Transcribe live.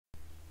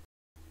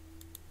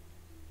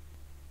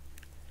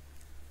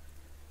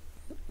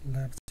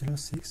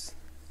Lab06 is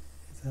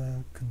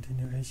a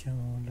continuation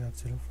of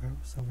Lab05,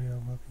 so we are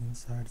working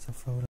inside the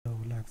folder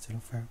of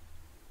Lab05.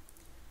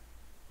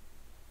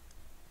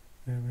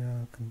 We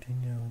will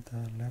continue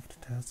the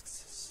left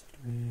tasks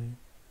 3,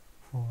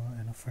 4,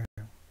 and 5.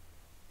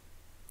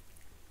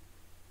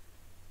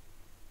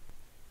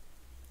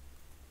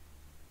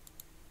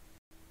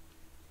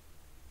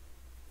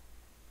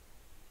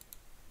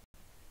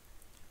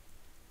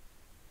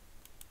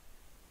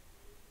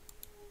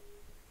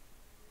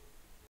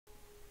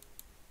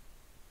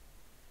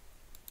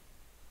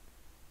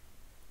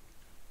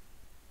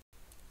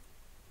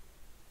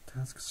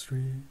 Task 3,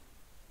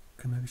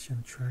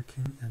 connection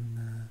tracking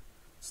and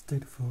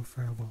stateful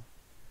firewall.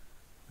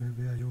 We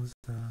will use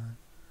the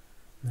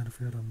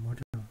netfield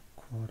module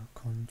called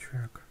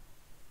conntrack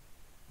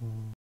or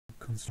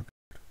construct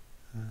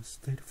a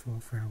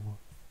stateful firewall.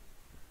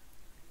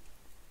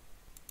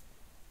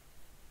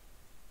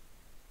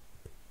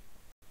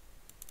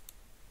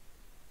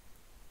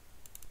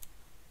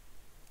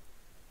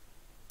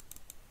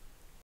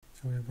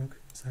 So we work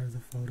inside the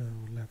folder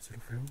of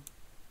Lab05.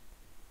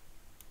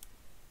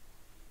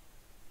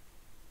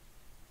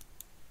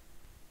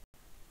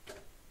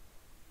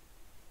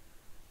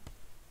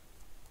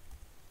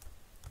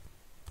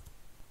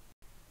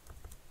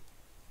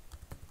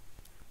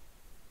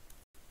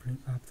 Bring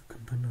up the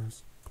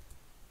containers.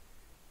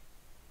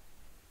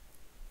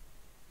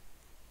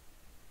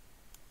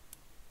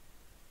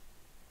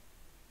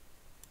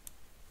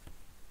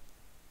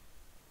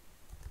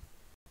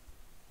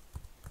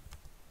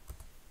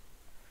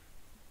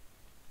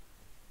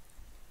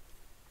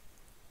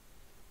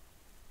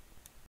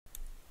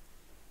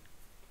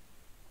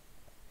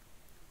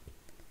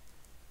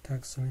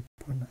 Task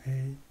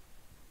 3.a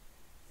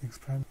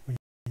experiment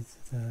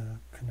with the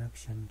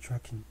connection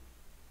tracking.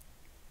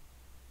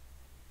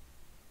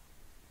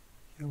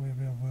 Here we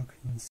will work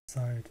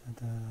inside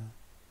the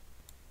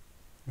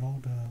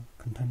loader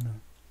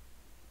container.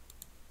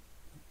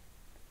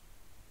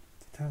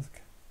 The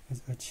task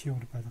is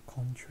achieved by the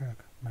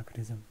conntrack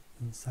mechanism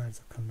inside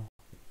the kernel.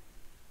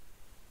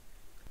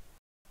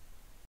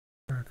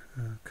 Track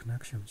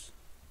connections.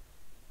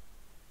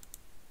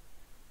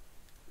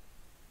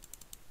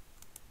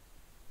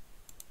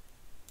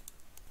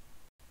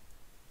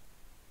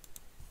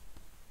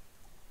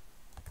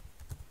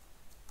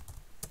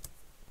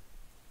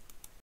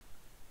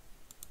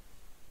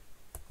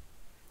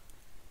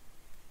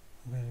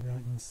 We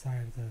are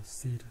inside the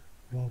seed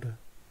loader.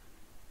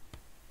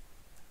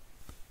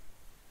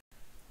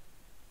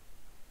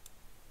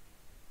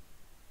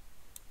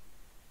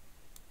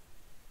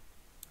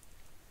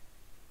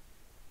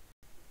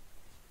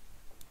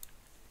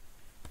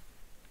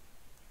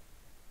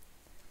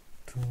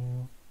 To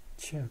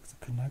check the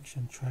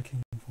connection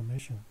tracking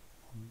information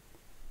on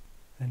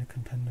any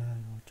container,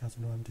 you just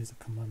run this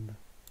command.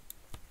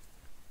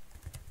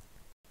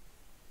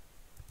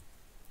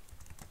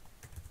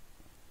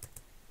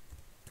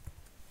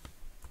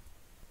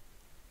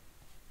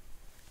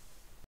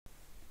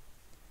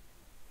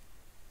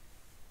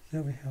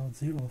 Here we have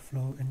 0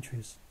 flow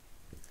entries,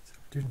 so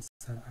we didn't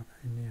set up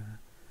any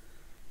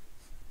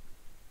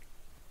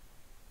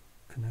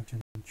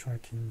connection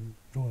tracking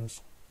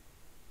rules.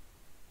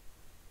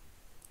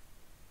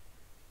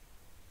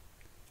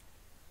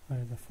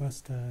 The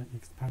first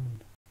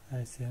experiment,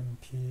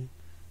 ICMP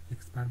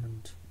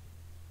experiment.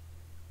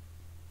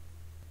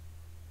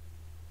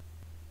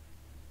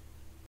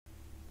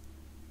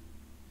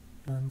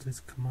 Run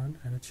this command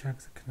and check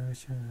the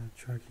connection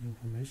tracking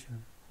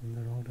information on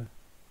the loader.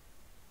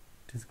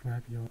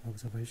 Describe your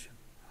observation.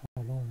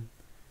 How long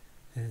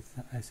is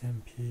the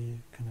ICMP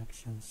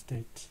connection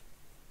state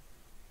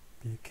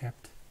be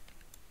kept?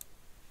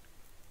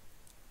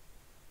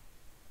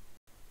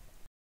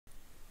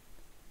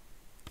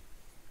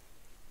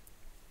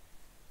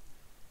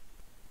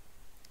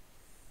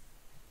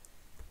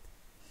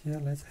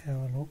 Here let's have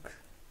a look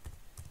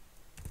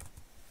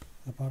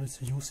about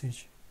its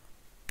usage.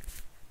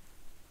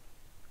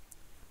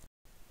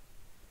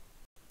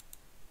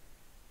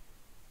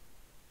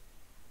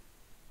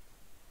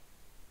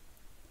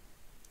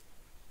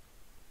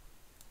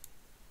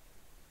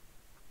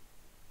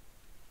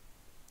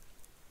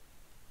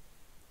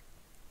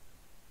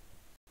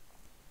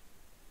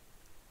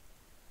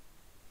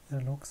 The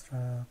logs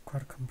are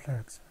quite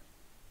complex.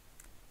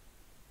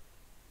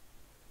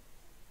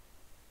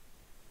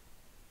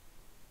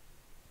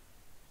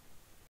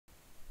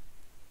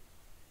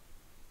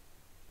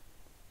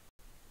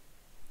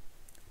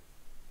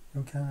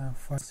 You can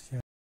find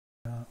here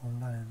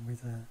online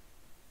with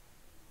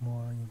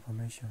more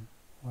information,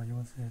 or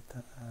use it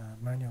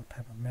manual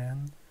type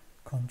man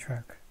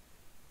conntrack.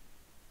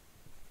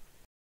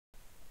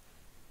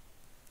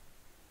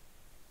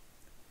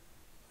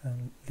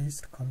 And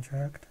list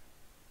contract,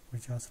 we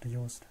just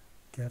used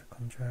get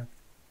contract,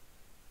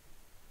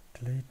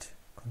 delete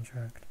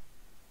contract.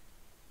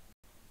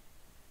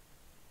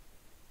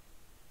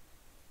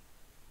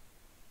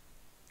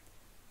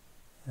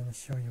 And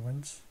show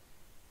events.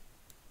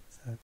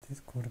 So this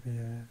could be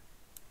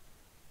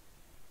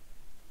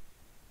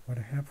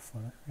very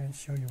helpful. I can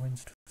show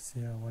events to see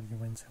what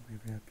events we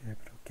will be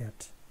able to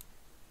get.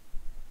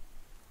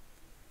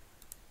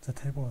 The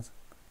tables: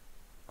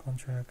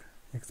 conntrack,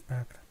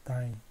 expect,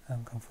 dying,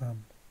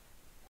 unconfirmed,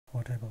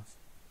 all tables.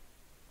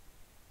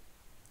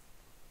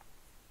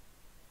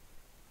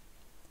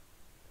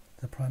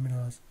 The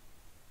parameters: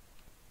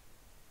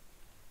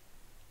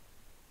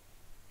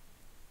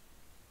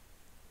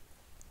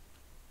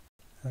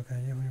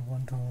 okay, if we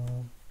want to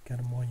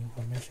get more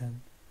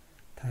information,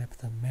 type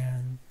the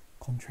main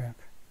conntrack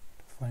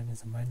to find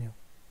this menu.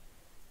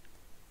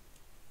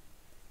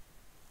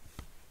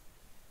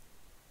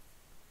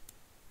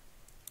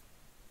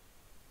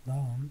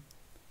 Now,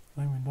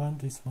 when we run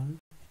this one,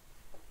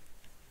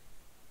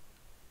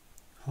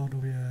 how do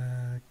we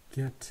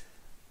get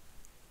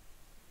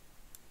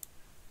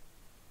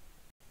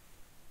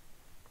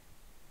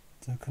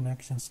the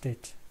connection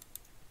state?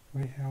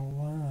 We have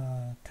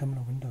one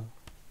terminal window.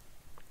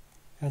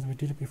 As we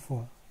did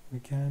before, we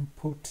can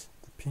put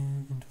the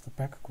pin into the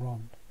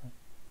background.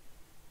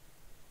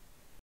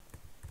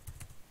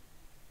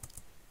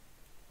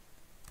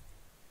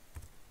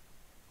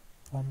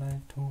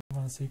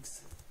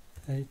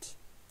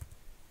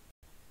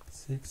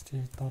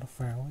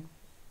 192.168.60.5.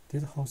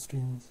 This host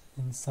is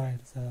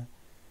inside the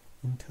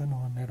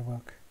internal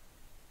network.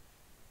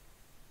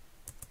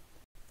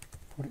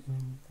 Put it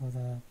into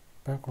the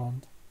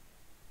background.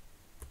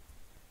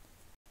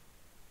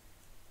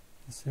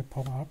 You see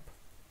pop up.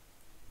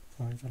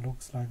 So it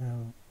looks like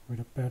with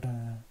a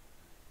better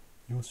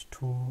use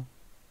to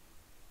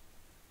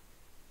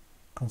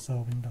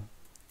console window.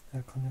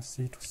 I can't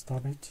see to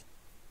stop it.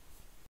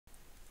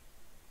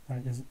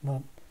 It's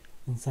not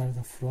inside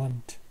the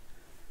front,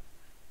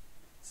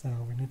 so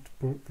we need to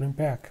bring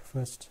back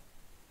first.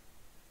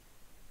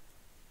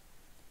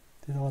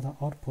 These are the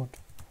output,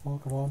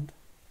 foreground.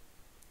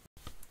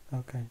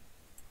 Okay,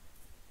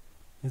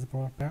 it's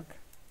brought back.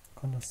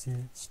 Can't see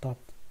it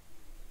stopped.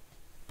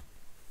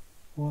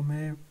 Or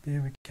maybe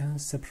we can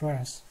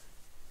suppress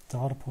the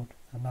output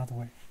another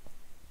way.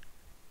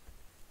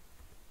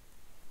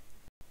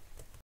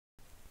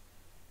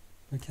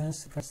 We can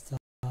suppress the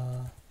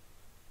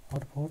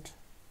output.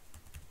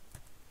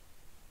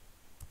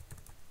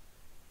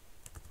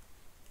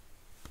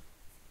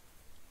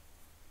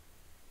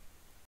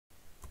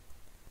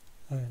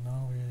 Okay,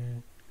 now we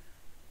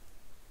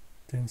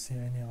didn't see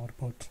any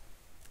output.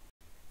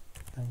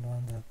 And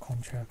run the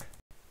conntrack.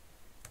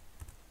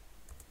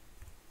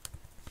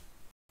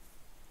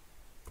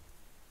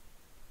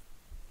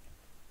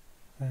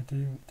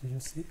 Did you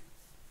see?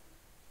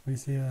 We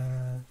see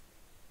a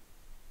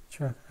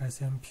track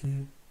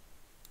ICMP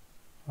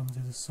from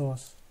this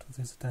source to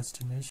this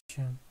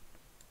destination.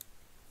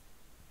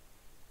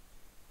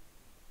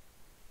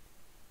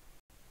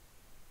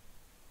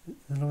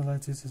 It looks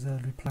like this is a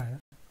reply.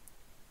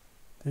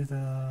 This is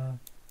a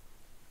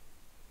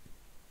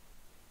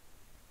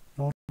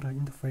router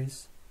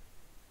interface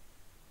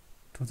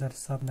to that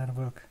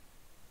subnetwork,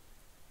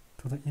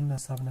 to the inner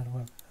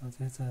subnetwork. So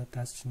this is a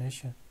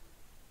destination.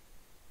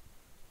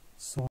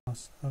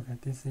 Source. Okay,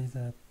 this is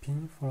a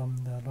pin from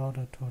the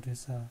router to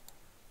this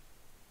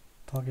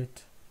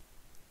target.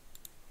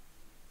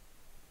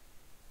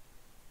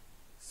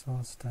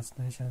 Source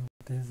destination.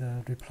 This is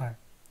a reply.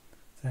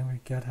 Then we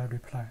get a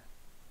reply.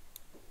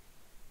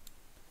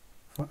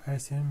 For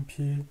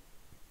ICMP,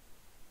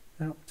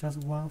 just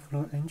one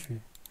flow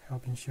entry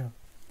have been shown.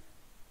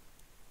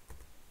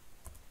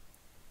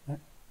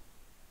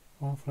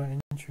 One flow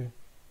entry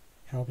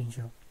have been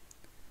shown.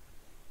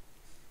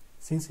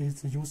 Since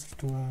it's used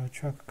to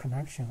track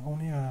connection,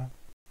 only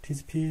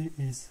TCP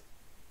is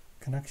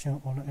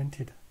connection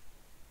oriented.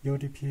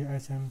 UDP,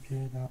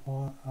 ICMP, they are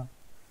all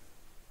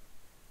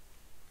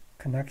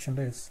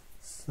connectionless.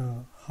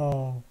 So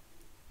how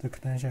the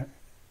connection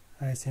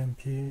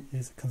ICMP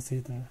is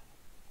considered?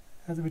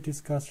 As we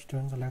discussed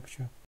during the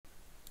lecture,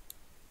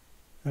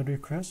 a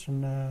request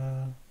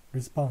and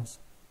response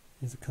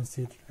is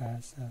considered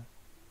as a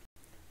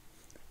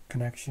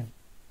connection.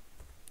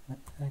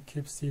 And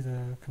keep see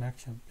the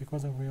connection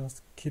because we will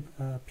keep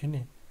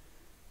pinning,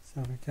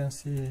 so we can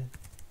see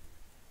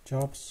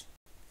jobs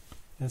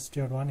is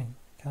still running.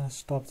 Can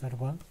stop that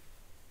one.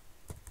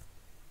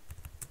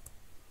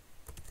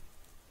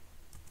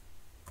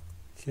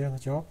 Here the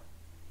job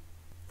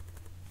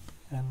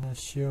and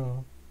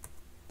show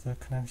the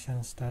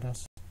connection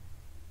status.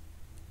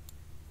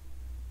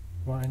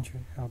 One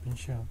entry have been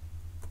shown.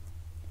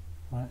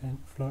 One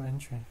flow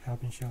entry have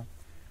been shown.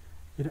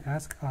 It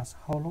asks us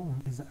how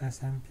long is the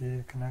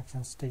ICMP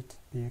connection state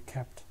be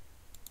kept.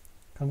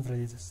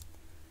 Currently is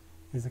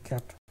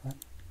kept.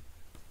 Right?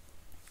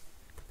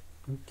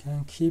 We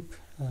can keep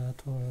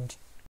to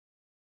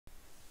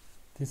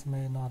this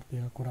may not be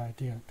a good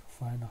idea to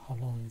find how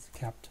long it's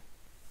kept.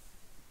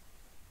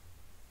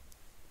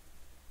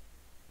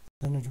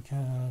 Then you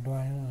can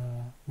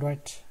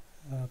write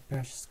a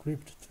bash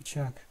script to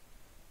check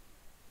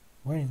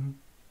when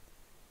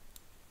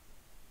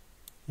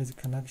this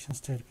connection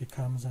state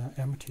becomes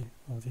empty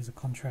or this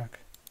conntrack.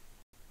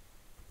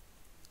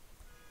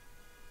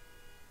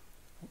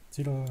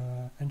 zero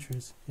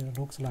entries, it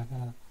looks like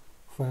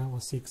 5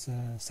 or 6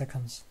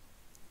 seconds.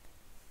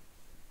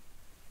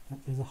 That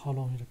is how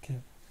long it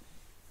keeps.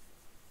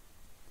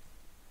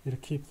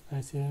 It keeps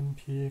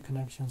ICMP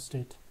connection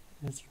state.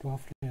 It's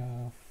roughly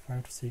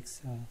 5 to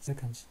 6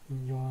 seconds.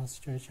 In your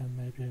situation,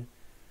 maybe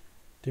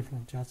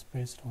different, just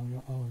based on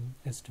your own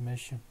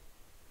estimation.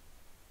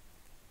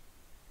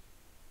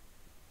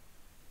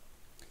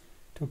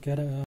 To get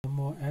a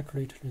more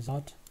accurate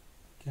result,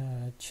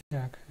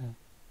 check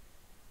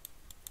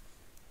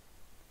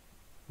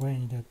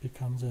when it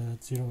becomes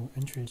 0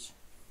 entries.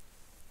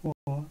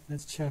 Or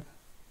let's check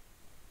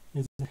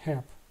is the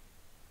help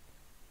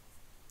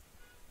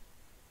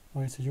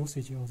or its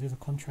usage of this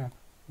contract,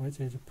 which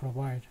is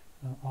provide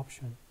an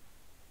option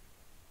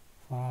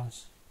for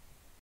us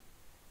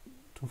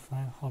to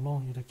find how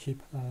long it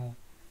keep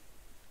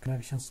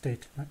connection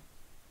state, right?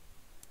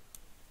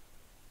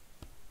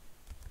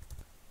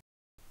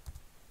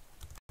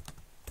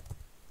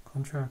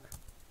 Contract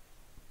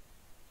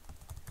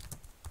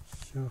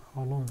show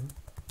how long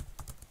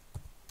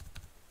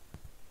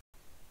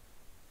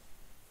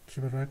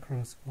keep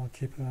records or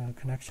keep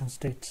connection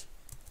state.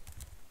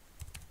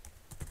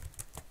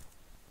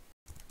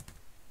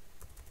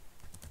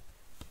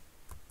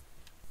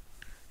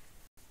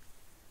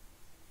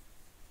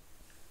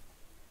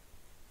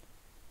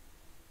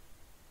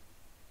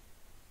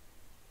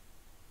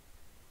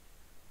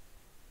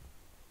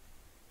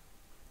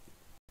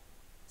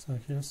 So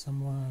here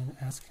someone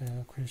asked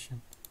a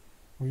question.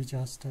 We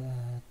just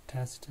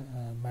test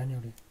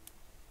manually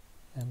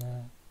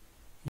and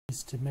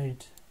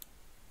estimate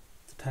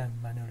the time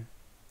manually.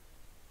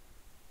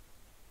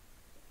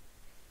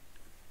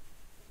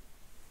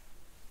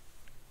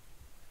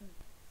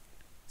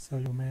 So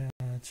you may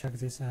check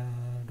this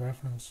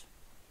reference.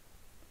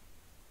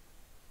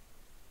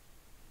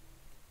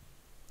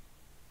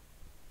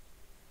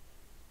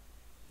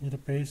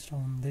 It based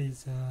on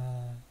this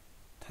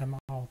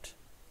timeout.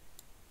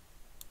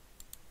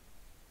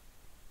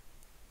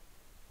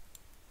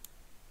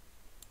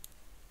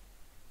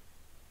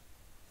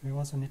 We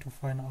also need to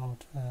find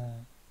out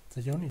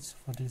the units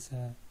for these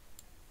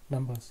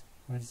numbers,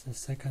 whether it's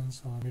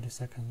seconds or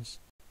milliseconds.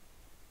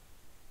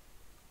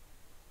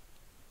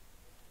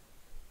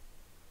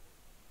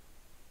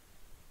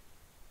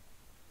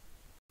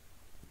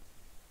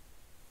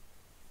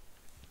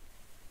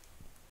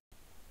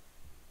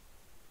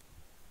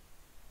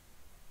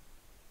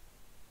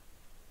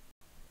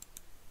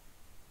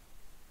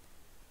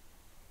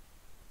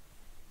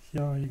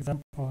 Here are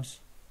examples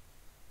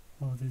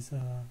of this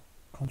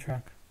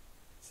contract.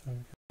 So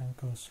you can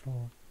go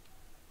through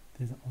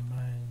these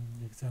online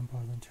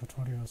examples and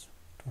tutorials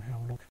to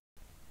have a look.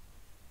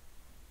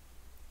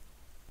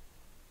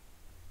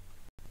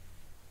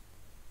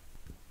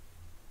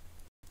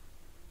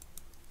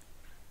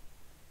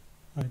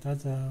 Alright,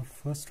 that's the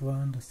first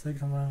one. The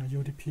second one,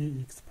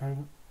 UDP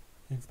experiment.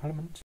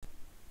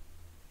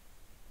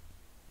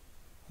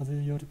 For the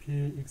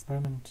UDP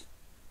experiment,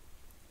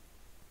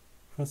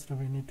 first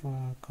we need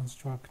to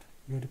construct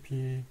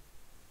UDP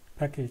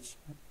package.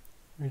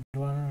 We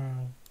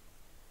run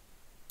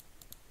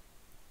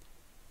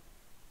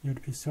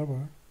UDP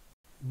server,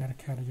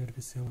 netcat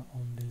UDP server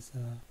on this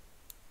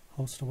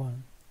host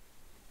 1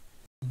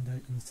 in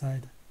the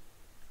inside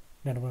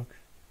network.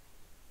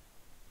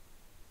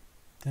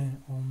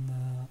 Then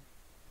on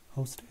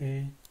host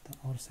A, the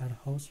outside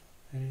host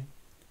A,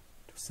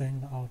 to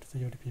send out the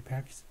UDP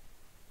packets.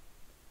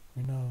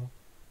 We know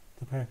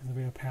the packets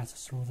will pass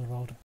through the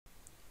router,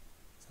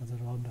 so the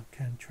router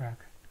can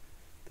track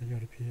the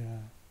UDP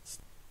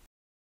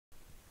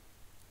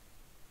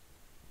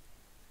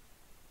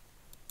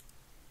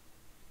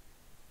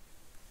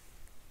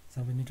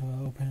so we need to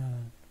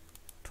open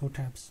 2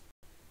 tabs.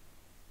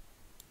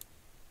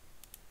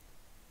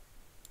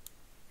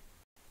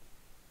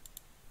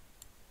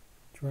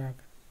 Drag,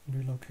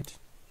 relocate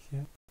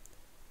here.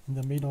 In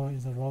the middle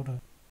is a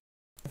router.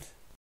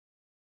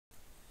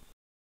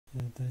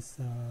 This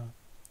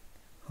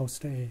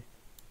host A.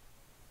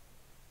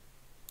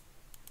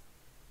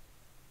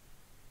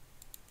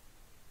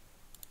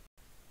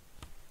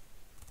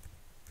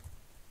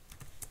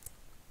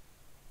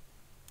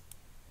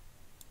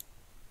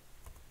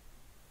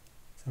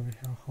 So we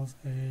have host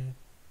A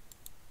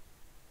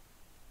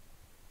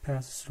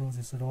pass through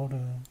this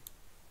router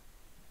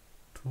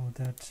to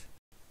that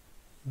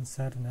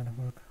inside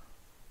network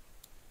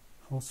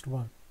host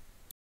 1.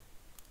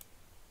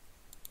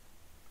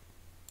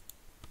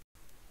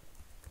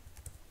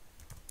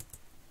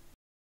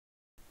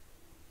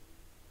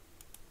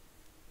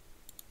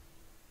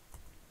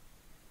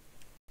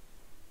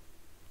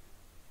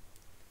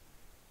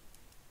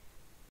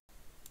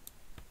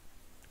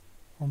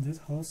 On this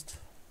host,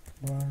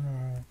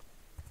 run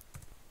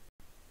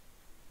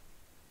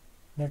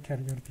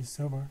netcat UDP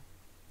server.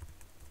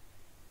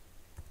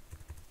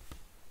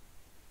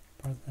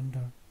 Press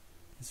enter.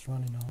 It's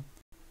running now.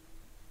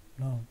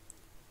 Now,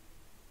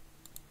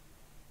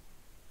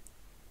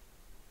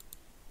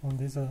 on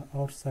this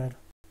outside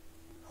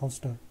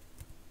hoster,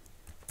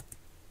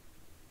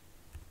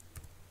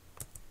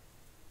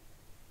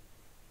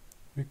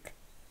 we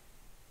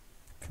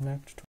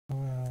connect to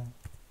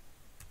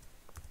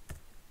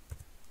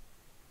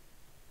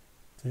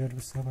the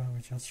UDP server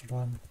we just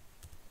run.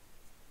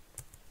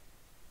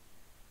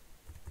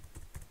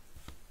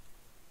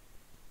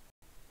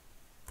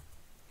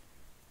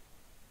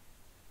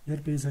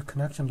 UDP is a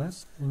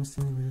connectionless.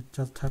 Anything we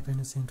just type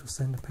anything to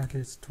send the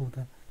packets to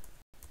the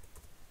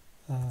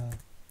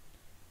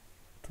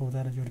to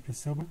that UDP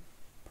server.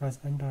 Press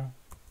enter.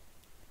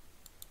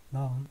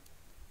 Now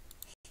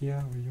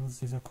here we use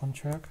this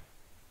conntrack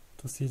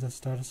to see the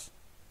status.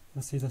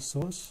 You see the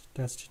source,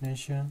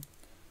 destination,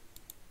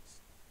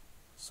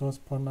 source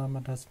port number,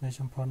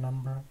 destination port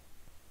number.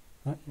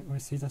 We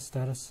see the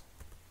status.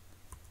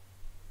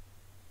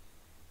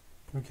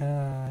 We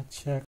can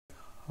check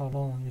how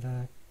long it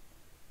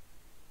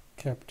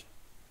kept.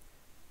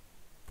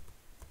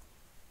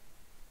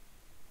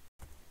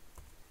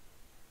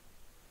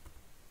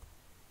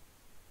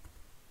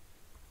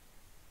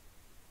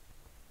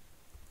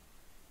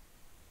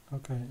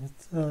 Okay,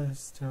 it's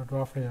still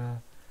roughly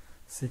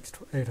 6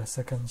 to 8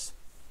 seconds.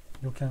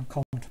 You can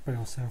count by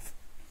yourself.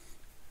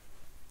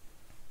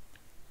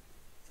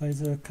 So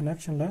it's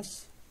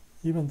connectionless,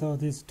 even though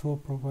these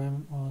two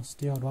programs are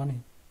still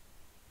running.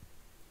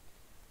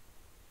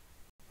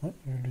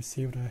 You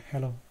received a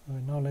hello.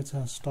 Now let's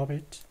stop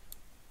it.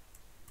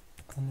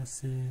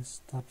 Ctrl+C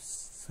stop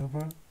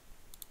server.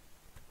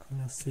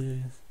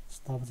 Ctrl+C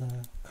stop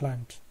the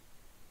client.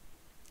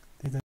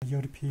 This is a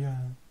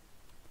UDP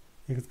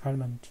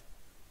experiment.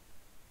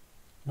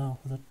 Now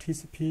for the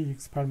TCP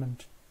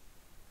experiment,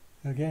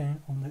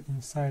 again on the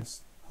inside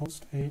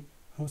host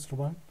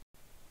 1,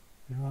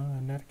 we run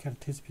a netcat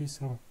TCP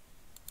server.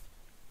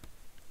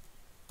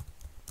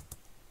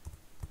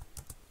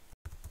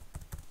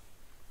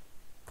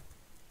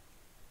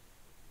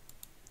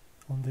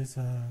 On this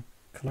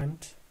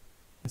client,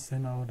 we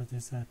send out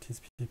this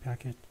TCP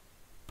packet.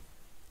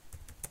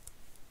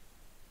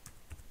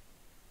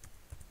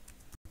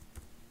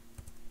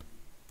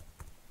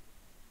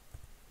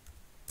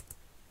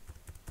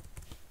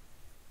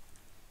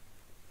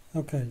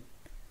 Okay,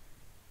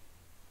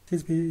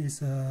 TCP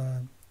is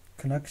a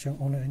connection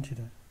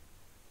oriented.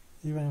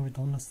 Even if we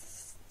don't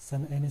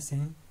send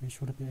anything, we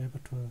should be able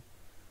to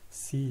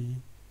see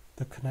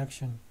the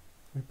connection.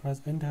 We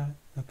press enter,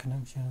 the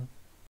connection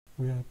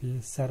will be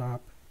set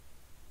up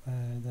by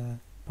the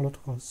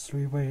protocol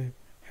three-way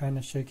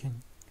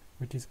handshaking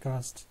we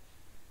discussed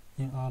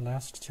in our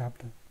last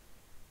chapter.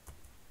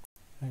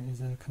 Is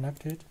it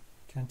connected?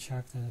 You can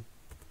check the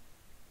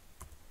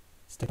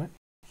statement.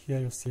 Here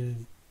you see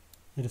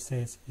it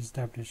says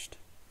established.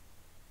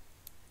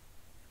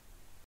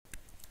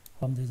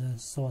 From the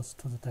source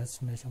to the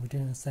destination, we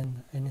didn't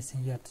send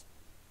anything yet,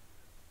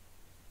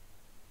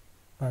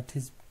 but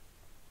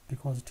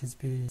because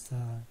TCP is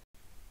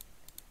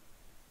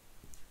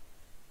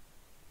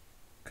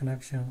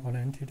connection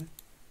oriented.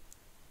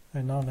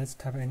 And now let's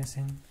type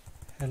anything.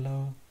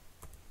 Hello.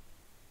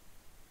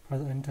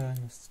 Press enter.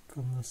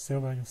 On the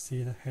server, you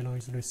see the hello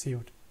is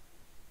received.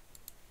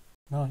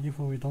 Now, if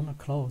we don't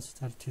close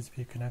that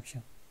TCP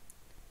connection,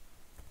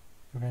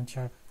 you can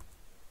check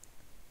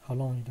how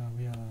long it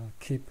will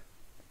keep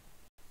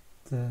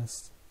the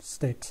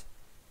state.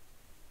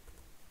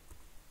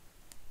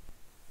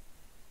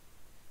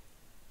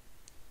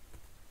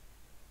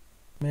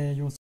 May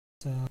use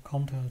the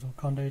counter to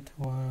count it,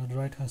 or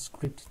write a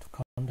script to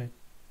count it.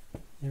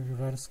 If you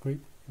write a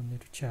script, you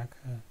need to check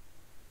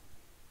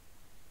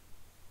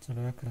the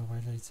record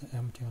whether it's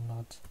empty or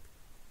not.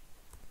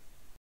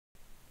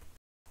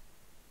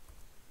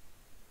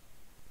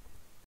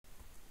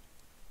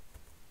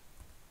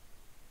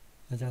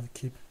 I just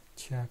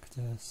check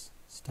the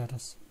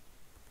status.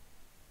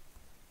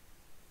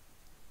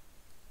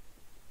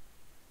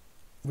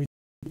 We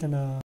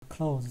didn't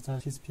close the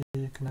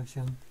TCP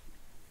connection.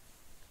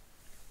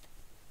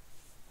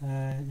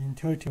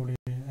 Intuitively,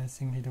 I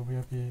think it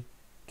will be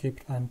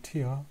kept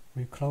until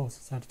we close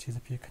that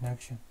TCP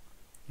connection.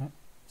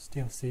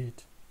 Still see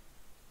it.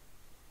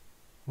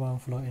 One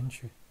flow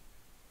entry.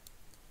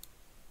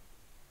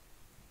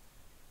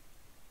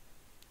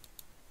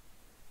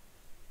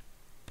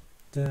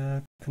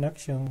 The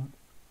connection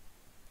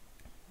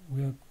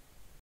will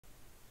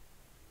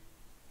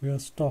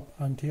stop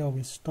until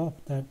we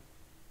stop that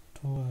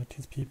to a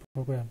TCP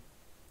program.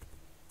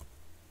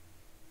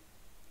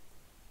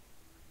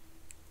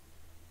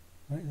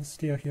 Right, it's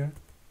still here.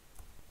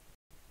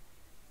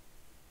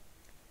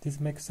 This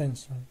makes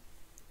sense, right?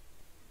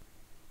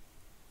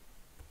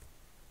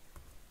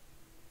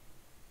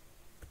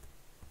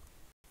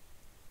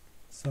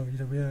 So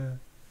it will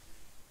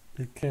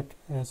be kept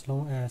as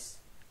long as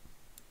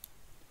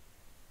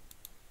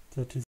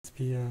the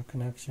TCP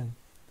connection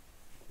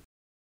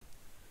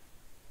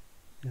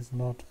is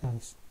not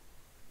as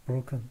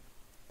broken.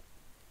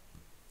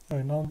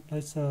 Alright, now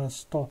let's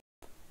stop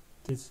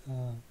these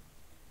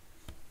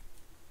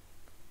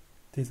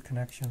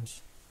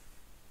connections.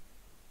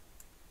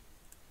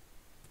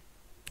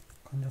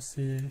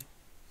 Ctrl+C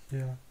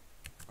here,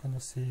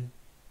 Ctrl+C.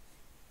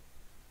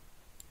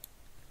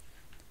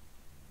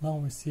 Now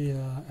we see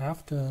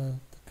after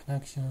the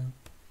connection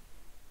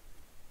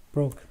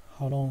broke,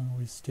 how long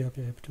we still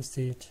be able to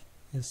see it.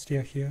 It's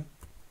still here.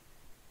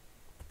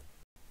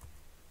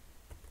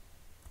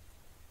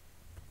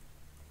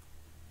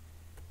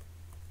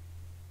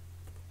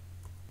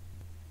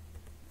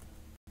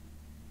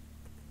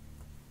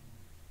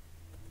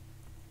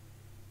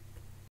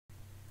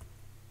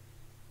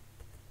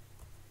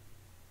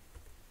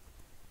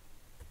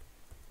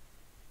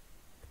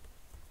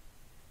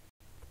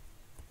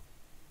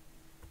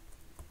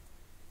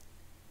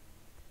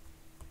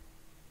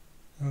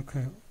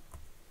 Okay,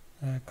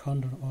 I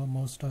counted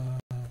almost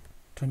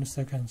 20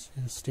 seconds.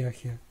 Is still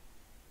here,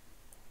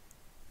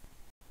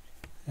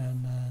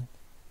 and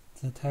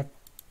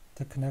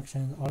the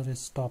connection is already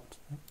stopped.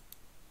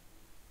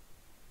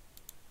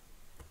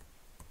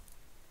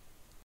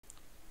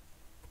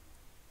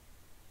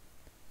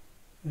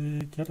 We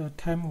get a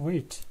time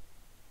wait.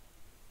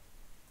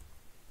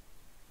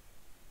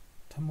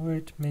 Time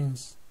wait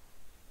means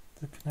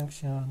the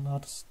connection are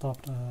not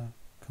stopped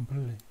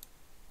completely,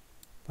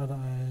 but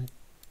I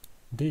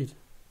did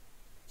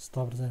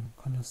stop them.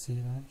 Can you see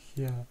that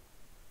here?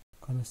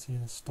 Can you see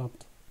it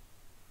stopped?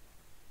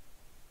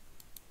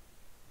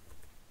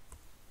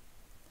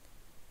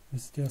 We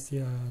still see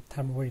a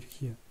time wait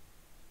here.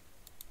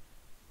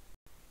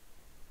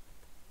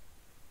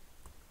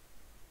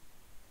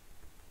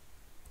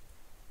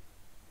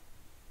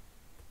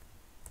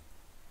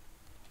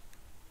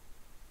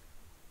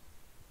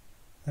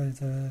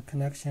 The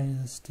connection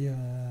is still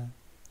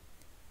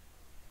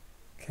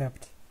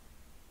kept.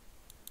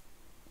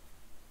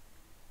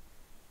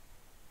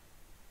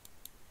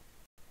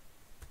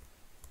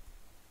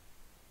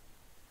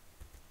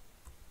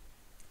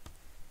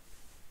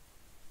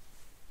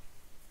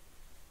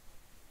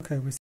 Okay,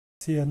 we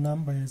see a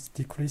number is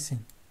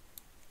decreasing.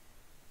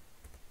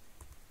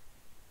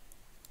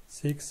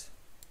 6,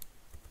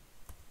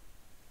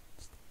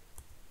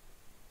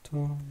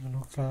 2, it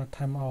looks like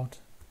timeout.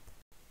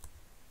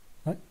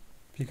 Right,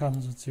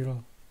 becomes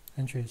 0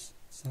 entries.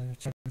 So you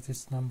check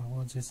this number,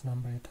 what this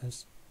number it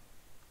is.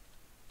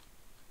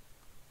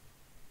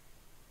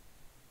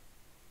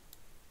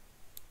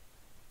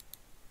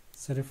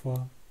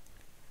 .34.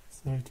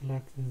 So it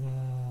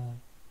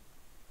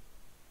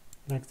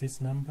like this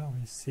number,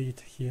 we see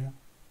it here.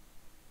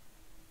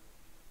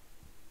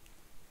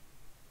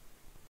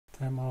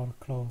 Timeout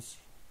close.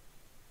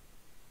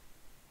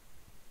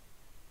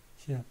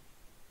 Here,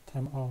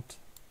 timeout,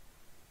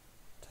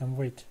 time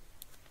wait.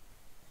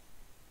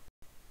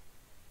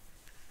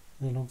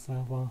 It looks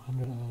like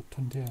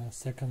 120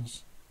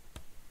 seconds.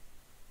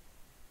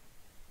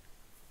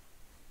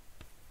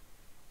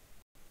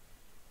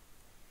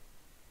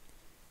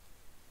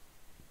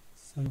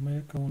 So you may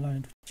go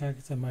online to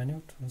check the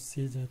manual to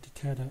see the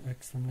detailed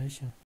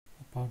explanation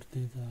about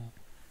the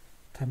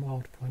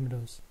timeout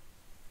parameters.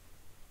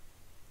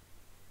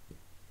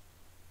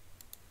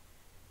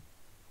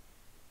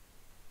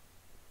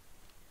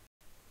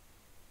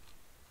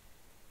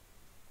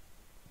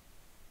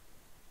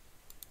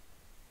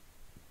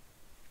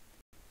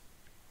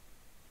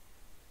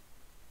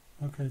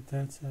 Okay,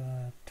 that's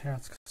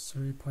task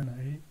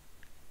 3.A.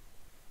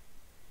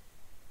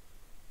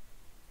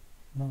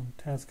 No,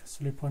 task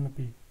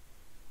 3.B.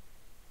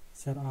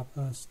 Set up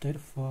a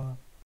stateful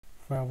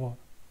firewall.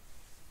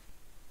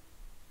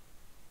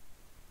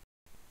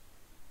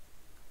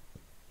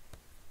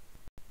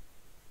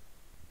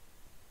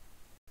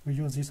 We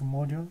use this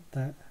module,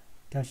 the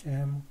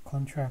 -m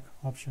conntrack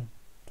option,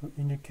 to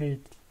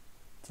indicate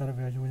that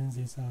we are using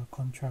this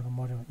conntrack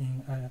module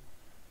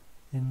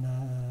in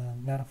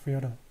net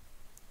filter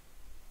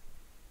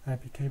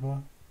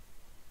iptable.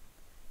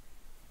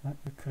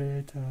 We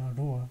create a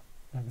rule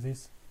like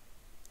this.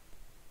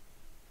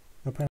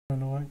 Open the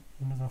rule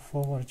in the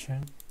forward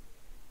chain.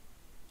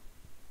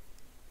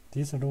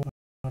 This rule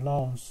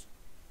allows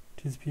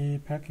TCP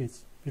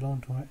packets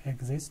belong to an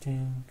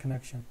existing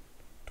connection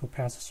to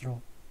pass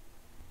through.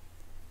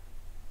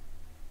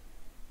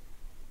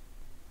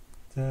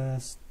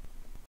 The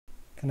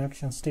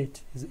connection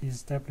state is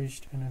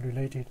established and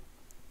related.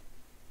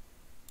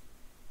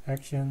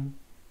 Action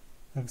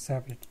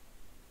accepted.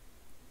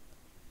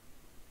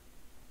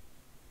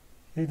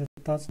 It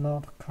does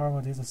not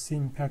cover these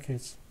SIM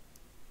packets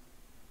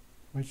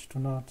which do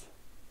not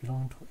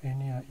belong to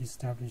any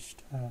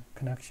established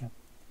connection.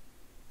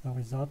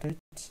 Without it,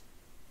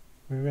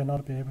 we will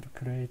not be able to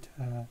create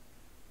a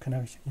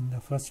connection in the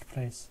first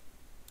place.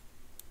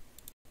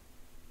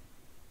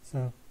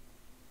 So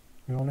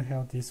we only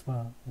have this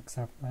one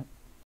accept.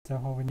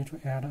 Therefore, we need to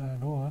add a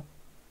rule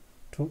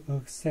to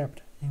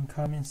accept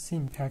incoming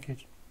SIM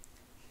package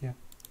here.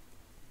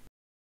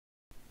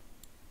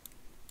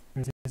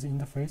 With this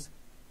interface,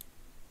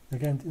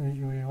 again,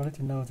 you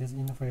already know this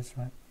interface,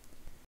 right?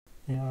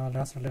 In our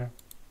last layer,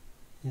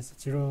 is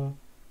 0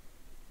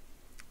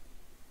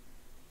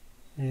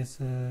 is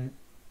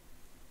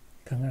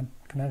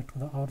connect to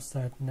the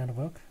outside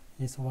network,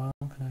 is 1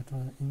 connect to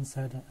the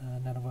inside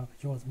network.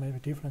 Yours may be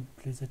different.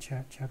 Please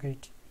check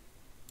it.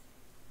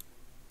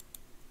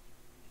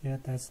 Here,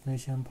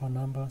 destination port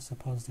number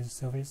supports this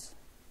service.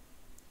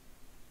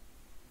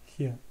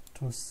 here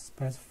to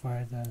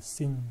specify the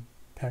SYN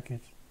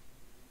package.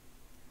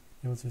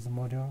 Use this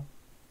module.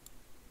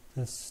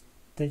 The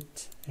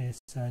state is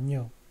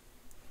new,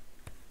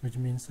 which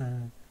means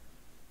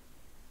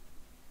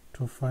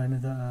to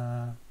find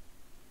the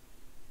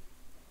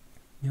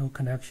new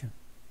connection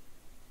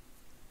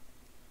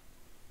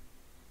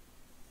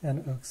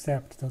and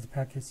accept those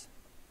packets.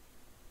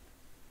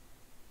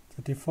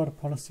 The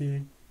default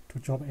policy to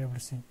drop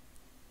everything.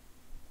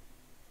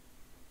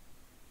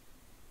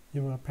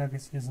 If a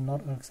package is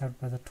not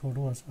accepted by the two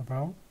rules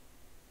above,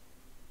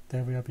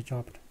 they will be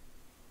dropped.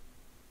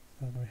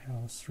 So we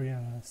have 3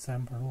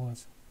 sample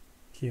rules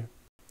here.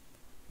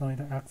 Now it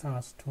asks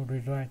us to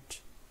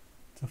rewrite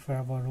the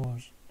firewall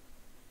rules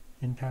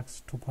in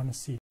text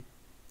 2.c.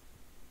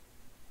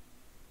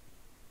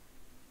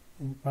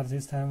 But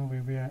this time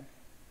we will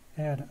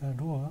add a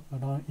rule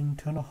allowing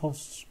internal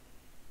hosts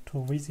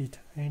to visit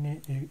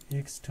any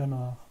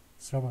external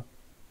server,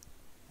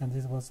 and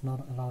this was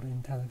not allowed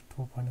in text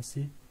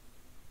 2.c.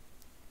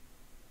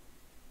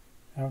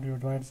 After you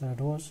write the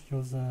rules,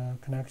 use the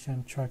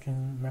connection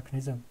tracking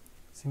mechanism.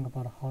 Think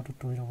about how to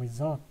do it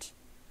without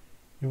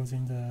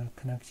using the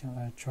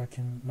connection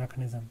tracking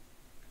mechanism.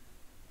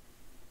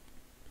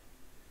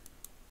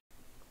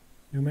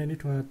 You may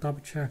need to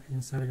double check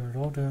inside your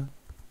router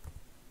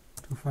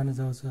to find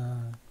those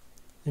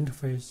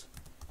interface.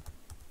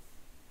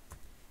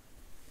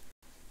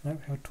 Now we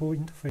have 2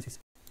 interfaces.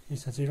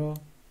 It's a 0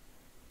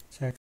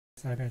 checks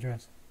IP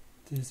address.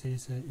 This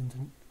is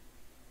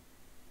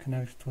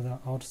connected to the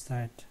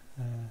outside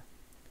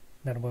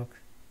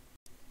network.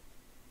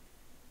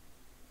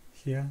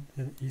 Here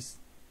there is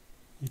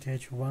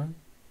ETH1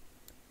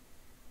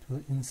 to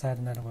the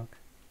inside network.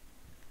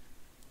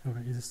 Okay,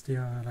 it's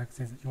still like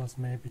this. Yours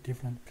may be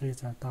different.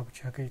 Please double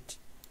check it.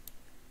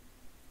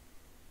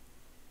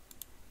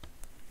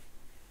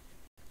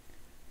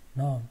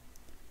 Now,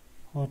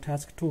 for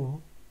task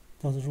 2,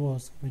 those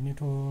rules, we need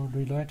to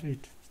rewrite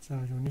it. So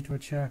you need to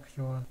check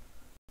your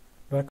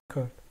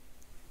record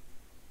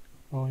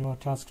for your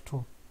task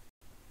 2.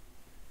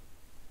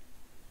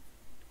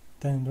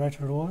 Then write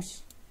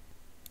rules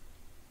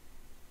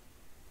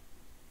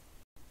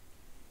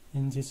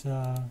in this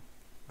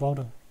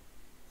router.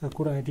 A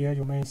good idea,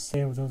 you may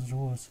save those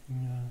rules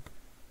in a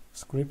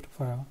script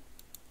file.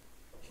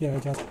 Here I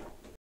just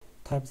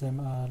type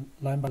them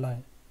line by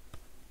line.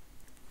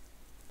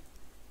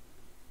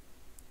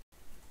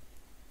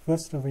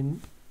 First, we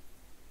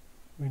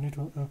need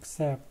to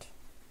accept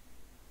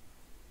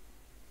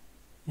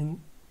in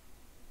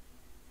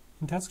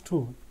task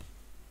 2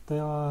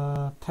 there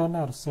are 10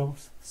 other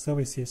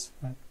services,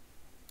 right?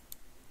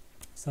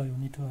 So you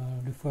need to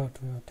refer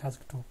to your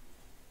task 2.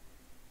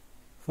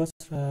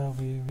 First,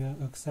 we will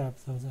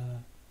accept those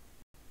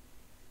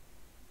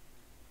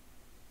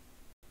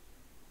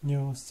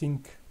new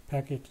sync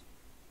packet.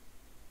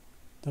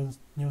 The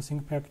new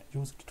sync packet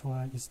used to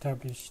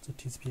establish the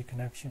TCP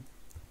connection.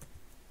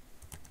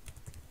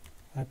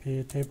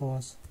 IP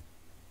tables.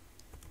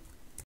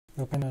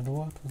 Open a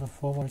door to the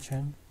forward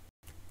chain.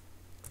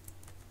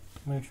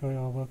 Make sure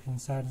you work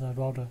inside the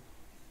router.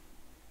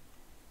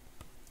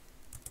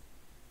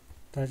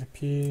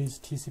 -p is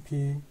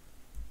TCP.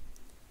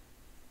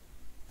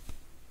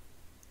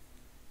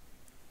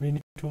 We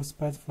need to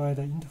specify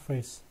the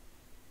interface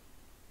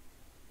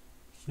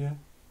here.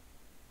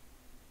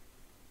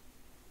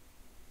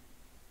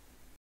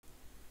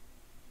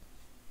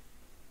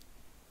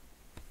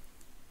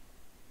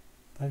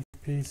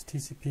 -p is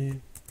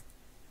TCP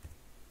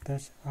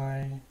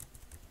 -i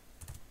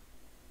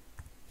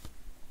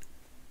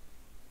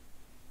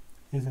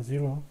is a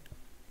 0.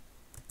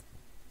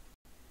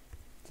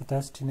 The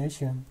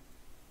destination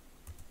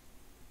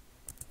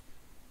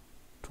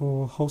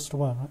to host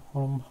 1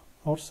 from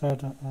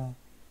outside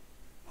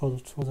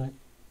host to the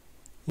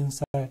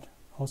inside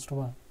host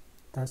 1.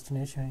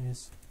 Destination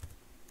is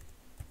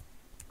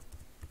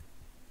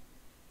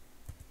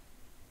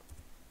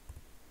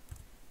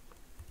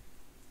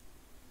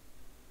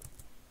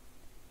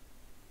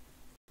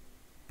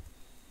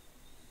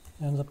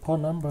and the port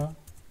number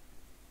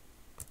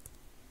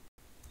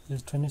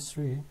is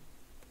 23.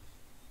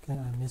 Okay,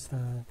 I missed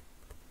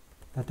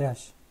the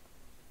dash.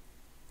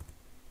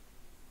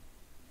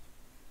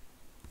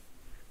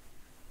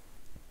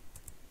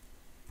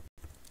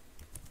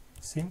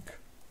 Sync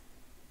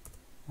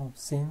or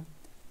syn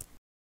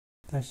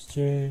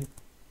 -j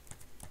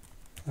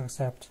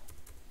accept.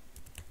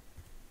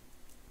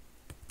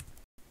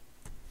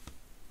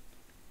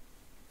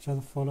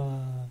 Just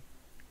follow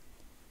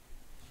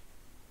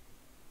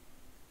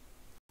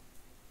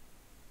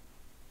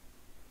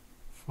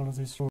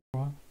this rule.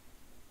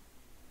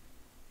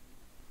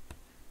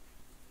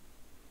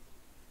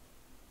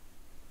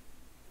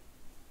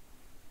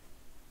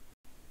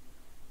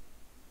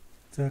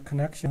 The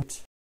connection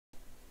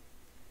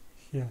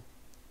here.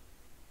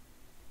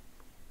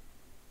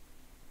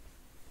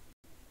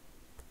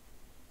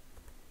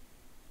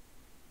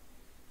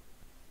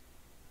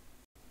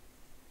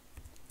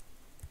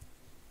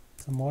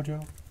 The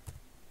module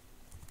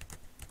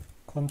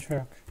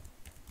conntrack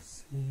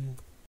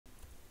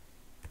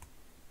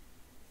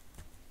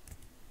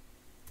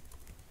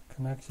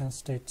connection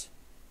state.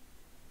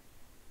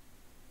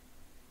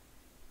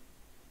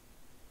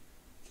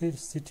 Okay,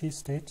 CT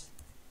state.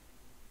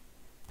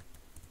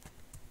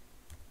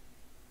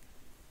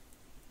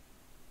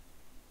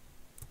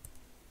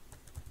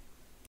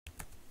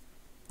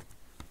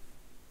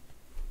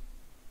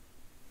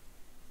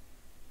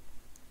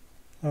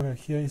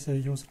 Okay, here is a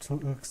use to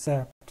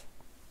accept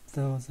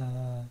those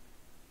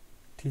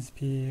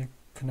TCP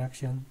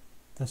connection,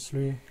 the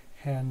three-way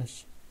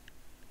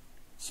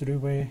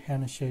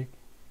handshake.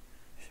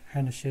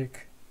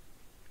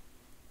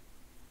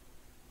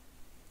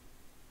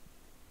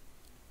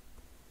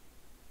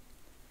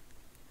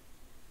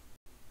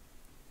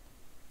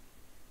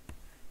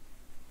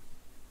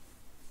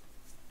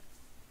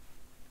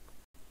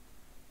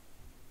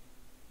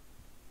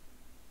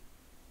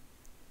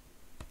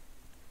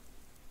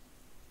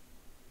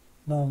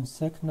 Now,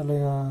 secondly,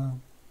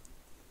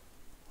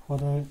 for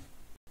the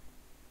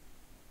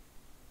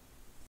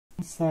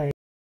inside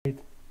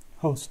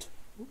host,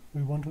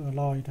 we want to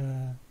allow it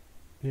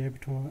be able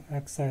to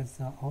access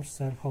the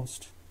outside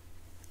host.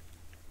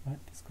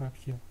 Right, described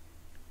here.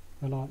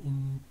 Allow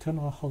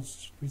internal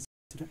hosts with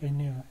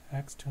any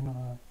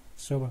external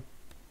server.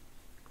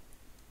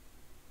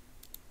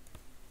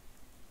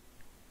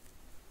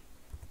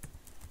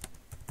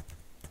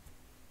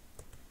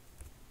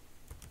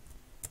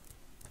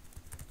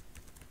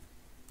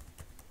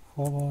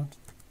 Forward.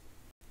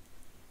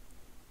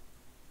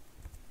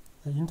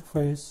 The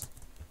interface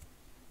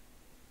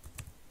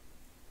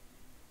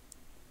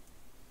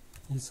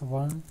is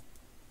one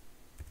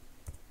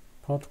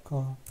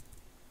protocol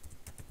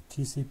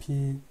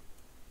TCP.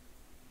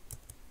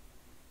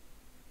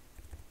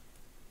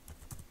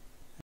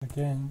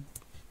 Again,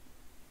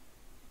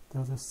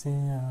 there's a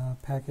same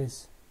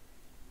package.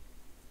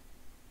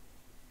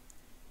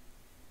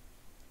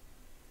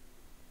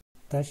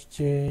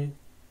 -J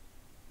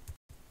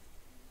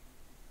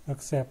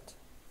accept.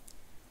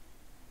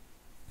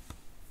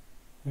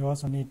 We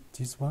also need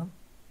this one.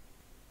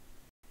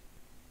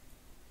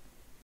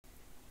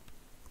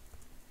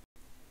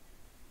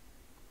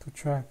 To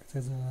track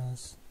the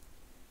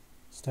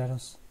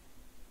status.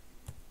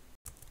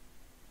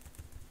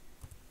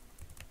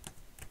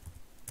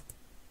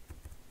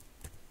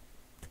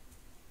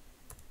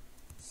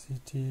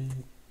 CT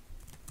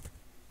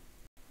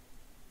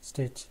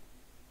state.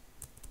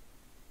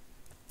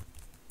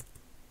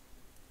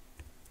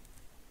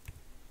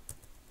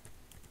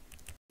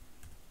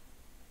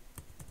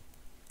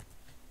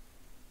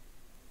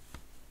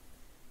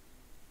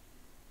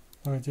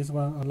 Okay, this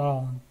one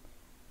allows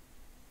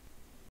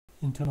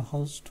internal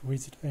host to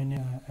visit any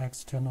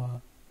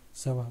external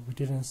server. We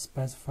didn't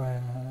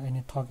specify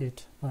any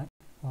target, right,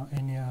 or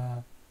any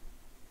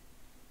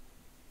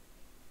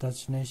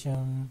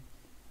destination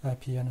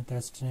IP and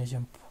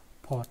destination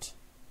port.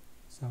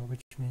 So,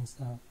 which means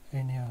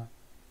any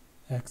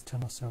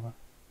external server.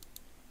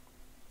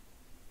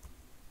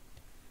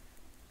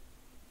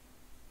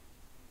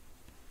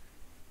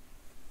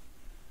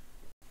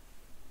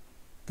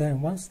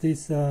 Then once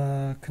this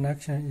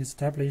connection is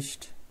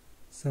established,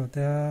 so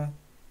the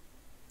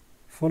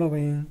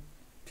following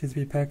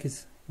TCP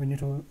packets, we need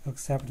to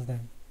accept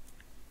them.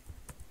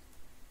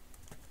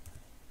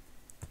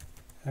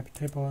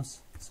 Iptables.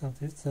 So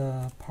this is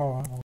the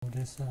power of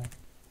this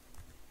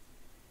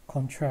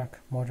conntrack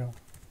module.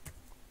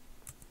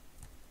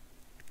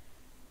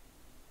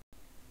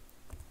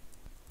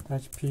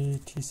 HP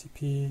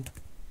TCP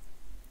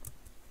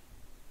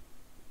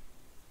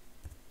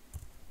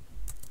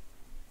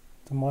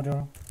the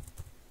module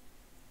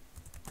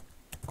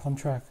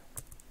conntrack.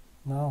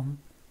 Now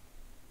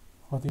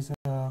for this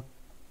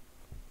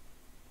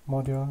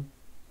module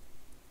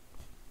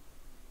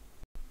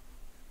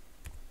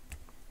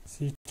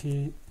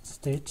CT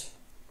state,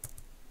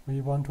 we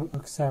want to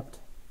accept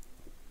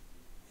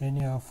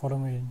any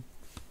following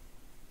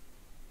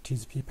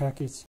TCP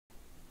packets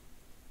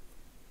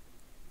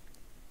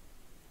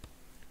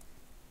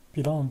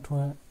belong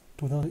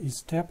to the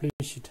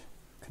established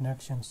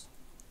connections,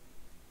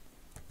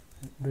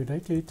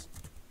 related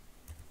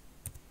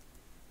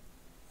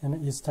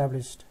and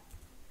established.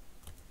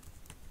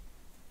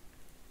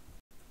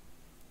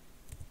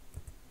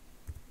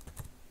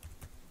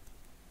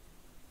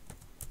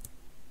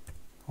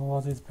 All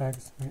these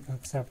packets we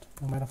accept,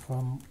 no matter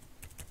from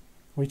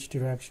which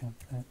direction,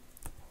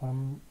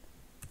 from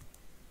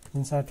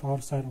inside to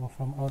outside or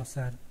from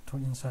outside to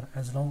inside,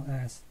 as long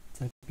as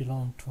they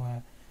belong to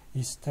an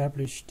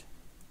established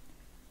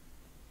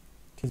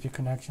TCP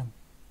connection,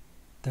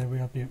 they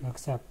will be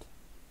accepted.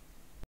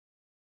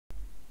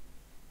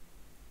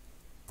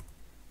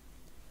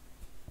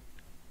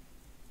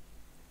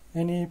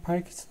 Any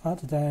packets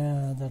other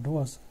than the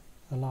rules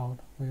allowed,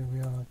 we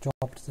will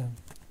drop them.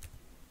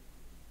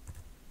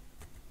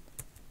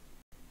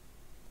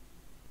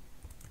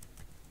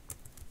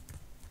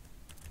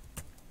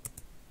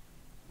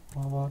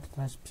 Forward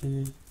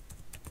 -P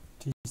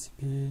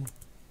TCP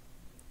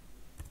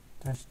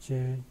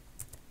 -J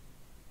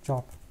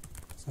drop.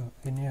 So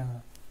any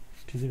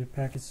TCP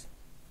packets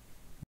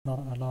not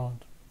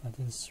allowed, but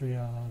these three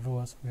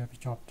rules will be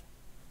dropped.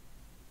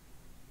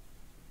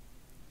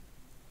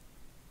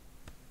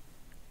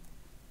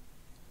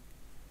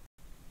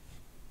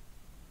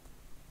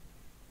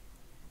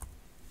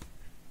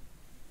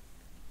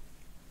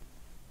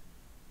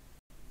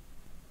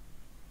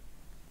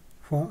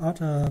 For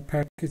other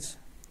packets,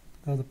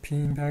 the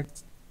pin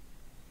packets,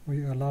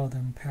 we allow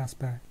them pass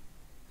by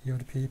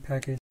UDP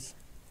packets.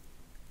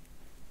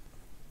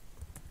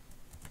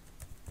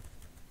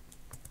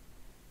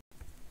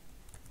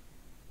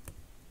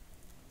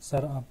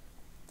 Set up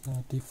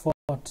the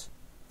default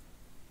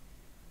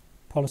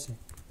policy.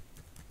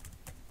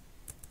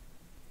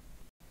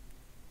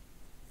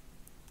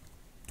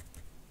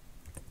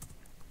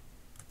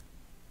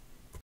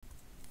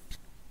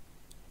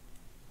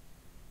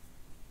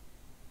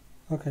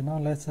 Okay, now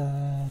let's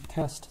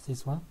test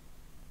this one.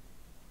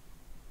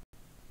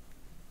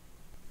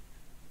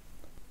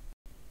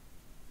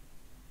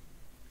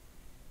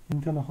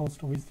 Internal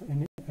host with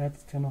any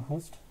external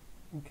host.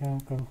 We can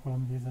go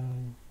from this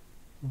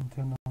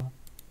internal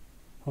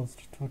host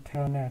to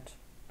telnet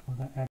to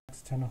the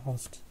external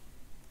host.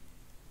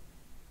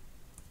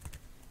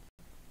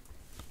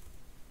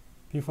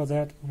 Before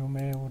that, you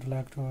would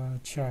like to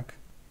check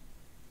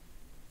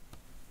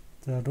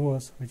the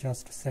rules we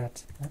just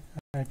set.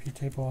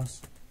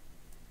 iptables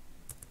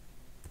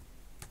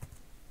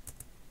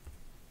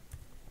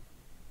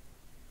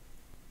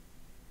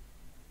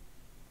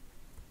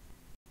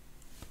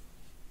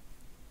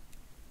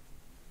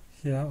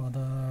here are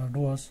the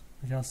rules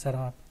we just set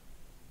up.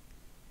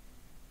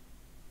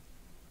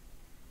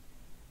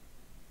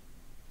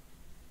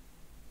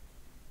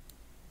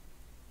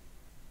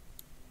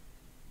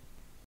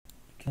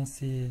 You can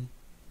see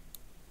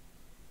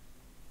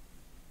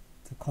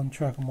the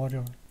conntrack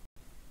module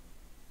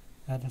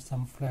added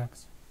some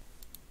flags.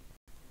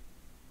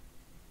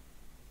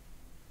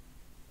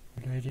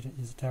 Related,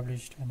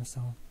 established, and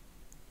so on.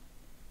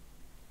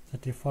 The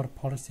default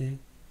policy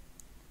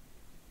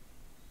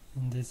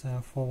in this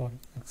forward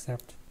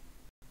accept.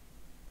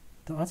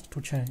 The other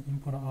two chain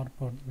input and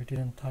output, we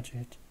didn't touch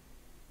it.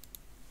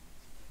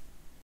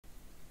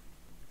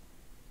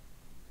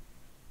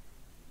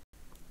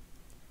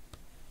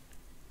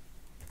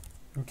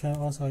 You can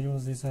also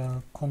use this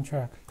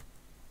conntrack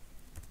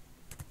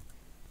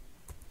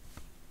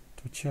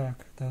to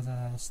check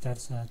the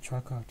status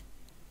tracker.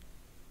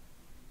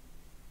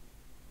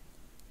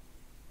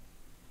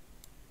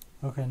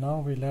 Okay, now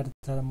we let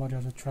that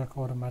module to track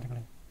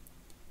automatically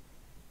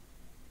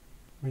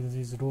with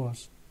these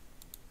rules.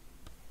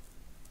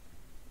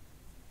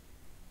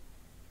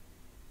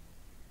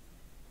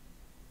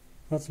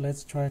 First,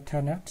 let's try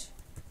telnet.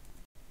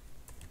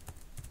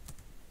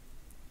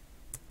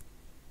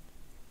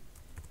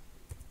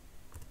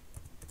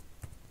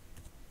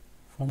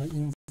 From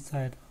the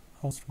inside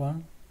host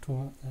 1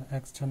 to the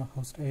external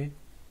host A.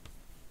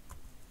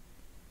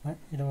 Right,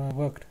 it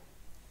worked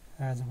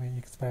as we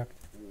expect.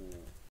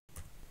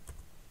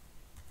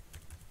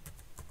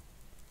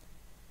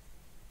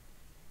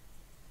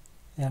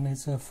 And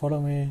it's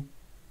following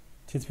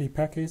TCP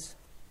packets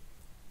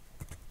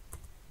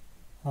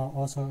are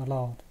also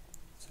allowed.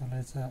 So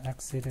let's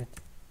exit it.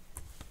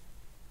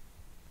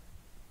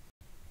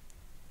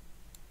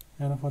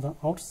 And for the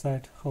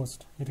outside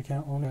host, it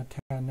can only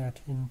telnet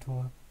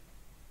into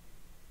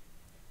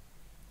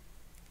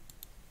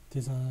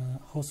this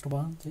host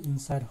 1, the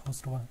inside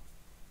host 1.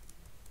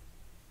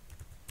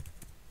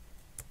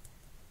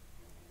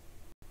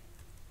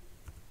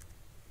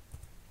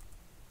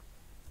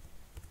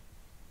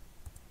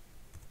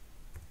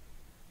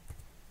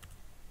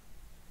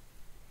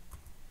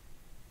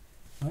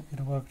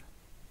 It worked.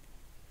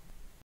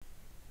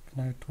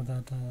 Connect to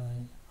that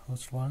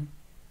host 1.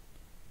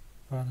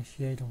 But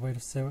here it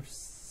wait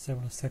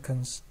several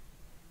seconds.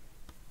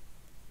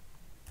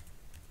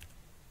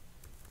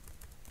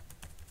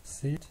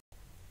 Seed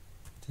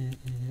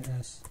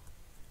DES.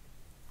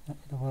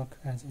 It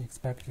worked as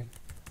expected.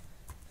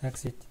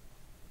 Exit.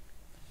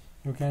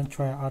 You can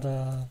try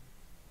other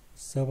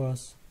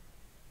servers,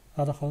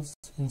 other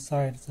hosts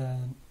inside the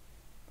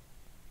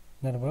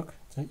network,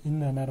 the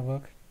inner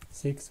network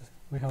 6.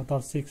 We have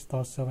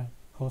 .6.7,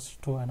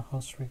 host 2 and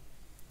host 3.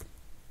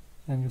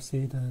 And you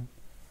see that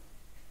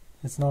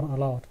it's not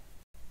allowed.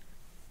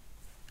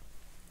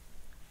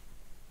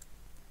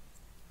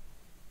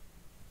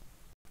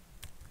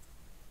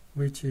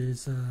 Which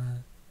is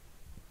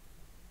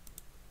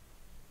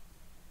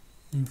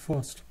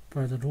enforced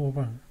by the rule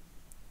 1.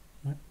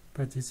 Right?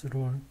 By this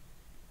rule,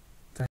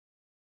 the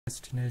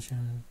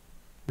destination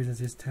with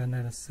this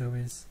telnet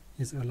service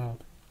is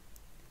allowed.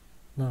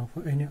 Now,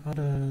 for any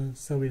other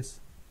service,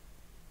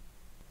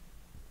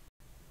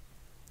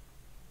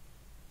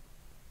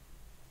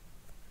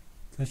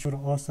 that should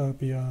also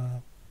be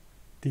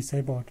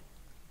disabled.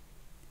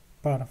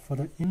 But for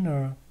the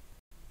inner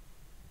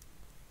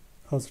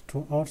host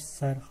to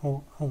outside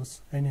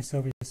host, any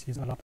service is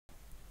allowed.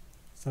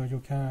 So you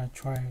can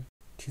try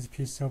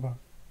TCP server.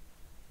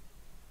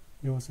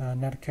 Use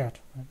netcat.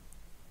 Right?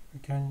 You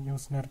can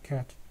use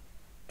netcat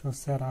to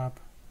set up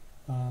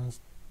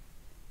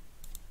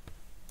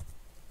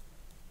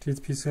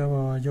TCP server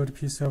or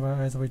UDP server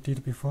as we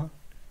did before.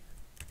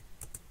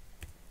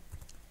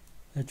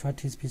 Let's try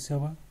TCP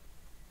server.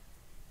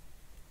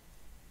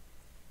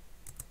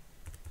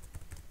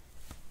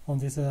 On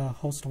this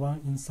host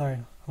 1,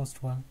 inside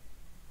host 1.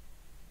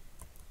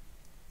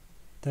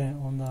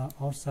 Then on the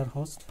outside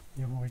host,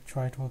 you will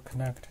try to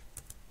connect.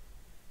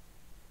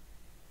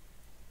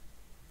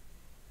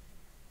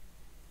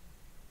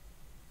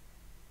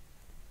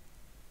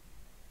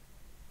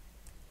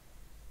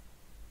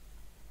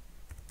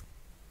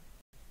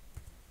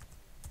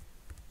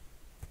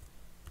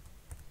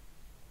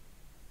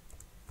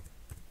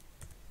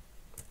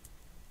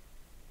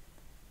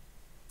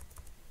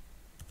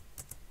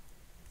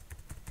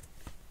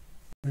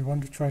 We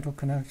want to try to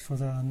connect to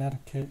the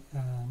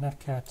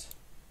netcat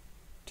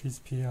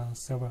TCP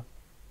server.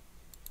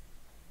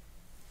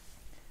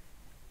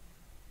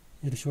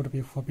 It should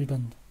be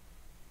forbidden.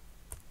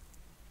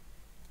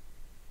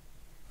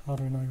 How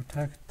do you know? You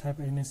type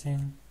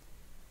anything.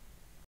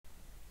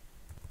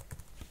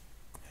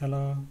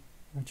 Hello,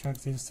 you check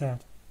this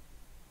set.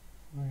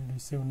 We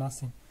receive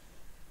nothing.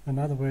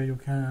 Another way you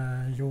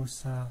can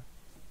use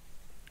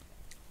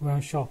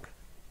Wireshark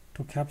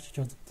to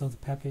capture those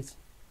packets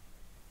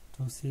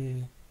to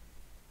see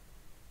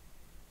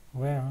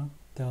where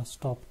they are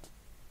stopped.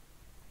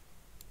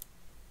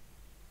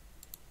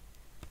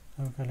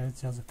 Okay,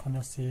 let's just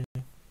ctrl+C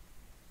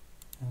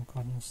and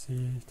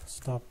ctrl+C to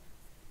stop.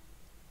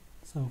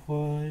 So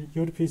for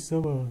UDP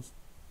servers,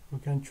 you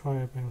can try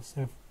it by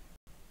yourself.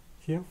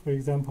 Here, for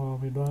example,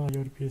 we run a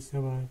UDP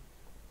server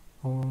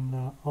on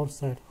the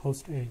outside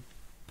host A.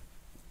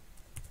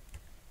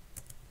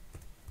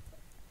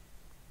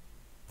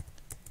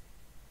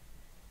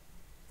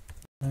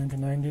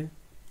 .90.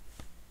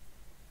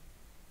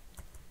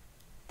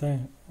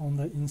 Then on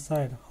the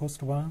inside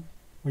host 1,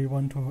 we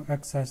want to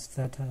access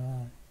that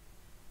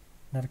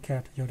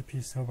netcat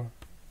UDP server.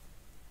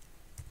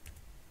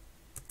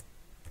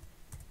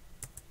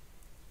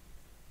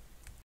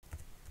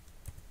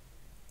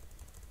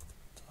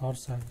 The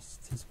outside is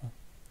this one.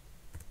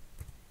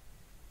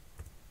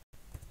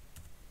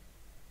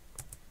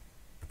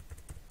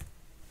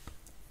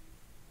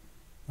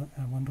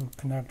 I want to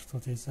connect to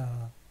this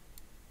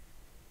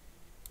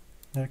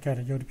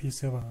netcat UDP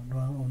server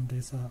run on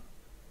this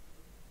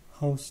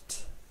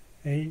host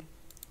A.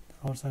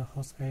 The outside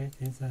host A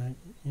is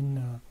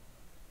in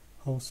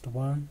host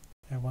 1.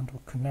 I want to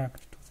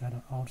connect to that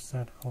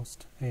outside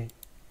host A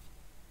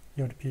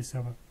UDP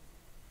server.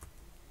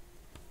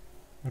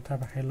 You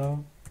type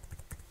hello.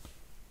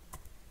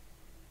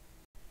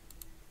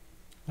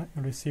 You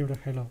receive the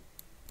hello.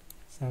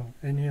 So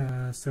any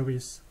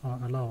service are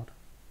allowed.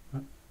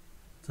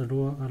 The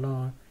rule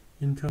allows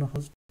internal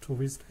host to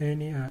visit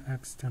any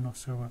external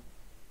server.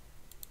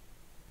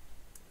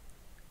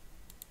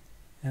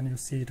 And you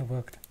see it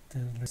worked.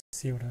 They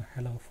received a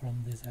hello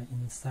from this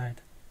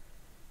inside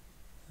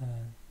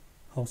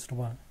host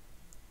 1.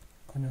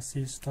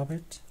 ctrl+C stop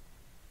it.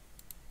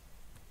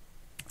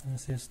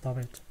 ctrl+C stop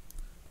it.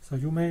 So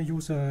you may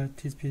use a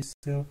TCP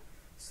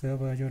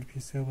server,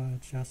 UDP server,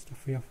 just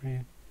feel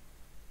free.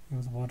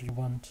 Use what you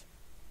want.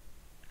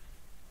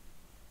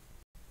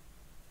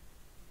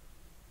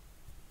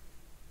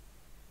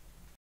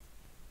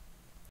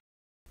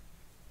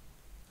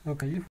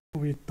 Okay, if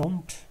we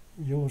don't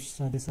use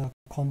this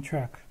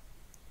conntrack,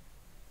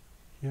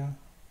 here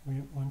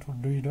we want to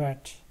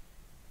redirect.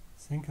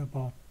 Think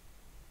about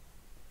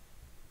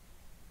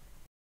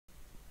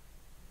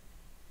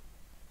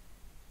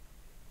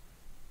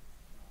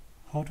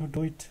how to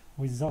do it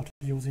without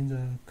using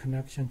the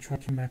connection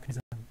tracking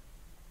mechanism.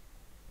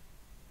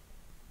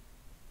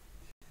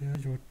 Here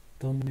you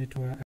don't need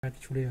to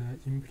actually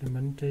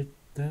implement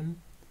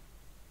them.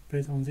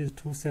 Based on these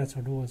two sets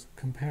of rules,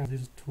 compare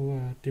these two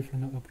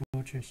different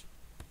approaches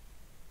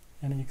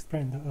and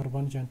explain the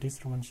advantage and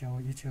disadvantage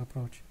of each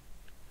approach.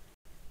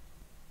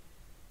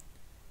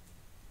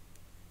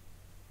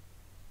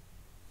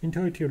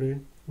 Intuitively,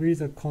 with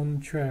the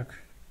conntrack,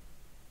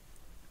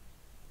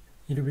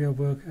 it will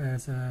work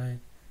as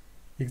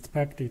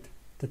expected.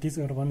 The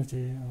disadvantage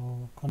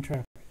of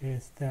conntrack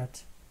is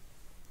that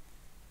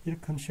it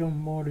consumes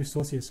more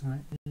resources,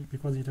 right?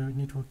 Because it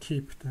needs to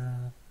keep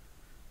the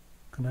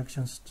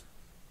connection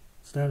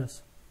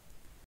status.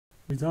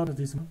 Without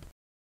this,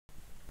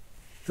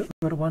 the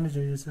advantage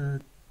is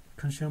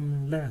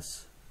consume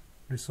less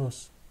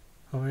resource.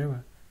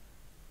 However,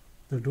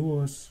 the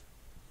rules,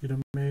 it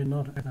may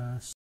not be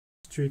as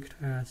strict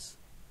as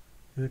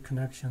the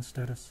connection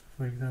status.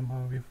 For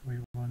example, if we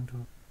want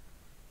to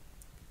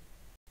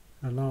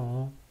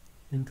allow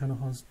internal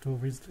host to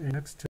visit an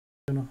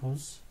external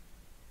host,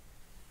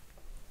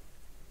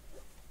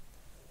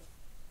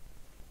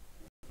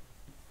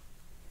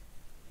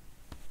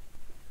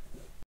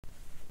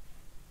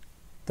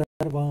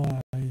 that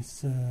one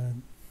is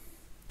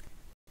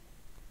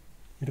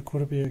it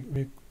could be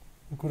we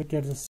could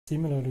get a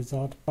similar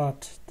result,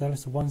 but there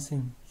is one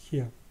thing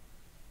here.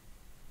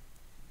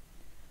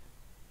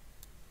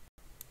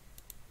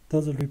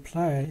 Does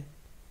reply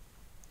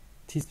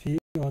TCP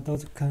or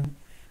does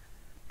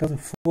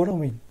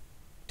following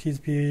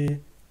TCP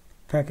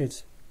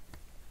package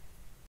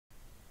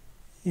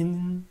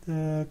in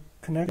the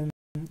connection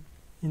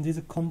in this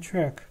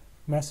conntrack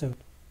method?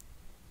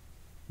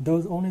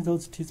 Only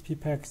those TCP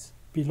packets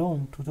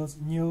belong to those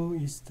new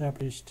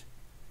established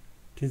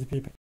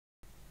TCP packets.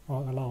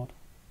 or allowed.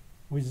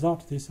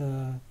 Without this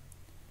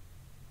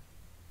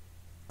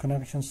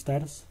connection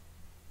status,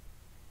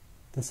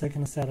 the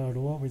second set of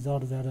rule,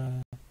 without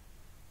that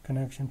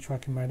connection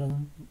tracking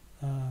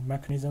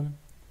mechanism,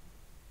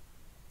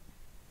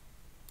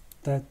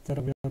 that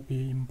will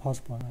be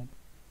impossible. Right?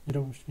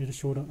 It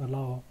should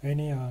allow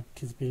any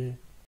TCP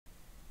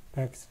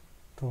packets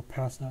to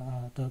pass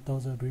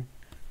those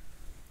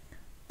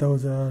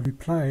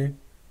reply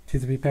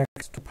TCP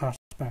packets to pass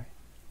by,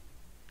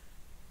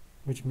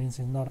 which means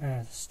it's not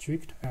as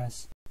strict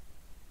as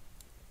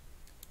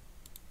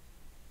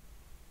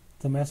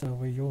the method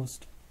we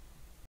used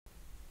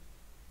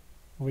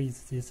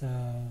with this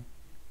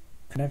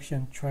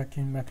connection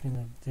tracking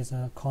mechanism, this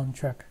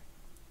conntrack.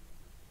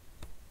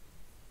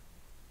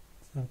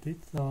 So this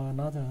is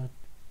another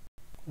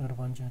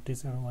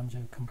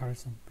disadvantage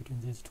comparison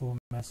between these two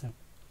methods.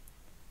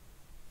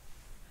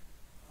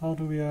 How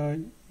do we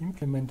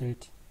implement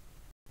it?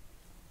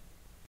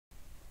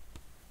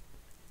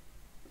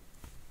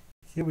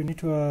 Here we need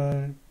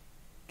to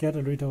get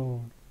rid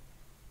of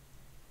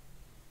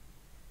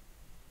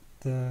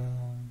the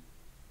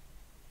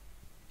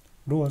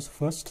rules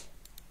first.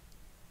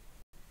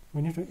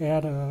 We need to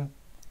add a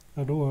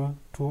rule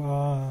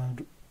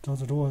to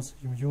those rules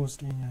you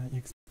used in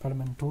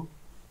experiment 2.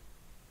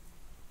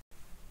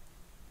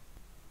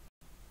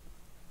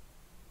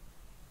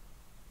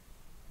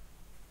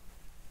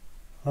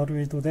 How do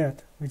we do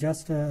that? We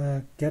just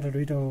get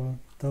rid of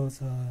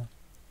those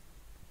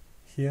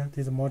here,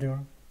 this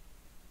module.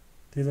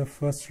 This is the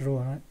first rule,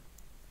 right?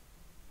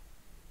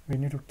 We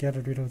need to get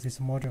rid of this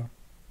module.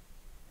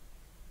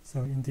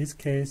 So in this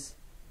case,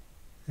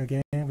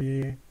 again,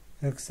 we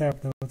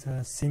accept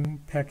those SYN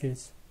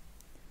packets.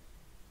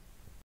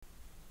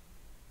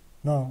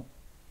 Now,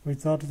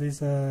 without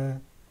this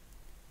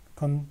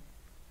conntrack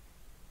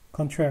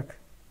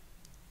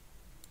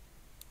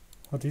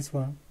for this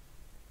one,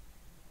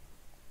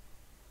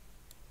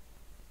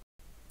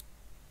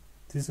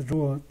 this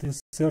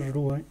third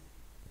rule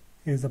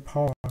is the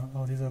power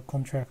of this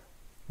conntrack.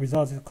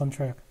 Without this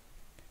conntrack,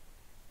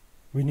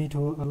 we need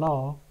to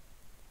allow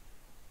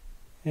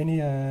any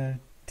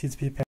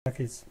TCP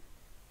packets.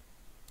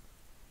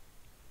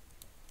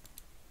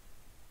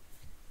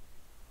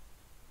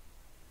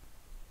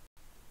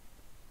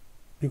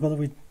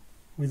 Because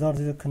without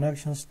the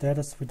connection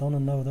status, we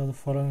don't know those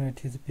following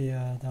TCP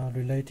are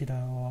related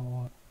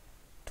or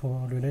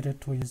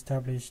related to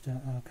established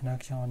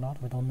connection or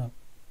not. We don't know.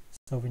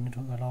 So we need to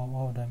allow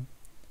all of them.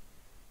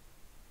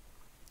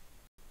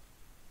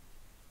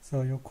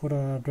 So you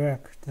could drag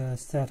the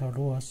set of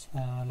rules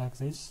like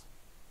this.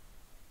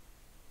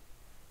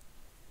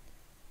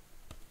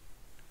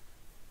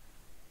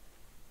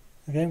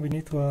 Again, we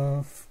need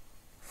to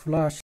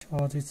flush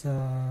all these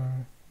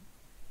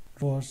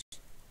rules.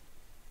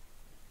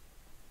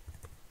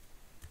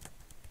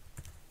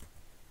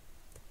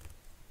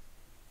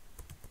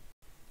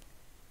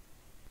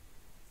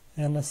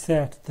 And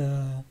set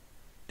the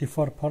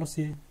default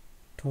policy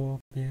to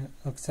be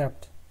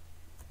accept.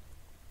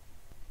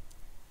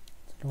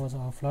 The rules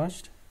are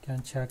flushed. You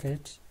can check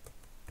it.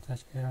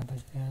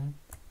 -n.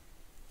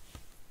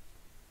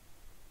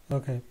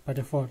 Okay, by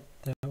default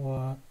they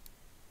will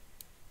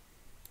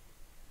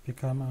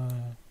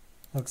become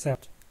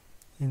accept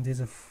in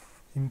this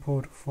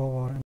input,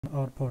 forward, and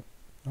output.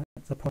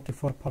 Right? The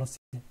default policy.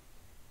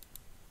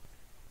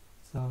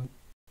 So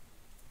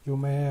you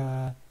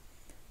may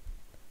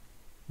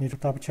need to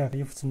double check.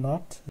 If it's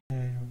not,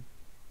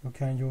 you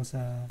can use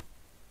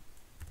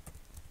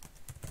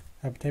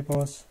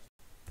iptables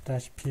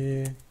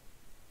 -p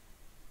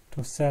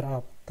to set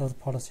up those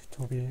policies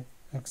to be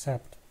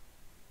accept,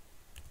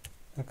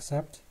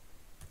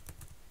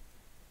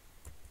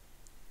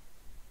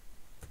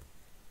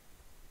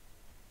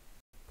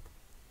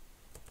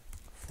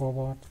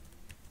 forward,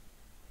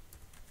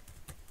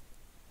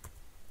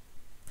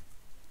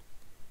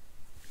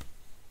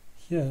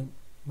 here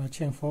my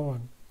chain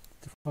forward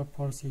default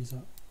policy is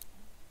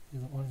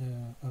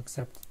already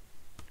accept,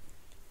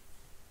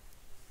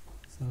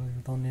 so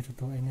you don't need to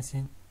do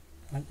anything.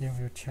 If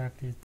you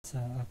check it's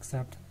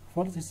accept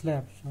for this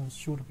lab,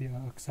 should be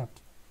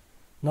accept.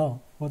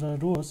 Now for the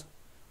rules,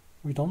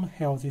 we don't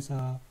have this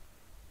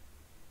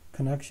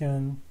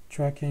connection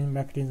tracking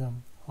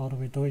mechanism. How do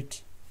we do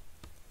it?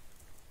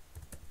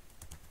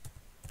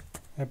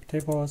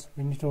 Iptables,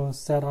 we need to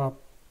set up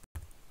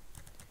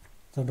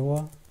the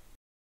rule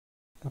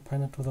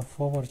appended to the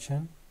forward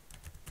chain.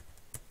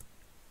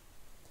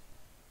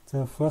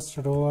 The first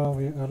rule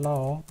we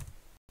allow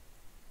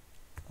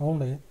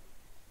only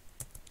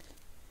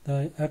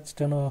the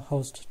external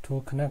host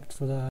to connect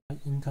to the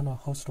internal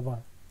host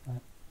one.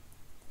 Right?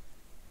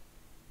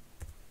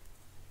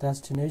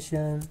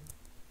 Destination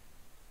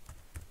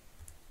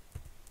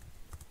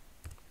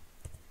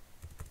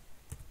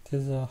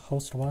is the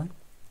host one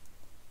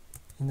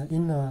in the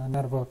inner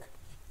network.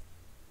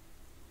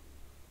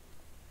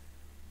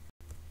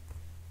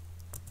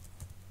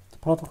 The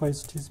protocol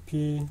is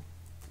TCP.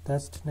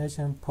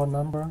 Destination port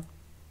number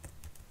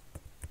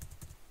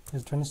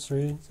is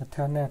 23, the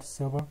telnet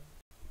server.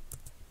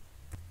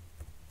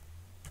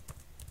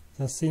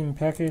 the SYN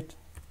packet,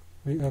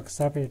 we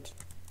accept it.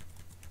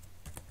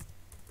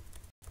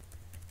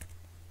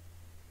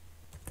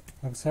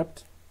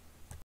 Accept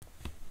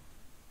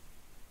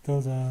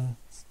those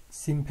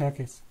SYN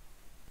packets.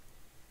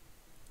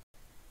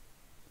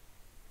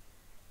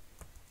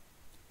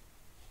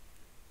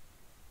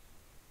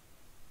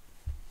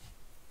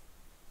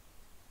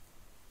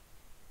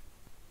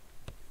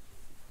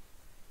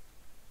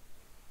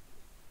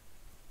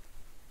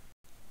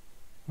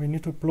 We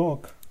need to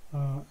block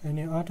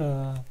any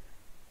other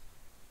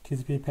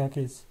TCP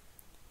packets,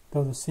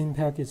 those SYN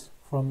packets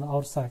from the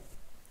outside,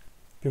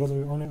 because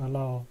we only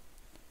allow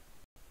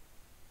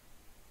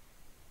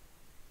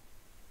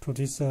to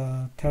this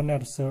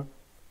telnet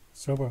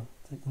server,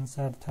 the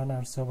inside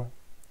telnet server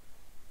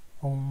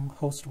on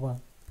host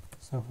 1.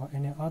 So for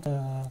any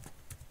other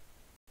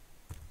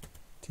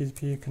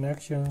TCP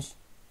connections,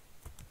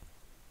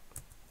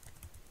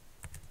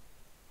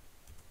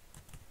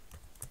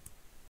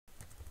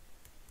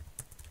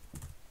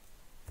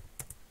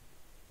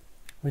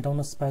 we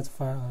don't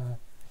specify a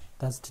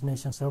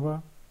destination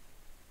server.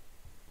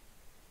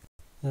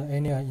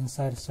 Any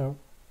inside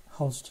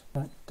host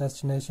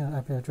destination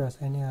IP address,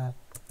 any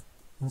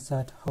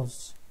inside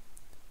hosts.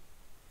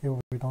 Here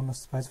we don't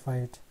specify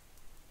it.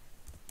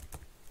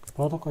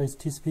 Protocol is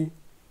TCP.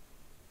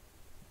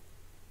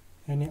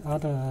 Any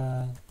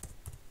other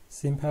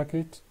SYN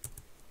packet,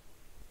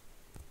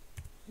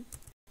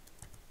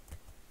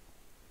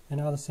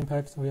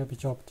 will be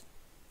dropped.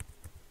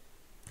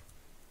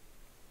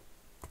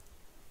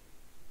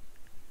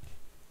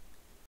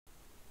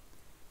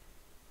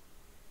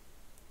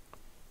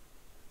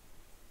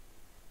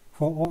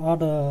 For all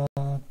other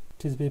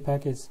TCP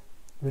packets,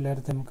 we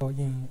let them go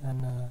in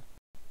and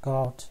go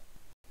out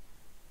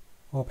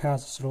or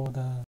pass through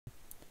the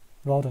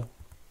router.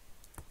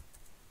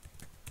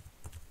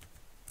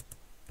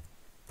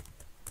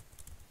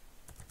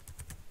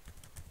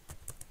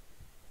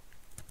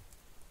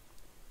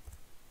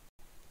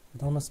 We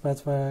don't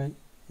specify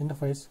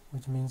interface,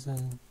 which means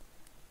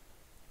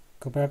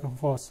go back and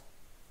forth.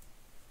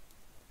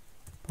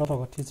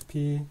 Protocol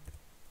TCP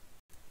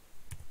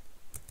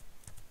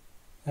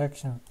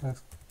action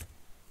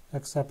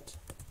accept.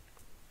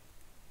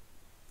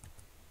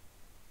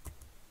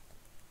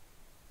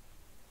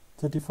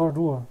 The default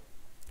rule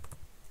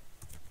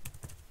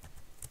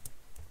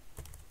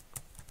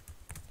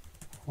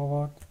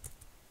forward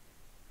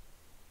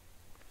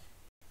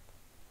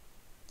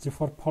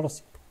default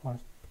policy, or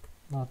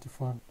not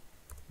default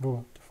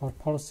rule, default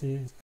policy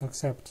is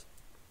accept.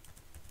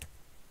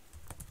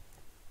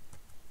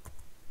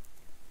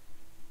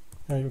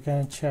 You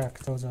can check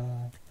those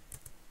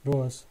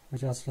rules we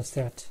just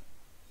set.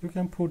 You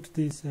can put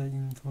this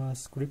into a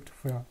script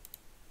file,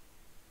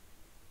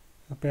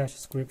 a bash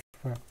script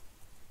file.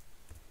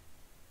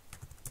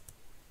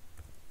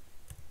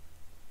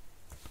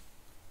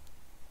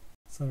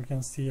 So you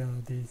can see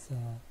these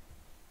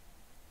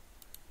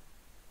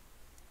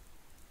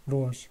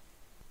rules.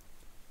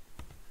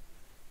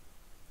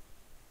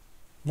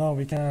 Now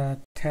we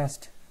can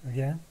test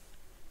again.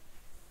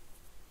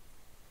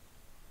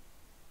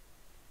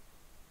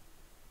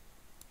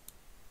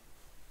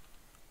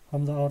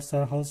 From the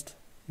outside host,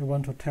 you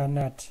want to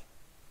telnet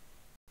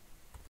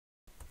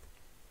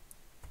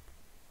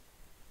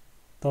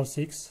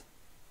 .6.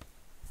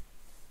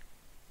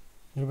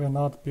 It will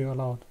not be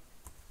allowed.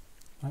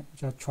 Right,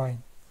 just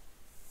trying.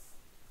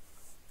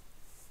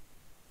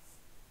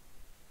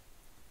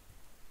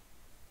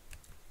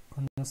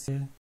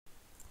 See,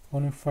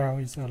 only file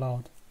is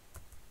allowed.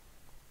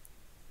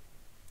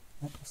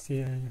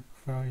 See,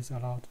 file is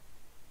allowed.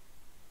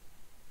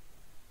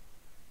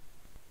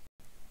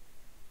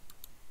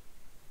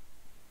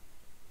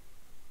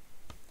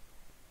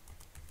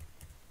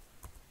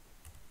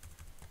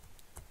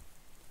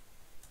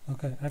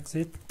 Okay,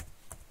 exit.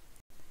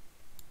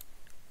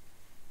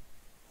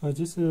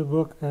 This will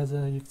work as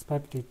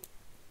expected.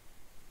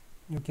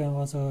 You can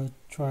also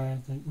try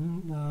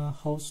the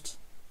host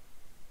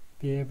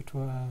be able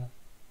to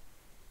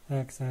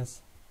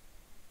access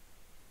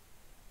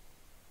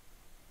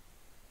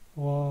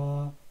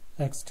or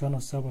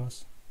external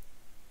servers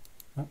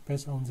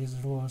based on these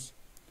rules.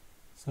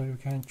 So you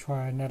can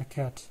try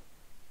netcat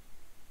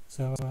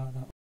server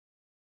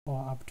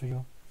or up to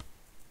you.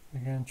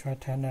 You can try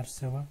telnet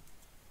server.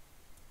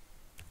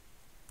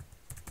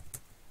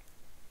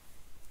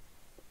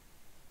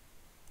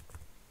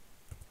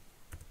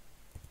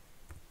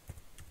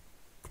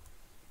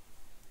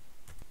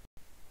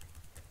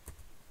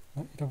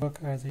 It will work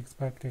as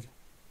expected.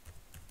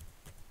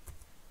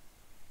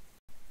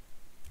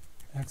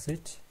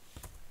 Exit.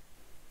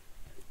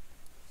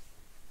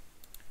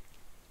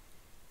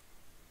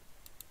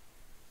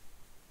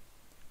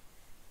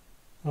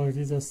 Oh, it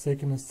is a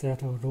second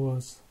set of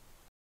rules.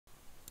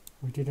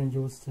 We didn't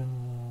use the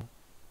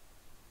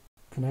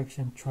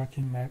connection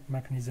tracking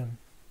mechanism.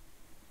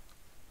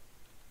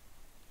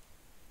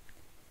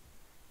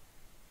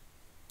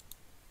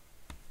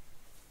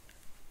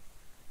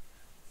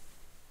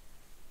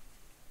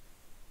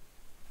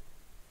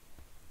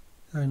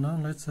 now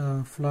let's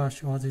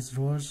flush all these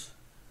rows.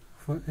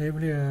 For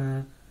every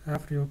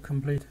after you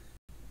complete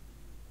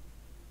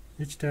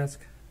each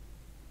task,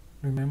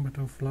 remember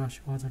to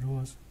flush all the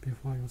rows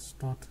before you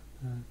start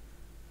the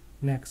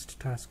next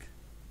task.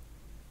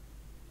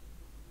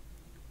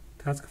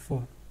 Task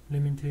 4,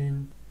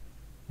 limiting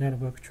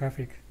network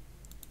traffic.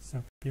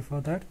 So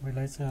before that,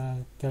 let's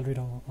get rid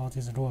of all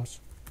these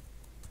rows.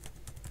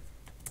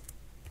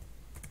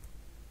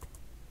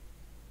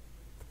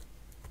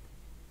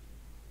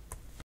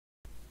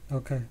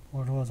 Okay,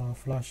 all rows are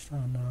flushed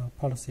and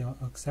policy are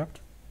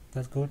accept.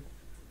 That's good.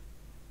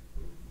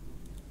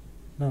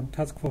 Now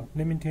task 4,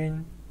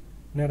 limiting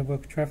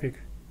network traffic.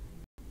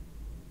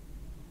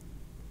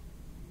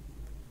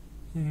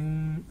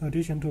 In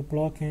addition to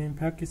blocking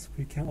packets,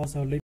 we can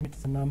also limit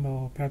the number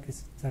of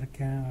packets that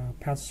can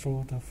pass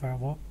through the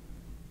firewall.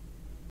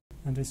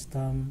 And this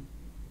done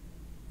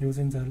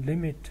using the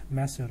limit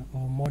method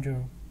or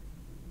module,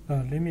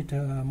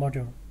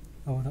 module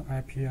of the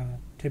IP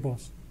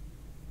tables.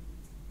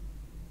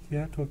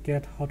 Here, to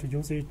get how to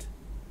use it,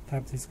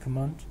 type this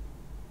command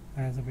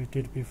as we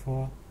did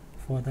before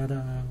for that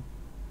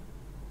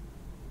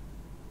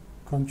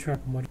conntrack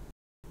module.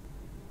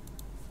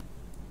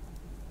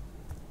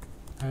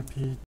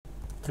 IP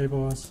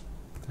tables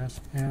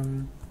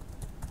 -m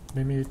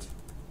limit.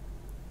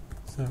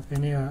 So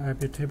any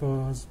IP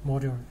tables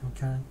module, you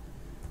can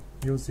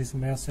use this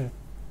method.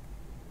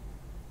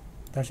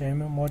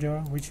 -m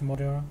module, which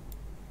module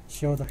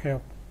show the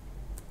help.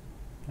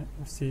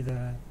 You see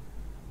the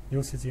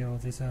usage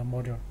of this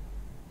module.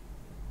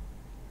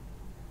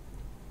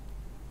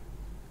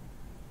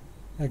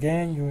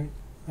 Again,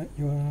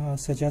 you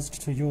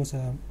suggest to use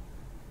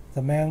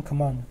the man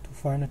command to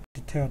find a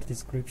detailed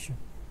description.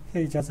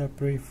 Here is just a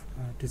brief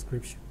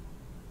description.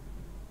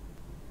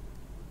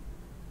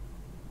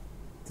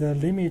 The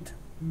limit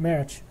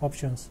match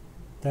options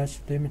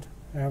 -limit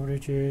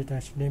average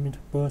 -limit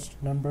burst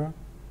number.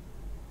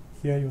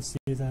 Here you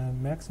see the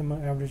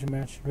maximum average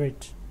match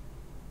rate.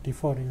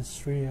 Default is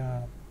 3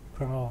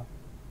 per hour,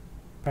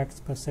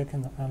 packets per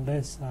second,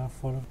 unless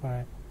followed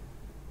by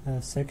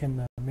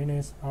second,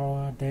 minutes,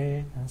 hour,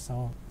 day, and so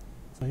on.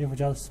 So if you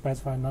just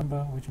specify a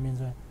number, which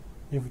means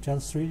if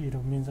just 3,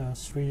 it means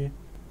 3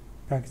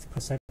 packets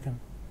per second.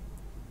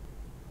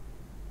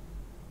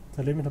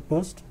 The limit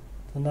burst,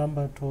 the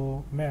number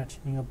to match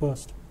in a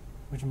burst,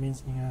 which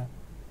means in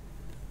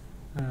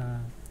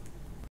a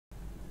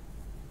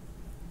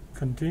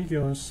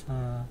contiguous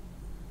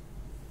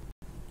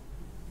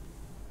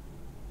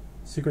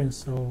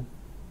sequence of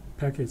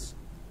packets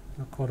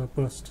called a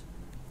burst.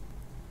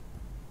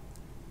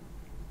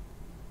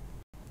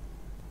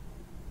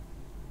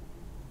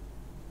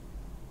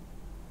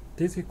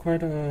 This is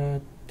quite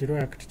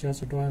direct.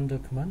 Just run the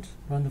command,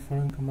 run the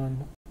following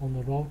command on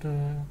the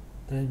router,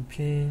 then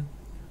ping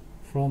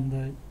from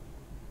the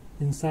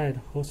inside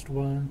host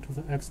 1 to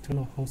the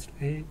external host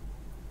A,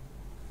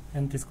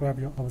 and describe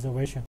your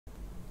observation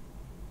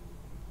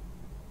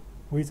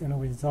with and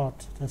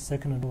without the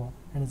second row,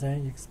 and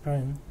then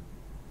explain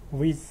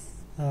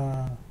with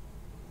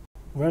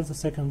where the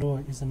second row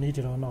is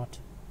needed or not.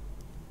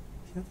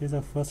 Here is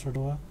the first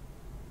row,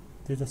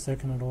 this is the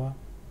second row.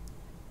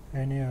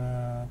 Any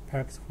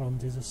packets from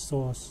this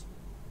source,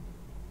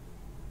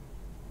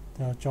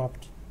 they are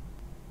dropped.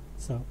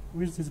 So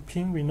with this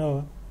ping, we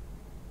know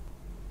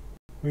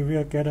we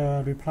will get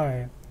a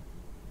reply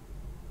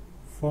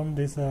from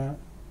this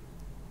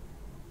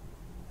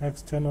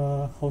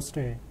external host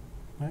A.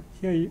 Right?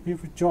 Here,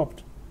 if we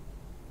dropped,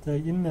 the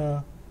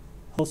inner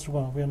host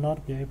 1 will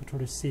not be able to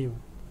receive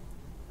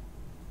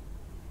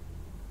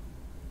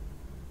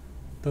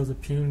those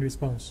ping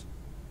response.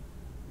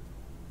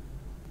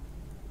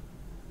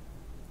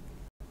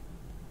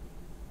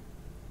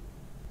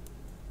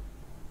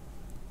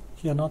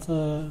 Here,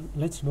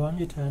 let's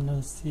run it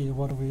and see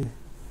what we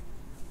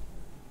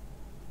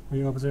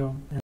observe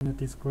and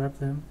describe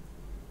them.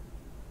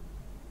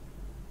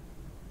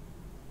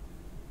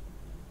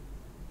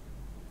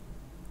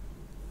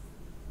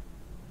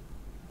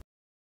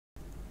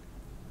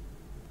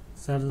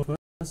 Set the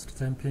first,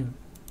 then ping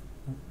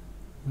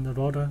in the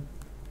router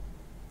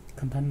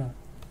container.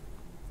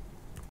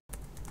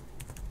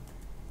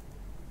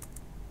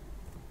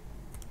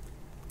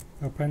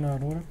 Open a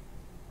router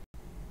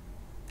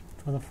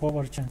to the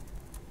forward chain.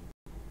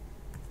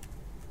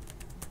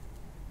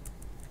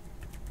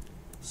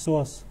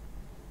 Source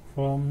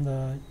from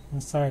the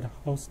inside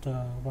host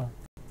 1.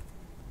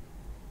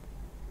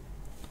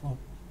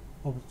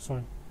 Oh,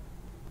 sorry.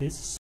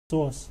 This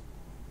source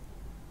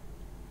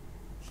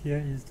here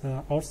is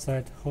the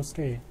outside host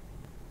A.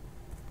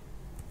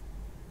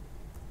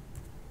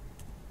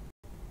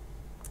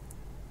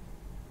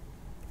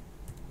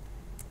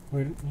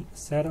 We'll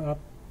set up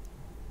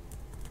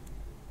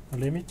a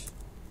limit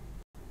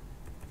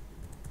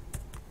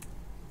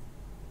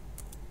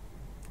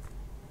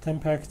 10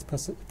 packets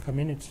per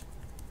minute.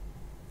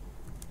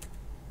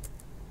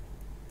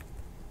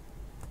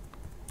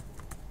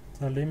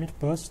 The limit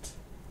burst,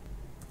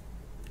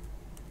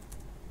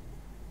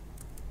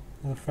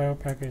 the file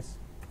packets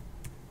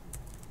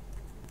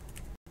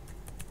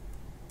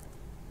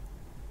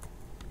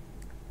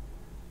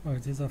Okay,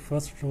 this is the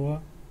first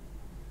row.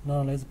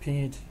 Now let's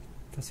pin it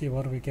to see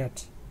what we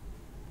get.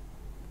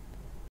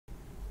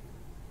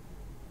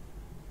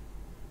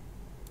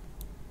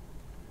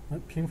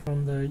 Pin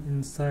from the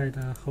inside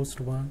host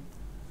 1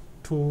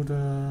 to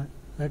the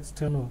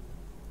external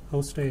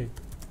host A.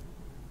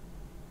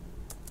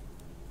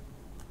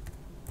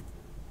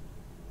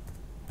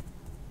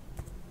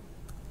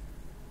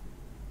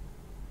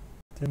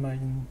 Then my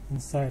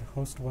inside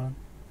host 1,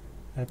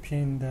 I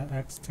pin the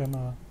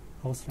external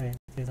host A.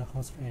 This is the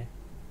host A.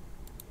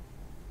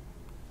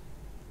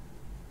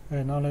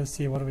 Okay, now let's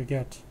see what we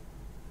get.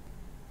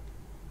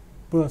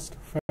 Burst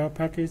file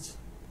packets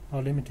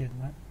are limited,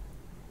 right?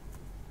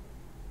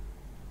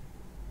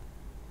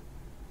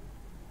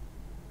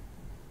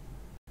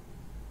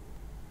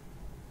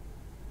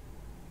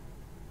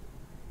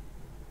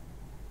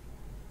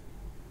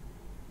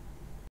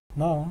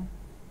 Now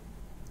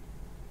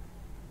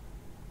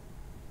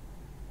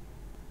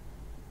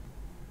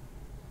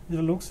it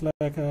looks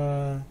like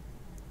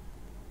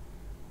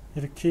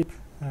it keep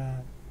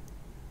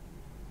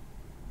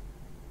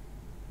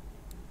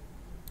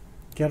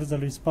get the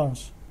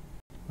response.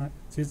 Right?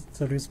 This is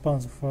the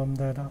response from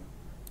that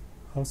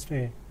host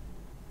A.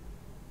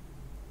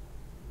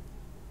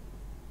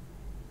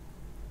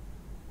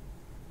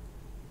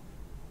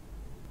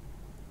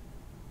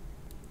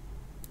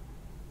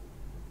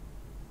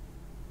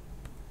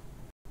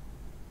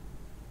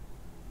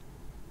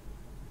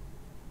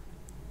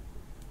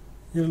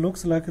 It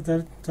looks like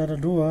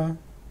that lure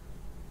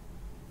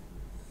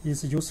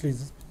is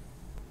useless.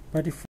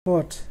 By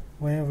default,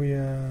 when we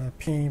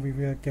pin, we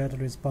will get a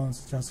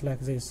response just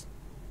like this.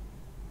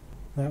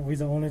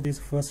 With only this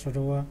first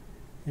lure,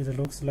 it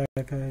looks like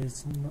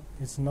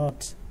it's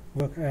not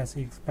work as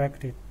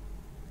expected.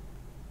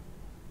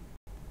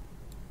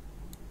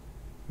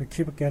 We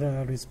keep getting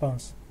a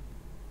response.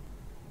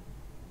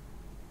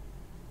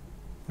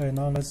 Okay,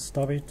 now let's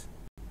stop it.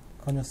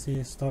 Ctrl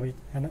C, stop it,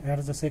 and add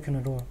the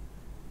second lure.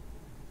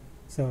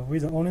 So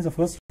with only the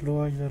first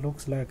lure, it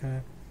looks like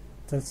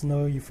there's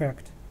no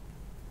effect.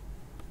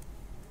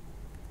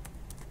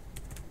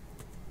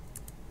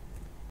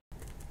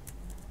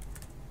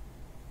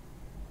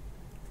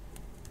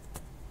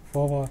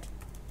 Forward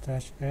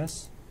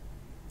 -S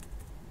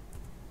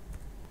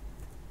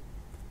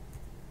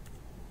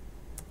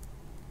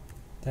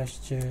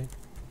 -J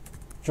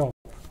job,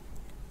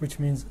 which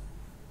means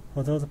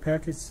although the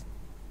packets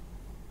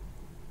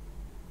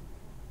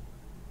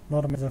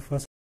not met the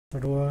first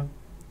lure,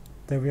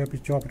 they will be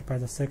dropped by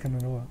the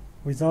second lure.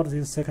 Without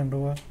this second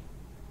lure,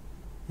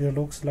 it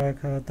looks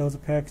like those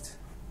packets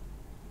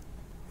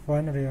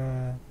finally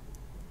are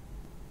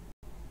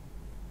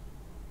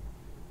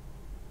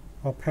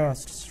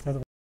passed.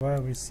 That's why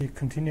we see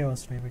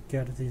continuously we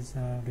get this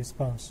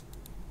response.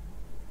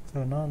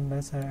 So now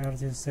let's add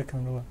this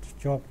second lure to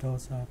drop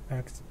those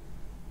packets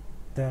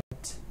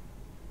that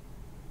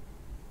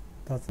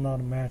does not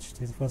match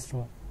this first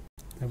lure.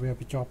 They will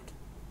be dropped.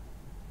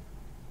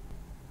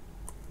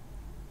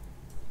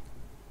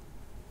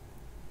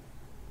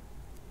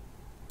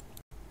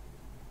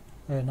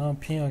 Now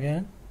pin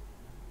again.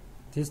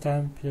 This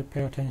time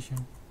pay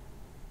attention.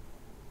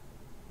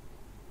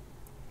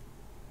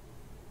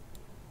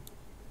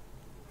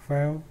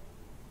 File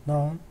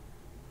none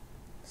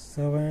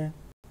 7.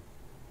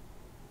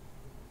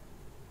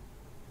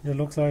 It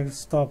looks like it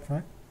stopped,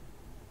 right?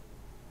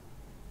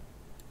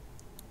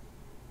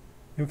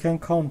 You can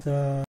count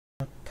the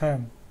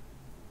time,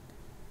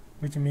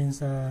 which means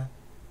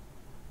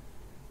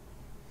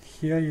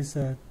here is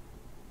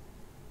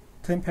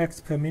 10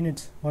 packets per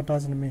minute. What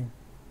does it mean?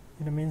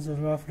 It means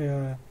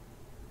roughly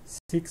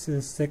 6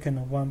 seconds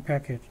one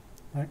packet,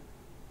 right?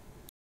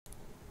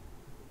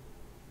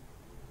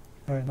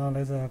 Alright, now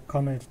let's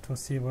count it to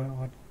see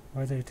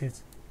whether it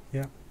is.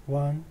 Yeah,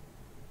 1,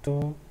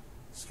 2,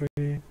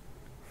 3,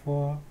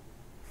 4,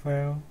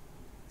 5,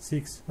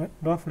 6. Right?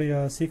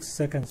 Roughly 6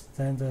 seconds.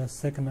 Then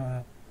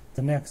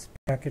the next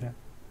packet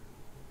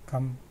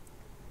come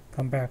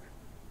back.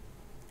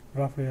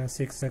 Roughly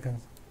 6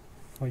 seconds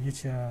for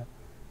each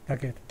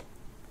packet.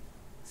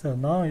 So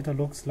now it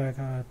looks like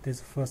this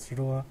first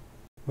lure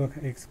work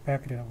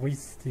expected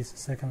with this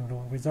second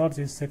lure. Without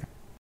this second,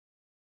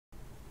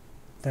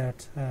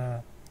 that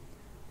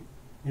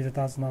it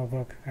does not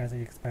work as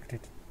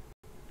expected.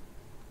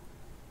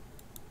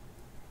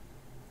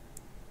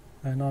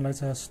 And now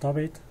let's stop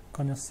it.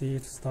 Ctrl C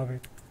to stop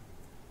it.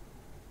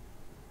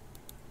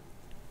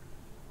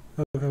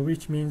 Okay,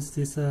 which means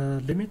this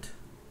limit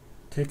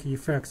take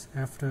effects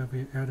after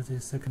we add the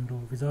second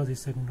lure. Without the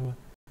second lure,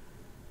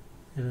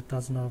 it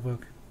does not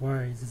work.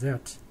 Why is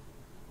that?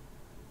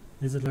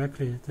 Is it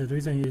likely? The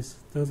reason is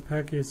those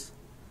packets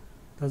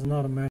does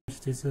not match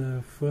this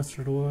first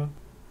lure.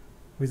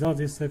 Without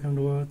this second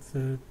lure,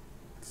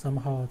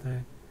 somehow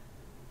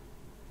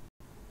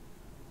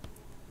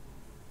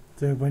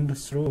they went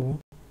through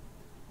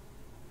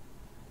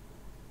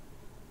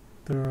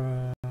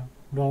the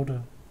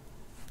router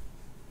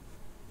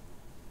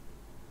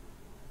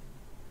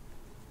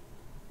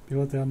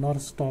because they are not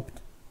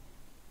stopped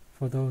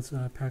for those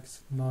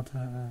packets not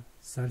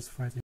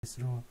satisfy this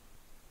rule.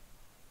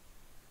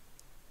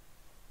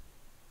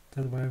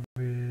 That's why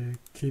we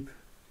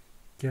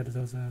get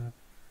those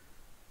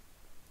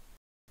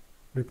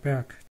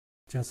reback,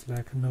 just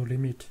like no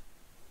limit.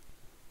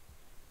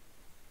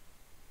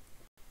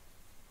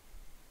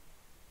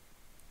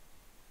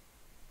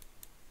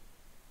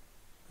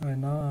 Alright,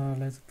 now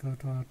let's go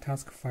to our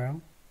task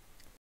file,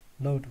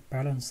 load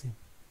balancing.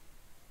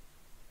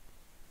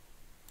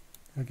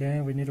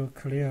 Again, we need to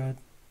clear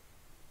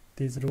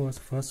these rules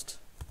first.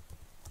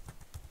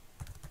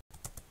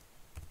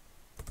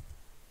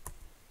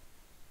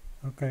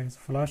 Okay, it's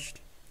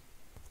flushed.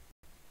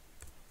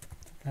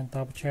 And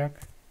double check.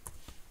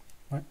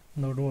 Right,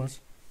 no rules.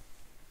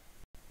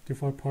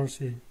 Default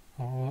policy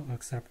or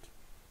accept.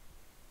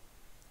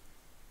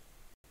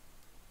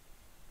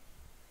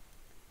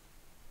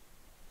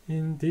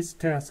 In this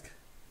task,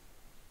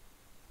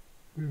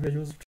 we will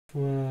use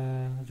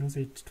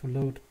it to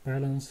load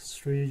balance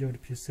 3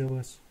 UDP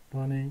servers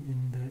running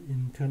in the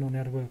internal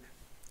network.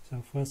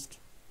 So first,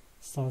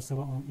 install a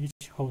server on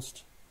each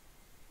host.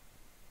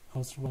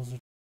 Host 1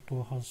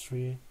 to host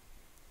 3.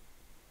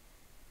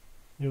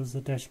 Use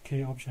the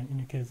 -k option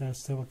indicates that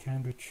server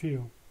can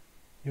retrieve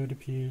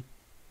UDP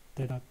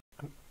data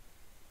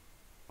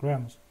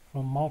grams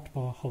from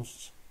multiple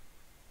hosts.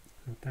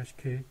 So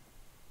 -k.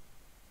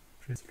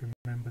 Please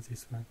remember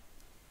this one.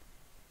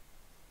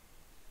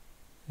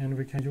 And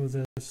we can use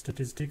the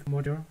statistic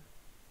module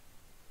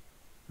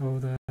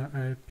of the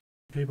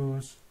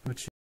iptables to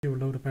achieve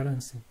load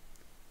balancing.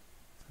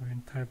 So we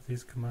can type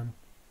this command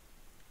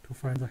to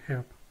find the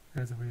help,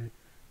 as we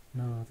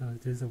know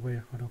that this is a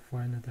way how to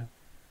find the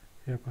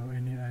help of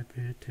any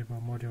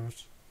iptable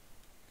modules.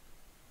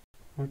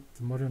 Put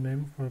the module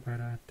name followed by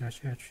the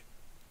 -h.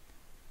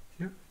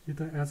 Here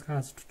it asks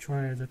us to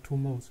try the two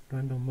modes,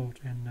 random mode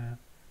and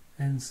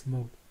nth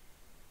mode.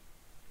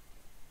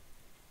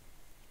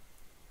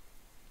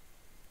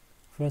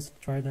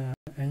 First, try the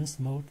nth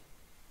mode.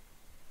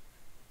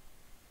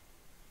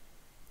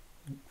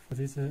 For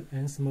this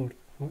nth mode,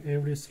 for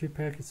every 3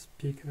 packets,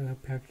 pick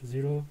packet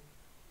 0,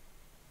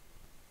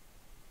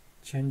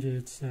 change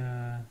its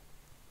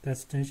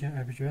destination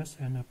IP address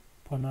and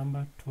port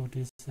number to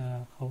this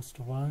host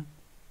 1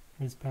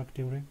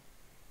 respectively.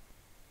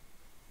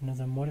 And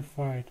the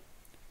modified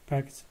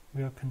packets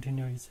will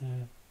continue its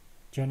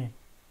journey.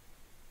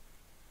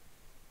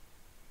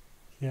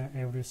 Here,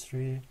 every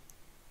 3,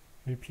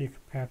 we pick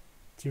packet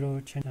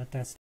 0, change the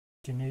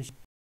destination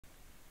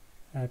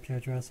IP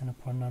address and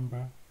port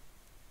number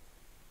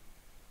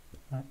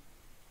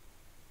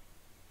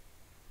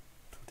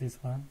to this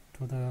one,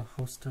 to the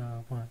host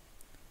 1.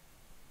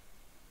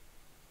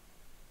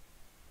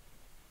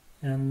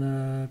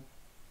 And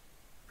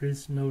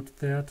please note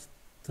that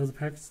those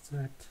packets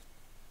that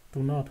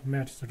do not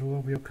match the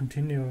rule will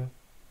continue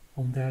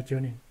on their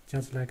journey,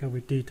 just like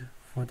we did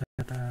for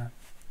that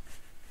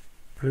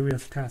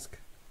previous task,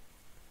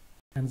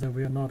 and they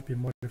will not be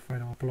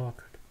modified or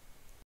blocked.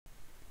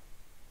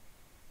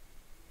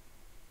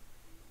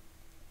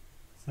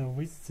 So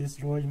with this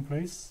rule in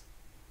place,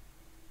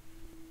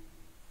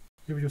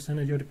 if you send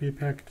a UDP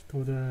packet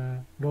to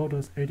the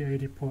router's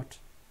 8080 port,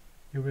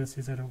 you will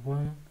see that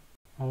 1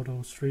 out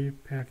of 3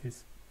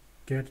 packets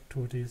get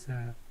to this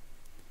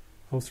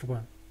host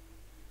 1.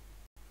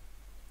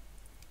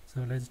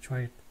 So let's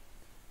try it.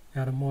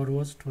 Add more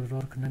rules to the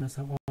router container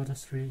so all the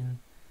 3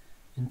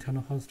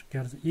 internal hosts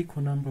get the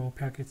equal number of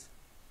packets,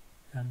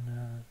 and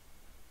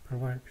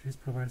please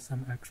provide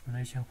some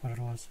explanation for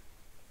the rules.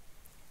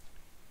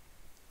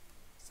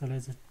 So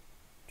let's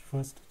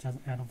first just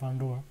add 1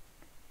 rule.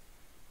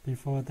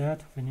 Before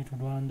that, we need to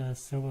run the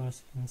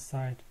servers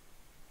inside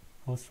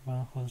host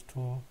 1, host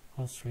 2,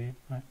 host 3,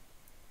 right?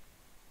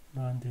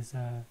 Run this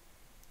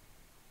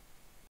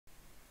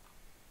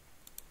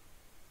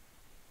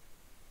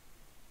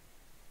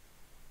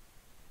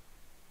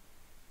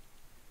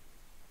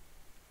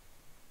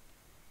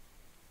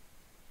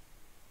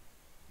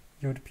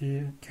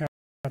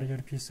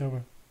UDP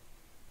server.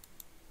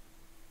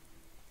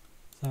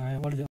 So I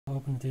already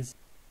opened this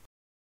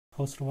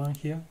host 1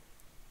 here,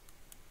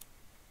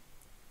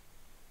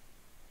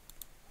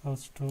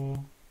 host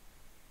 2,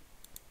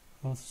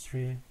 host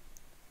 3,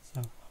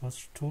 so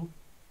host 2.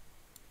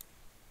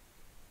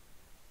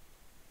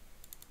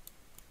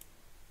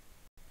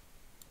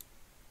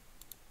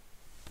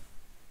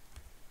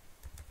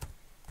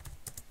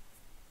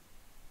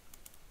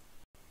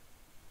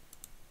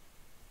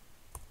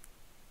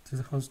 This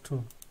is host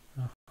 2,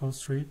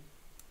 host 3.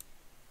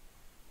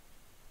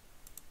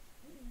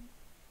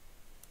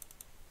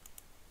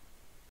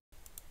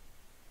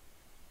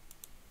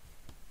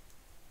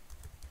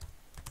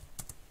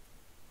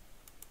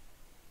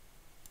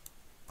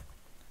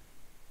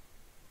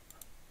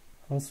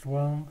 Host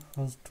 1,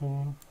 host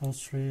 2,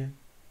 host 3.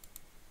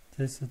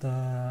 This is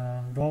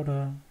the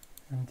router,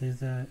 and this is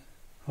the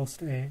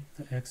host A,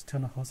 the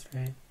external host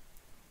A.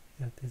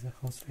 Yeah, this is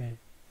host A,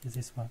 is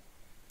this one.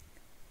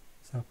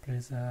 So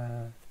please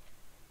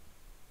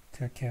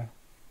take care.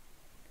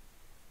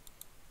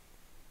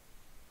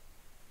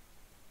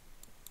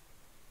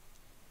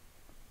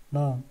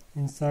 Now,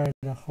 inside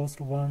the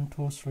host 1,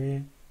 2,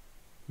 3,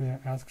 we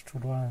are asked to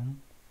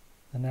run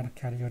the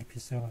netcat UDP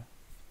server.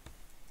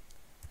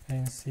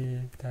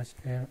 nc-uk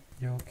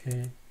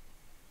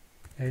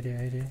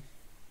 8080.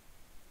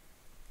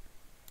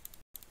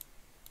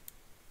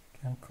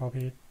 Can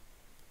copy it.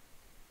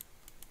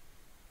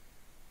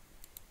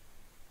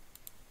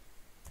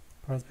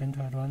 Press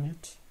enter, run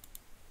it.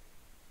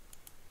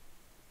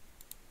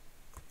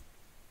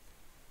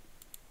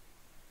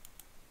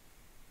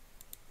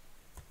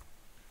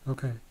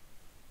 Okay,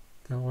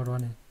 they're all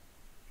running.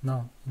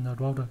 Now in the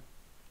router,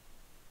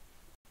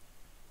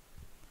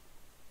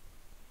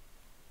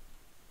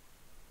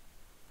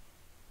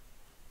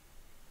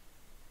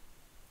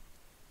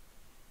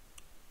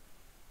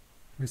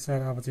 we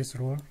set up this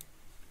rule.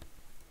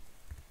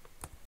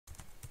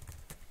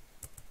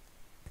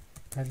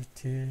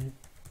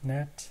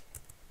 net.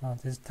 Now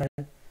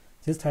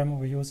this time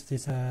we use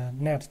this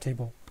net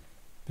table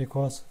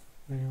because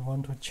we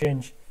want to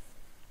change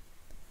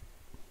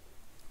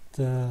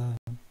the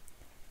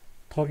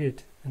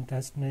target and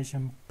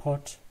destination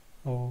port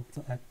of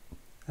the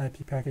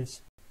IP package.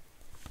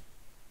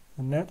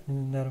 The net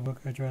means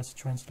network address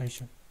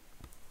translation.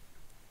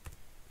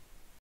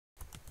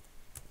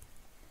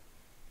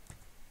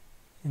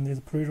 In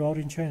this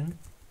pre-routing chain,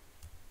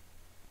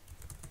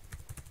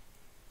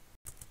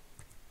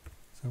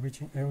 so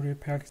which every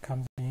packet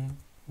comes in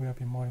will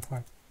be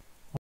modified.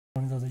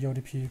 Only those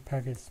UDP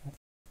packets.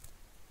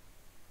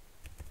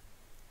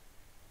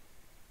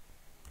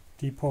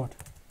 Deport.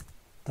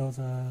 Those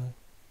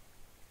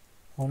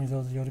only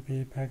those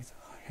UDP packets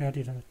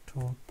headed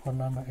to port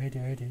number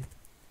 8080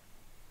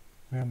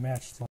 will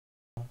match the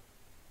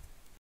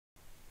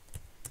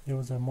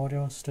use a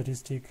module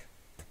statistic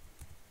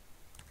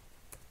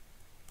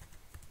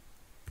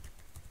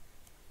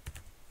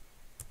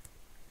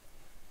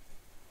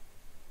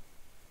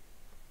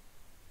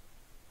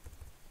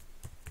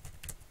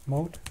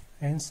mode,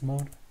 ends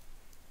mode.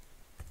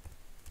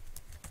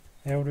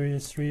 Every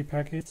 3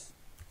 packets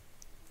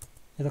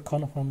it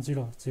count from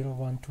 0, 0,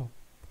 1, 2.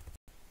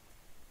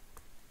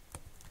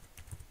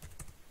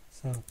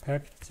 So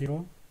packet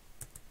 0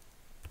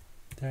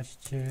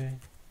 -j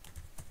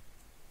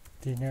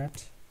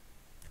dnet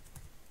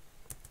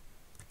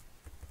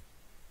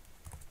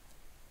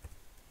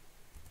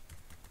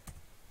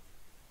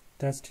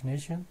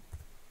destination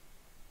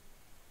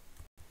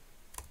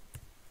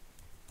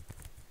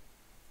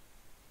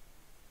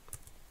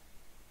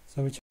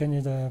so we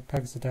change the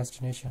packet's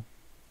destination.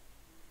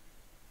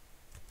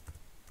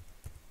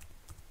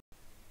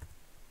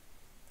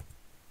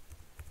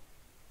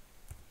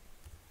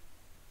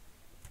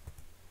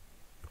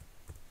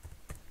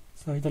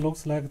 So it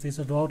looks like this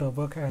router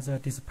works as a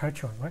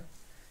dispatcher, right?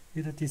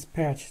 It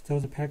dispatches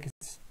those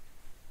packets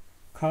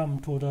come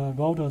to the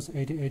router's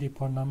 8080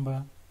 port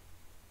number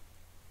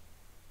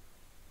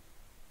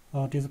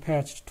or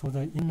dispatched to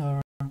the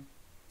inner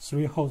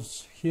 3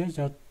 hosts. Here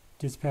just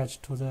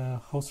dispatched to the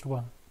host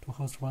 1, to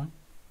host 1.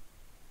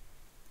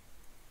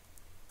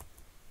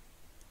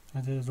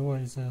 And the rule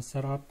is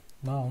set up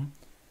now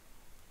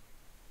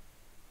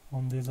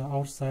on this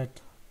outside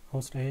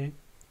host A.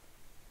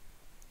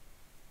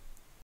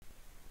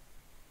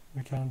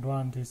 We can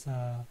run this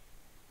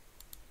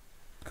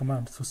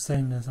command to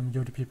send some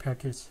UDP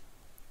packets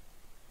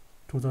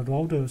to the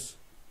router's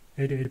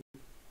 8080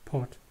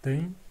 port.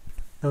 Then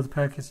those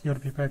packets,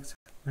 UDP packets,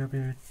 will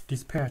be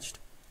dispatched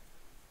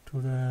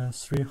to the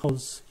 3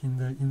 hosts in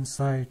the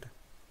inside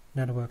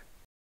network.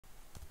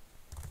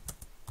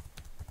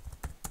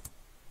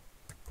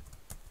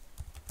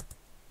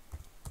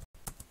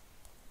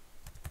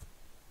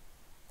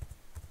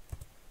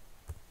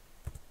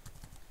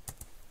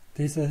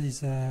 This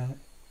is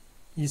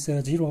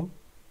a 0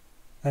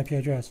 IP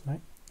address,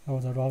 right,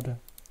 of the router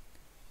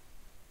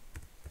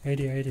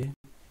 8080.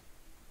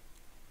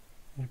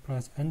 We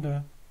press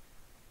enter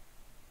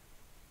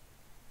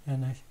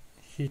and I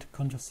hit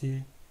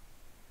Ctrl+C,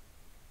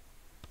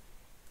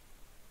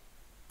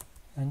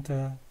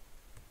 enter,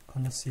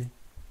 Ctrl+C.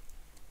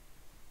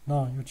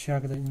 Now you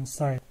check the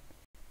inside.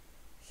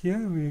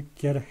 Here we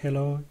get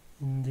hello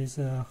in this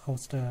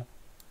host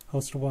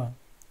 1.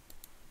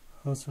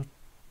 Host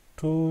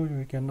 2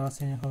 we get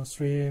nothing, host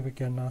 3 we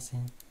get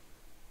nothing.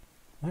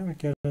 Then we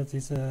get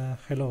this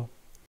hello.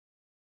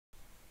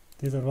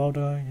 This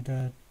router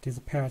it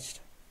dispatched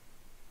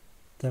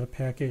the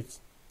package,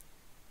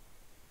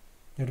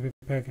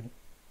 packet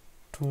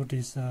to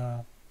this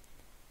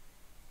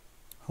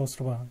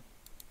host 1.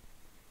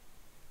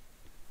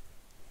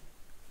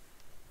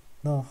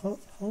 Now how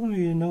do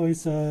we know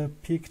it's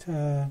picked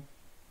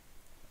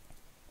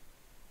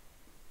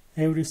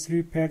every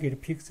 3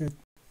 packet picks the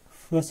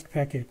first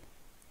packet?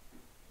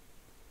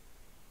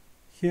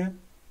 Here,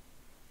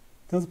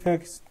 those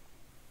packets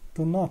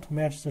do not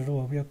match the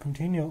rule, will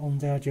continue on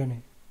their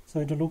journey. So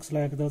it looks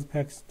like those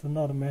packets do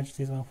not match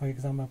this one. For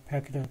example,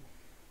 packet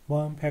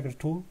 1, packet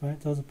 2, right?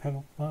 Those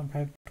packet 1,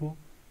 packet 2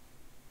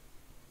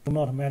 do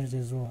not match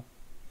this rule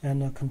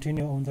and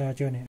continue on their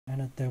journey,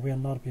 and they will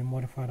not be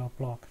modified or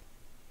blocked.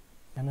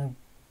 And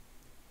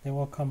they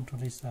will come to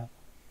this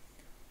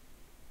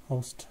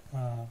host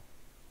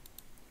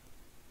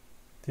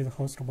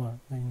host 1,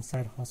 the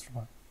inside host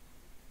 1.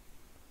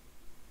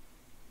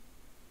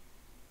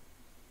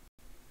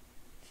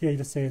 Here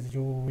it says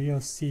you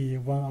will see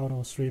 1 out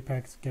of 3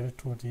 packets get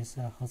to this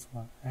host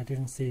 1. I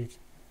didn't see it.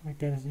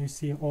 You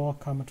see all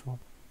come to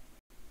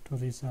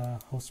this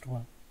host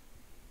 1.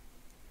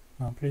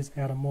 Now please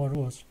add more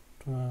rows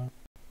to the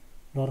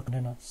load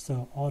container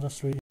so all the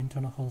 3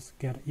 internal hosts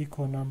get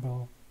equal number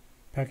of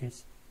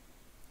packets.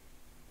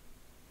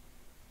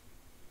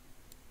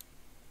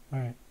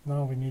 Alright,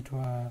 now we need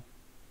to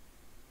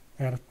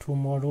add 2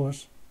 more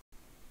rows.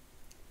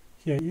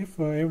 Here, if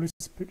every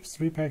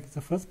 3 packets,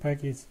 the first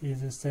packet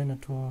is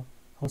sent to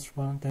host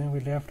 1, then we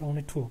left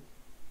only 2.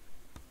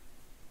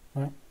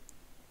 Right?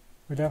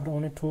 We left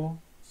only 2,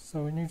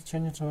 so we need to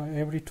change it to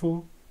every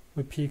 2.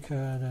 We pick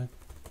the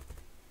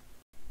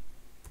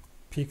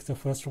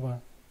first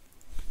one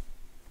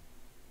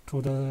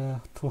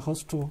to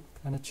host 2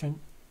 and change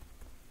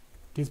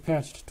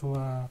dispatched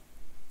to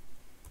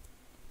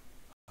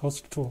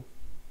host 2.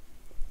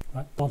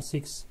 Right?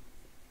 Lab06.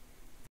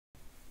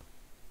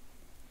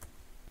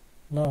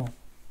 Now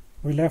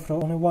we left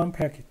only 1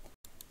 packet,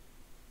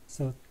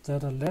 so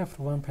that left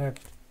 1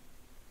 packet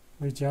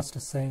we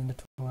just send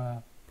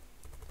to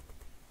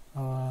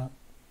our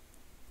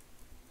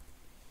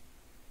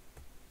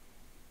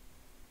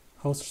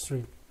host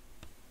 3.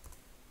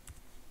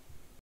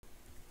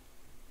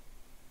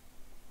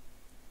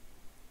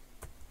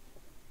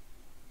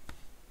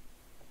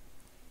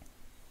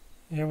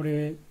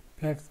 Every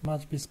packet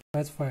must be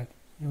specified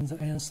in the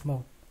else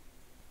mode.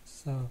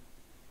 So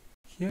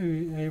here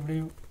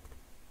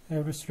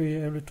every 3,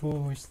 every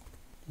 2,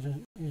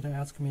 it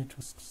asks me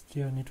to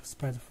still need to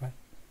specify.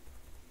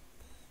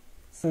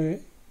 So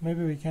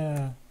maybe we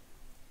can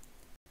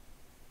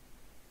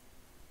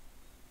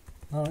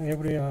now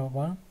every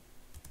 1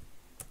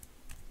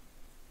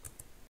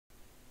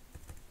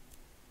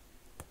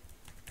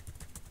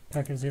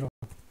 packet 0,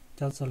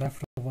 just the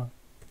left 1,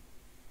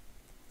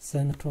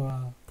 send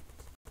to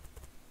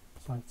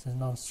sorry, this is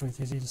not 3,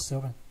 this is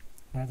 7.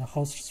 Right, the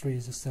host 3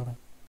 is 7.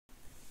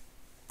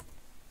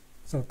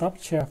 So double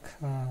check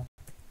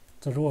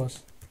the rows.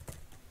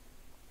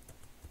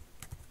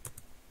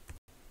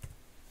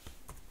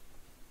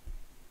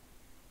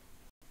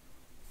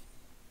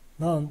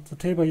 Now the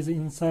table is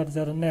inside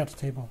that net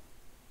table.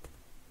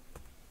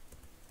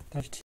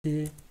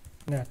 .t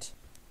net.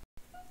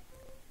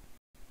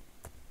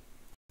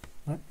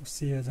 Right, you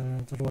see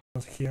the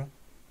rows here.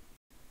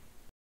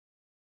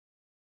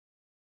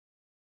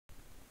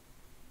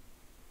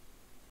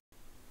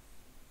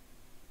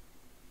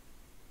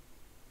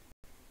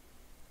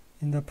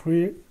 In the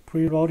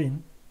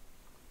pre-loading,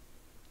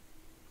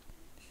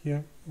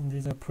 here in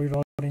this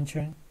pre-loading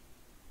chain,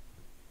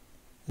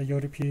 the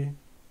UDP,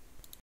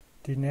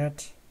 the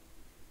net,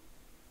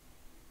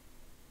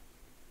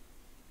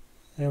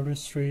 every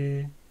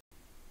 3,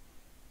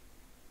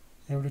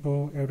 every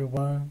 2, every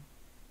 1,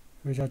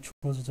 we just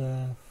choose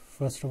the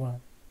first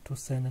one to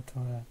send it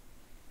to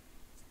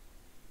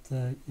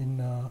the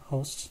inner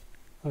host.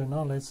 Okay,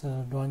 now let's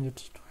run it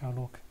to have a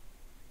look.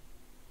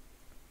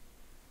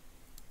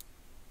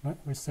 Right,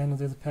 we send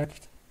this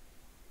packet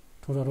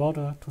to the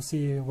loader to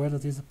see whether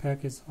these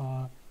packets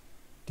are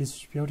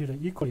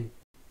distributed equally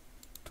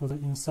to the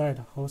inside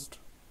host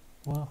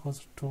 1,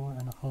 host 2,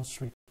 and host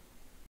 3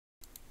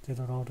 to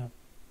the loader.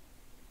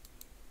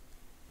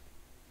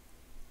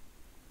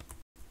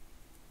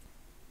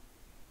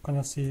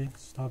 Control C,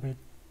 stop it.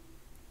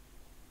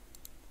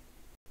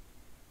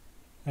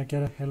 I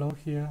get a hello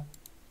here,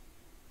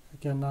 I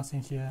get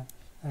nothing here,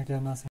 I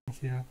get nothing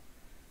here.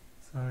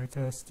 So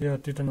it still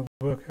didn't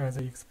work as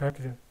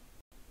expected.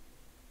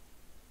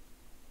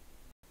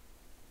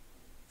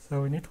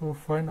 So we need to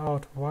find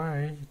out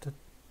why it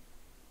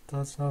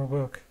does not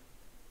work.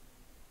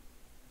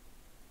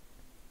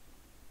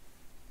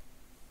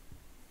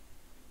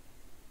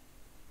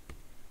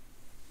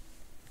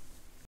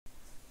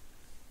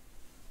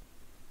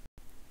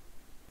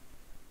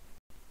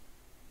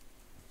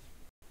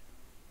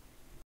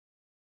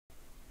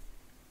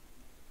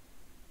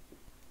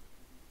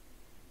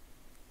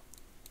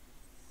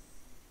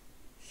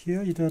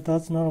 Here it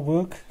does not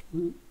work.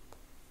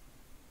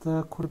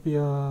 There could be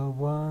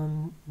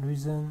one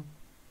reason.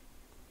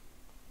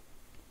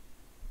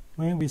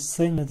 When we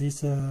send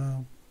this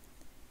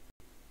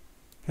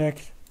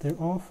packet, they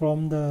all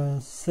from the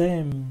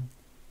same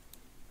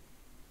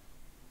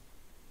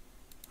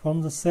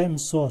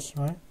source,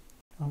 right?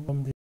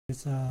 From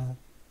this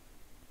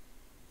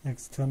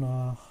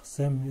external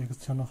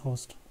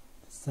host,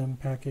 same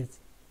packet.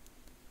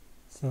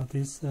 So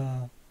this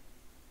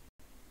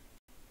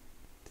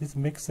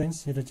makes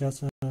sense. It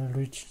just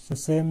reach the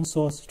same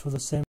source to the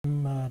same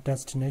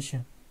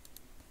destination.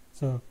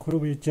 So could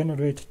we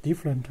generate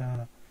different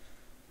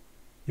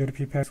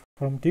UDP packets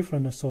from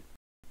different sources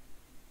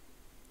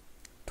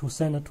to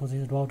send to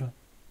this router?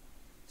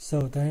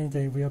 So then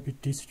they will be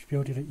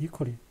distributed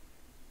equally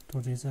to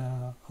this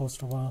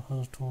host 1,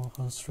 host 2,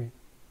 host 3.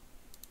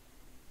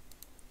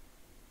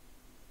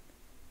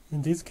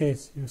 In this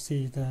case, you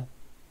see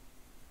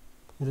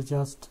it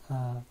just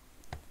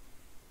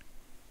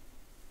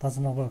does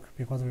not work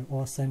because we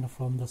all send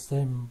from the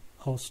same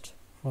host,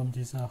 from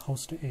this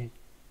host A.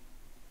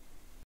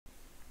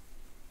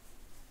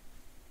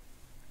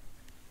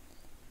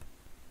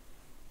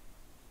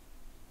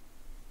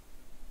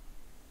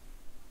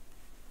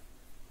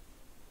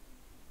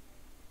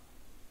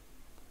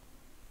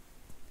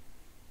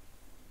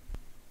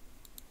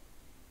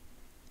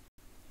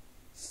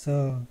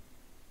 So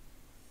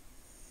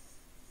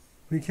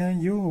we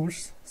can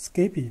use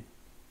Skippy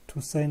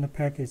to send the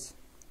packets,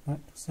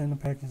 right? To send the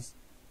packets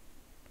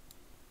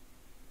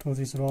to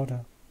this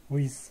router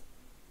with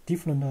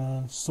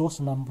different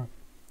source number.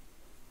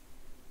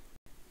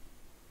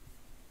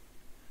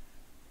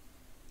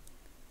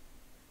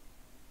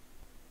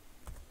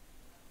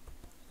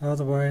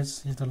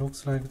 Otherwise, it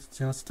looks like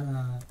just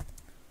the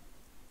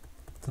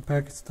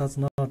packets does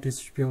not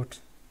distribute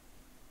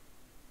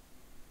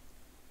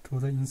to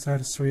the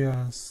inside 3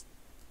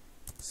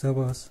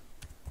 servers.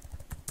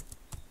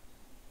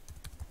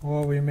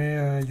 Or we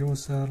may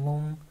use a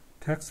long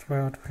text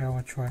file to have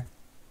a try.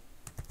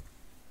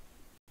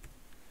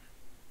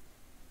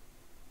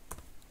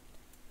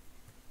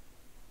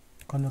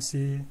 Gonna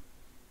see,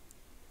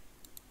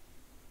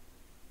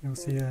 you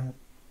see,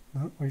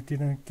 no, we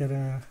didn't get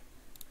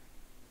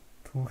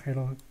two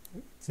hello.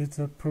 It's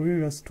the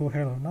previous 2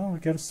 hello. Now we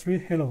get 3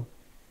 hello.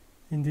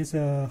 In this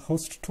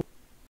host 2,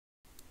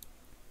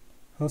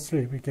 host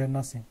 3, we get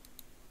nothing.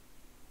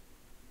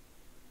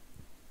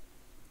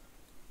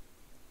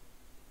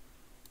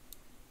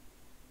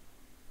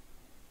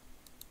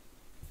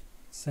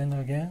 Send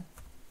again.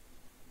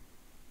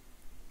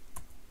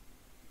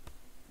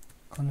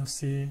 Gonna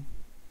see.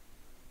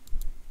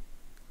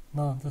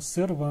 Now the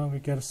third one we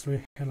get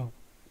 3 hello,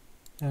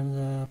 and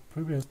the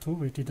previous 2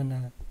 we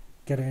didn't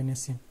get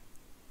anything.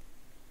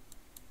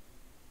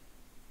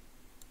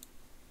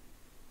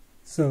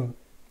 So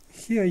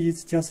here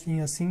it's just in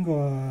a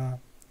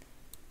single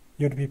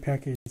UDP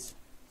package.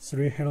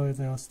 3 hello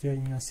is still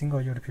in a single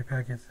UDP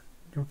package.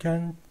 You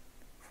can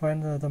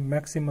find the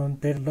maximum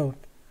data load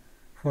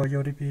for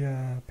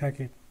UDP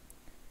packet.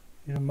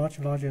 It's much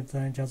larger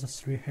than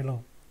just 3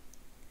 hello.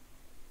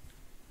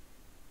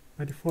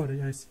 By default,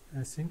 I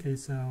think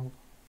it's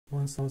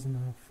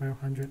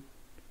 1,500.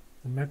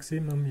 The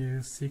maximum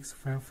is 6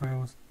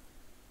 files,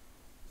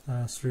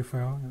 3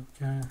 files. You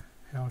can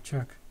have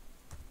check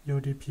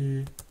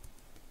UDP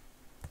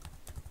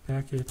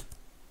packet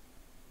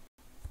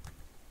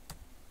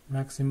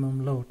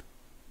maximum load.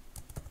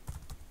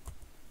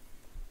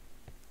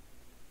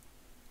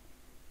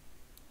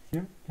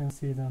 Here you can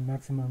see the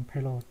maximum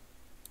payload.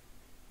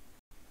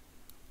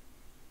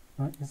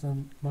 It's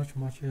much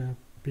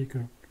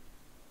bigger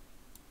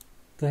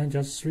than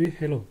just 3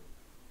 hello.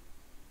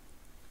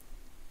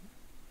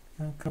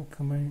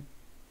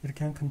 It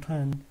can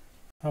contain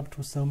up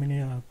to so many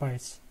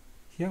bytes.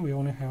 Here we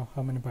only have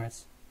how many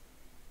bytes?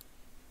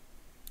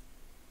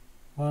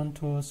 1,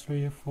 2,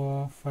 3,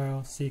 4,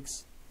 5,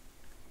 6.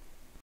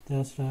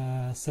 There's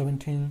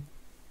 17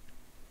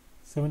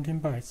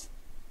 bytes.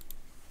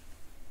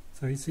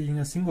 So it's in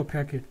a single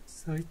packet.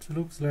 So it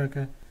looks like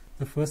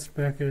the first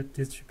packet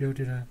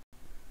distributed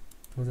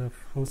to the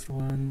host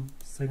 1,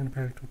 second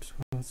packet to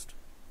host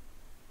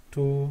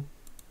 2,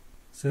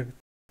 second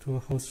to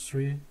host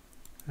 3,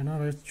 and now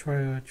let's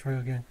try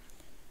again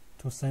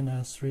to send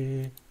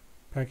 3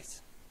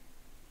 packets.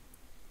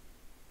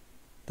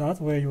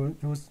 That way you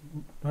use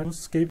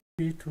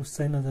Skippy to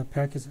send the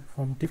packets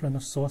from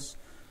different source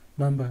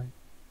number.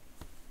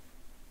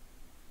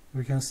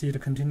 We can see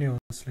it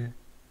continuously,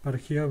 but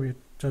here we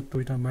just do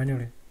it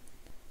manually.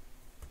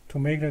 To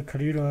make it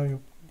clearer,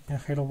 you can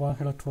hello 1,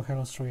 hello 2,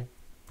 hello 3.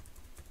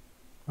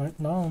 Right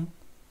now,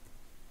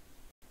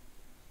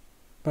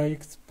 by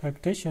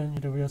expectation,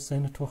 it will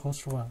send to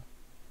host 1.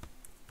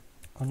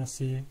 Gonna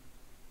see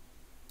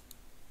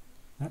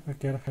we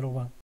get hello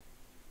 1,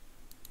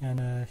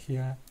 and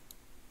here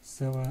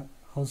server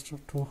host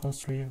 2,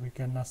 host 3, we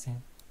get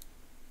nothing.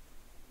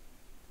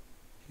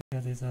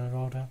 Here is a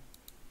router.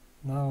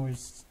 Now we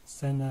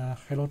send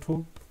hello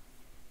 2.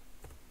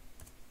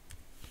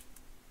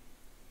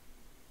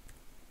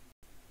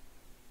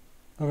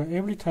 Okay,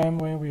 every time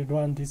when we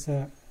run this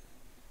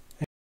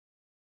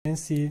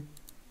NC,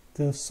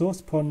 the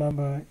source port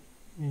number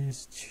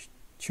is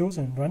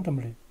chosen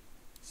randomly.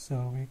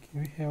 So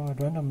we have a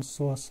random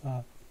source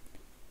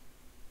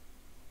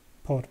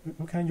port.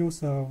 We can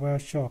use a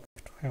Wireshark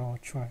to have a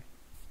try.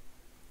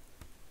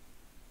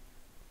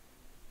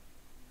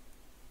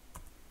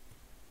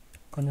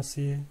 Gonna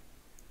see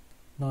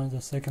now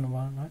the second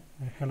one, right?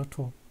 Hello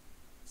 2.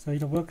 So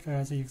it worked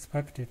as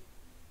expected.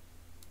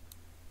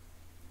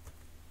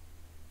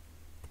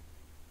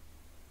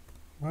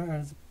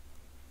 Whereas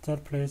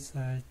that place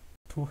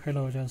 2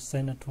 hello just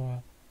send it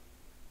to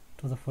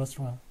the first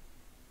one,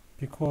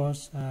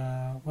 because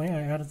when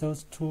I add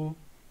those 2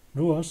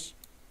 rules,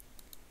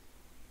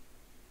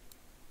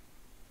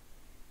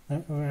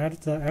 we add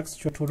the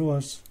extra 2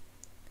 rules,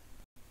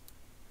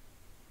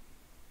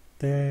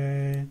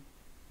 they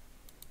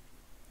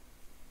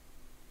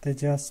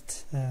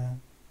just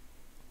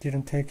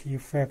didn't take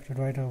effect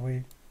right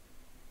away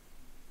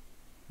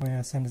when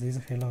I send this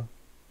hello.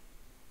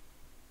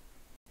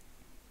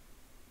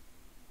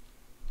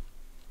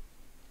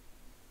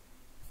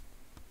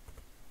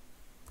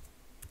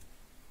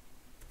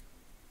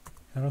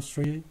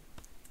 Hello3,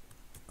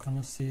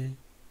 Ctrl C,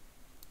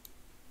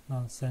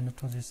 now send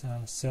to this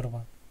third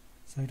one.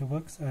 So it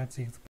works as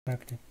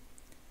expected.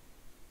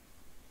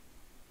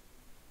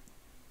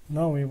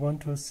 Now we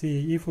want to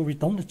see if we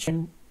don't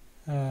change,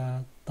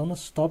 don't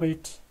stop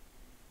it,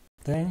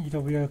 then it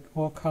will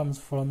all comes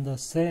from the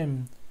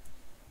same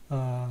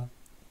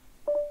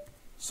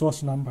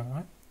source number,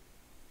 right?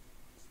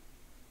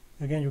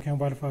 Again, you can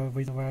verify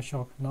with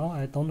Wireshark. Now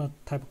I don't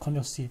type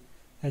Ctrl C,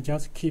 I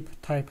just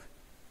keep type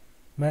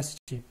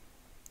message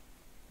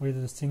with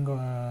a single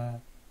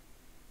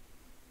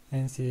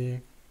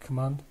NC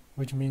command,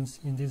 which means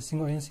in this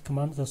single NC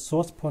command the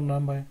source port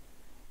number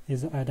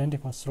is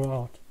identical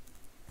throughout.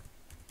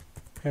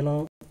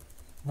 Hello.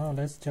 Now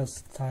let's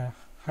just type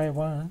hi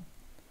 1,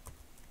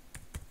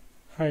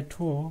 hi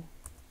 2,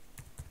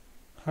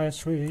 hi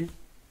 3.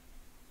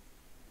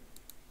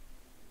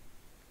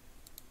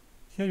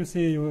 Here you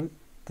see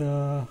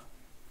the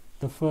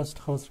first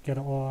host get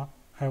all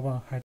hi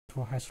 1, hi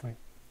 2, hi 3.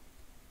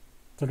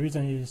 The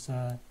reason is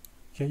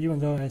here, even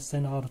though I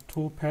send out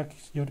 2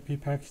 packets, UDP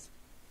packets,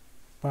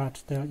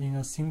 but they're in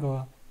a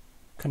single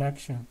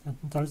connection.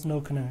 There is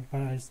no connection.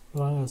 When I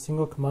run a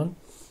single command,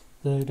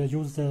 they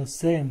use the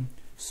same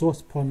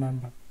source port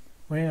number.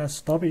 When I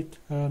stop it,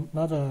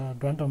 another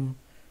random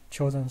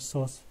chosen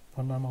source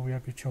port number will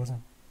be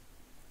chosen.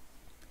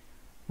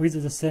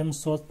 With the same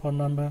source port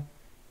number,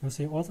 you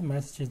see all the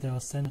messages they are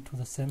sent to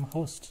the same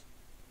host,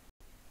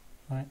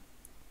 right?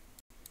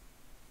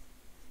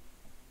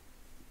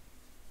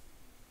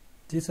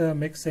 This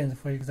makes sense.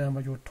 For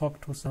example, you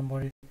talk to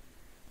somebody,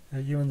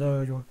 even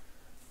though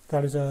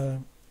there's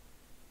a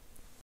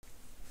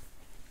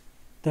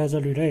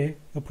relay,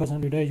 a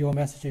person relay your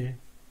message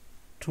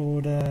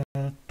to the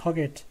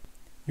target.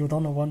 You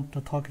don't want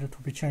the target to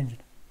be changed.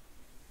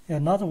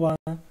 Another one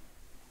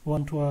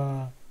want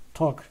to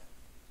talk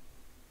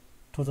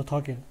to the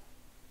target.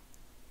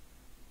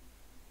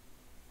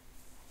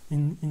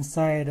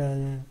 Inside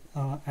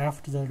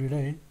after the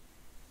relay,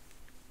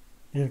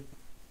 it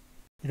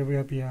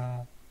will be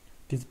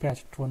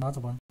dispatched to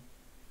another one.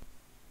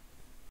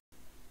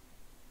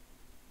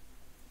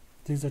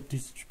 This is a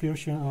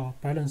distribution of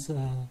balance,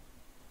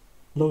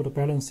 load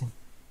balancing.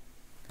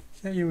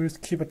 Here you will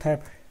keep a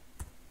type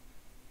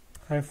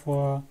hi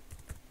 4,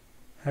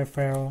 hi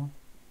 5.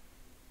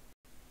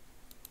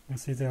 You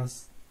see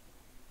there's.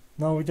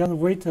 Now we just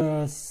wait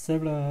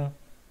several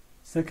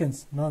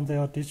seconds. Now they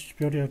are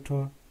distributed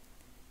to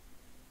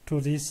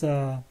this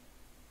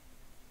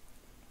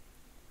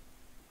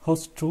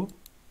host 2.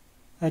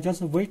 I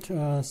just wait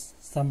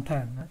some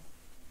time, right?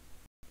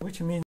 Which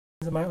means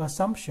my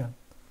assumption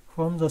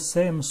from the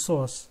same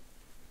source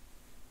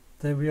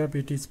they will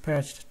be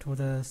dispatched to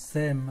the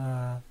same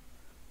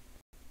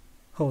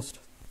host.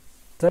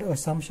 That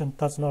assumption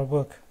does not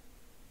work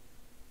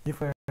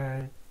if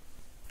I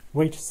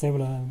wait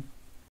several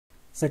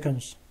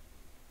seconds.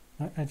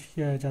 And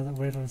here I just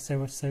wait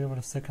several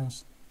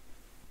seconds.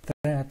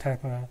 Then I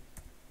type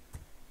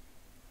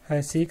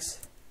hi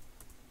 6.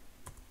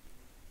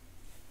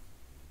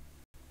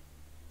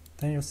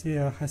 Then you see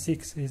hi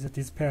 6 is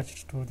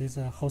dispatched to this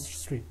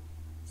host 3.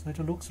 So it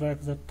looks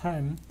like the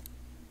time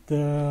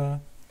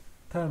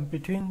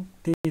between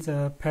these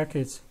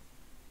packets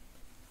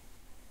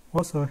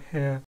also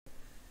have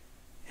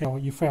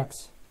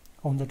effects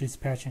on the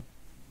dispatching.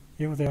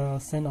 If they are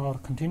sent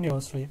out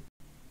continuously,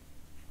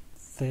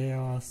 they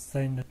are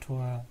sent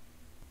to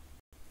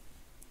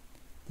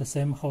the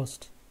same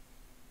host.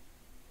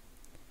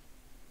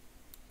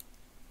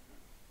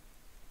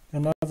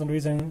 Another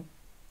reason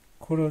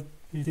could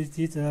be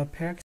these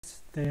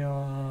packets they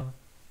are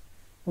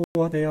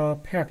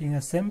packed in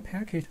the same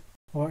packet,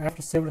 or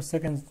after several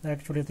seconds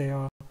actually they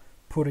are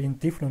put in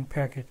different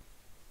packet.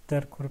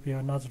 That could be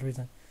another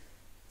reason.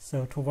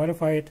 So to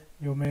verify it,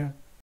 you may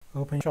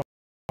open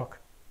Shock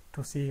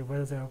to see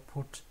whether they are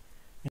put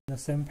in the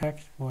same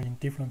packet or in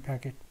different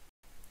packet.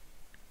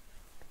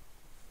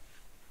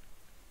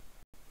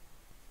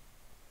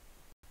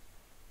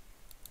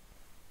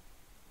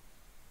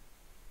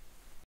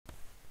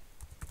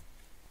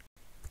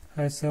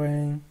 Hi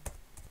 7,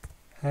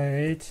 hi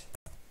 8,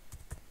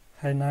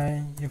 hi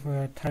 9, if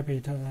we type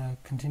it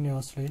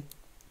continuously.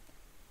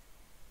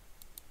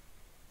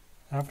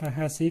 After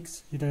hi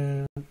 6,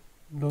 it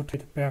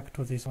rotates back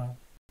to this one,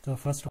 the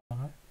first one,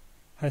 right?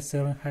 Hi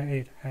 7, hi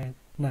 8, hi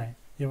 9,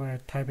 if I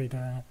type it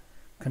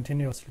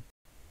continuously,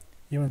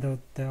 even though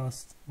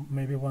there's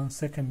maybe 1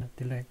 second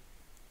delay,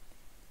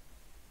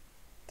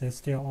 they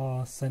still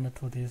all send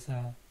to this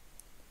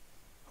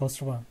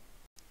host 1.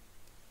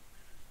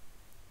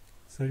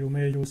 So you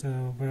may use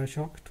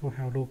Wireshark to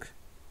have a look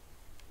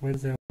whether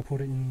they are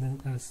put in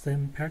the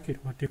same packet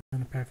or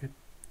different packet,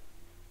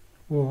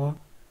 or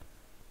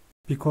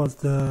because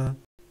the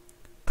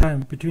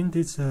time between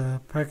these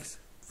packets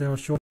they are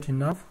short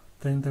enough,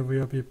 then they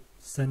will be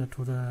send it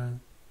to the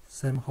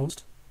same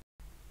host.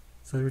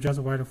 So you just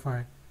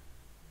verify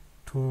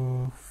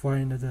to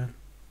find the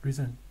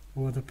reason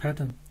or the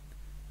pattern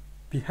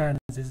behind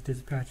this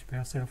dispatch by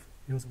yourself.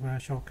 Use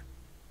Wireshark.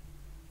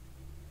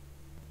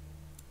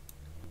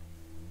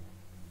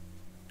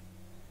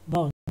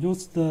 Now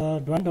use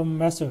the random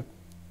method.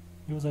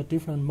 Use a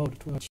different mode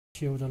to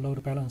achieve the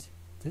load balance.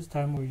 This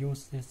time we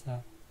use this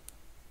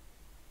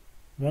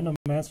random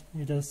method.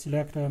 You just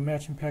select a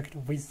matching packet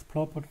with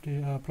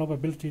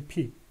probability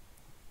P.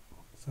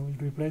 So we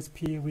replace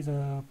P with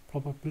a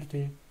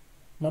probability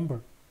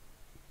number.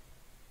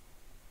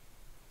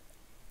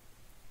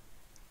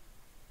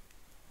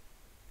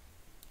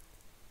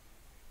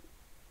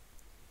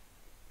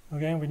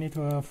 Again, we need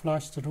to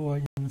flush the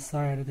rule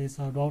inside this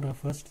router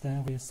first,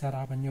 then we set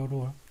up a new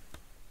rule.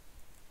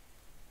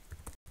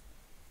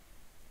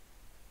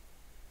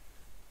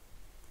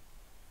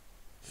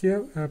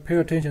 Here, pay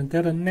attention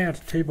that the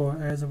net table,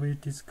 as we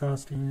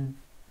discussed in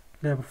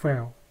lab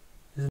file,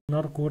 is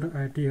not a good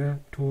idea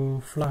to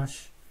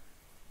flush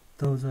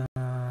those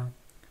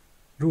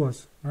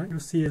rules. Right? You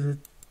see the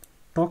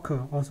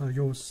Docker also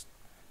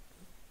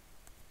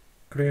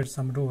create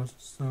some rules.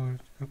 So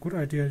a good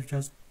idea is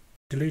just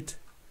delete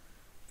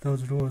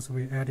those rules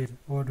we added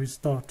or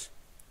restart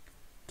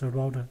the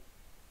router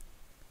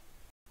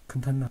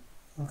container.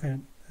 Okay,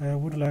 I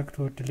would like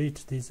to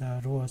delete these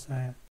rules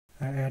I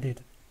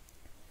added.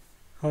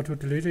 How to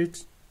delete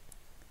it?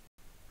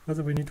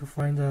 First, we need to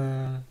find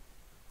the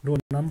rule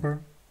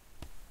number.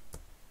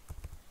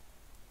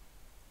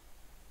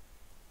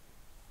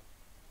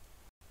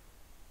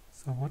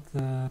 So what's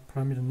the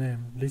parameter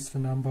name? List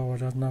number or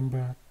just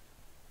number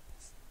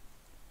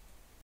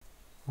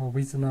or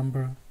with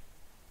number?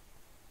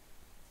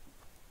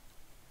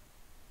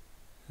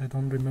 I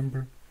don't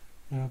remember.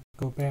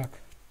 Go back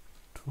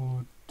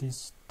to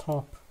this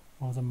top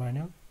of the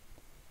manual.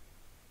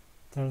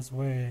 There's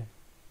way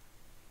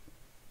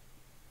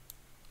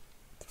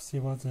to see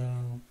what the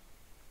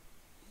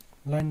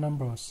line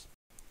numbers.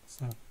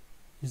 So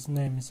his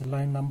name is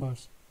line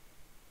numbers.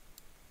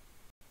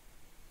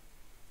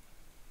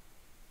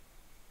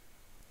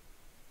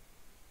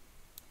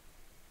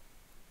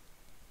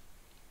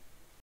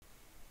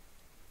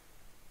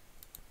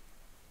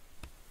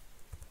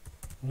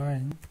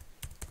 Line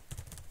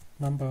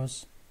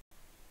numbers.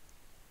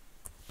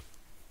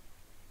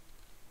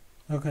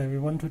 Okay, we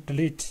want to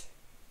delete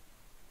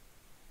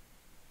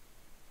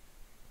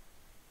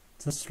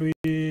the 3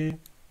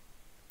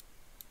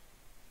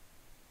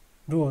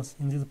 rules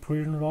in this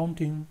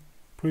pre-routing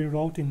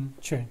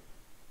chain.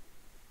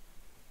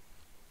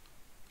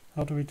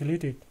 How do we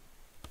delete it?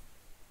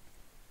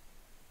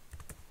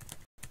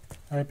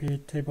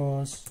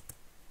 iptables,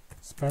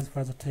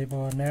 specify the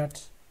table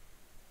net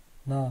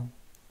none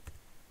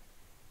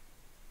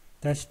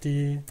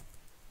 -d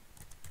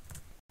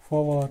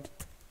forward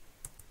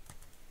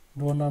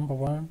rule number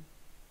 1.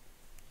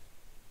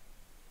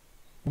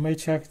 You may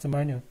check the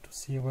manual to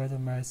see whether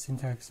my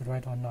syntax is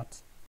right or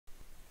not.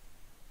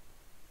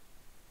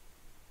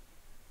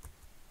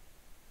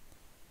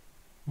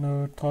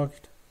 No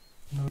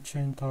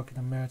chain target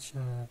match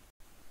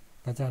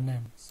by that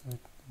name, so it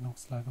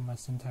looks like my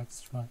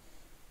syntax is right.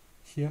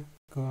 Here,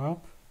 go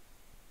up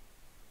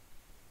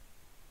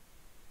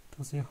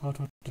to see how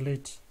to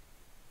delete.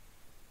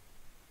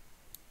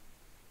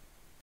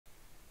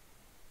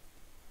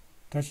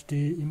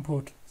 -d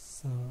import,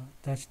 so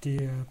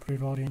 -d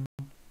pre-routing.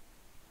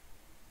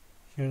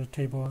 Here the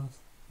table,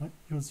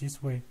 use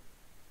this way.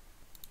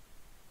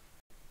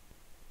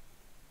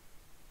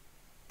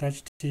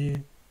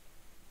 -d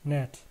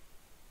net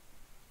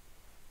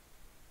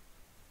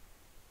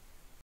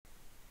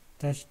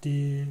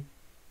 -d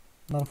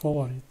not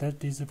forward.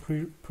 That is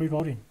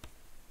pre-routing.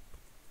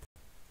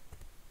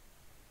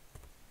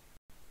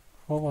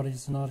 Forward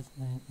is not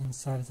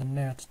inside the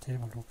net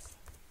table looks,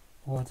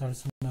 or there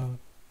is no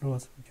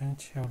rules. We can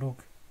check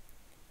look.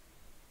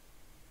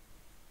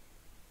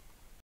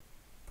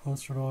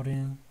 Post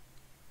routing,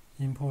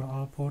 import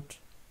output.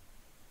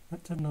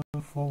 But no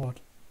forward.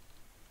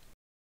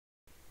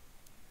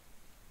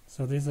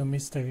 So this is a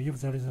mistake.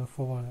 If there is a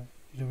forward,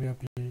 it will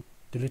be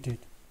deleted.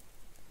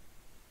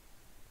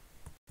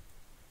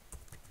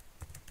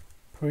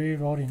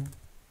 Pre-routing.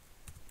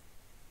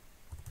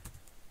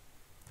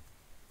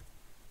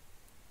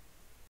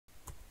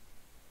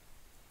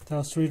 There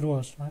are 3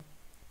 rules, right?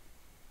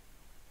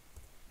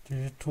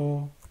 Delete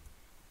 2,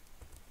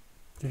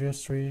 delete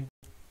 3,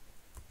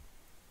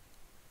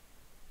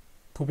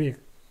 too big.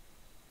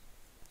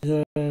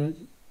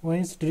 When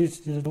it's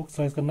deleted, it looks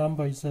like the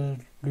number is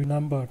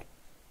renumbered.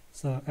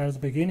 So at the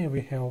beginning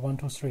we have 1,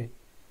 2, 3.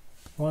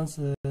 Once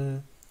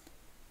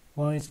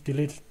one is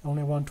deleted,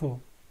 only 1,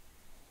 2.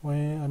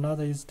 When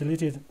another is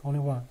deleted, only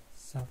 1.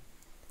 So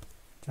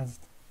just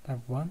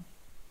have 1.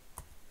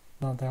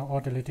 Now they are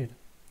all deleted.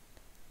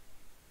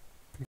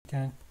 We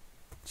can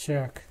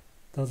check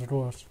those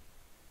rules.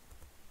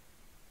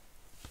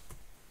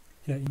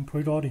 Here in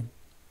pre-routing,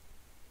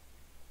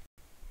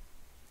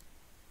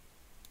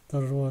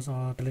 the rules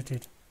are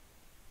deleted.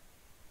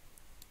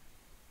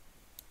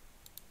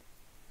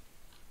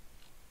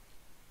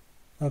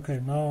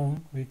 Okay, now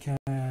we can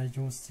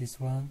use this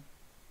one.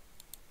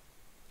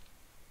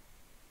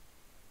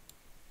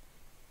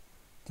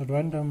 The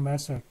random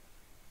method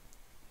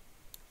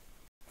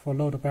for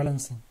load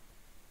balancing.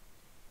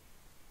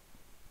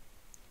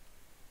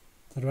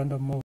 The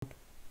random mode.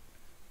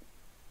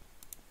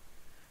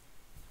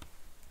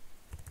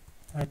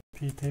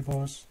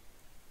 iptables,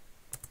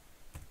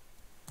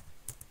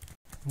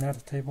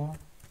 net table,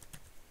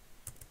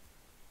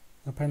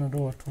 append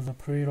row to the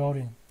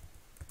preloading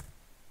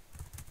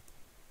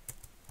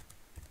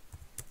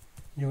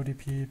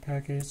UDP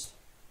package,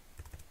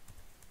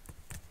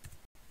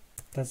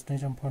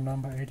 destination port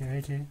number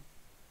 8080,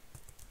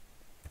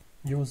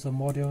 use the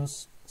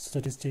module's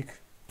statistic.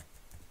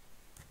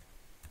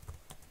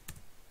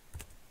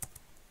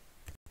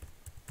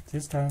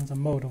 This time the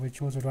mode we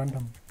choose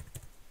random.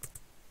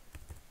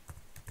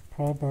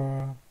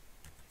 Probability.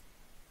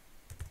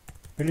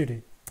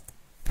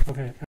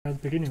 Okay, at the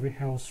beginning we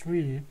have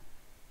 3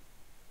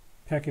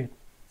 packets,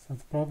 so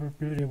the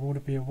probability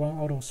would be 1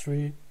 out of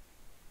 3,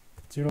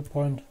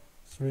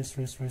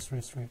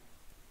 0.33333.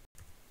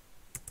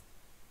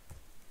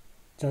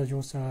 Just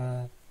use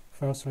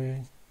file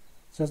 3,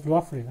 just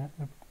roughly,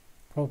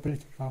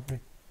 probability roughly.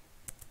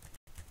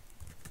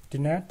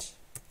 Dnet.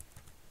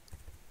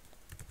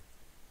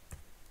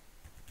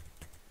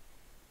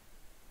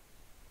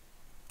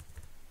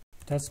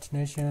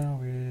 Destination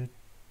we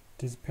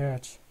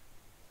dispatch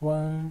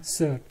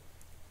 1/3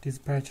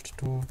 dispatched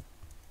to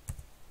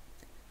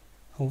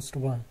host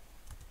 1.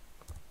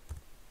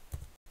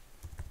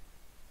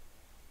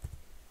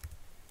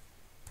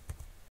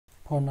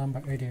 Port number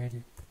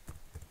 8080.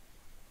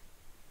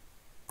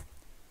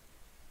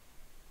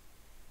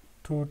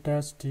 To there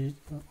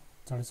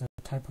is a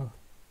typo.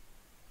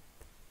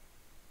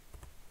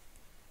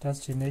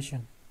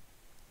 Destination.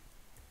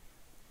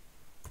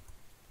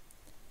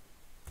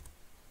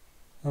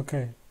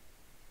 Okay,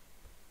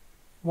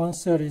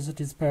 1/3 is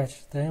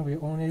dispatched, then we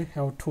only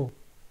have 2,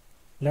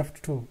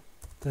 left 2,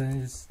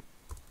 then is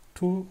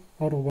 2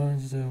 out of 1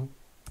 is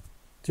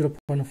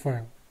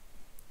 0.5,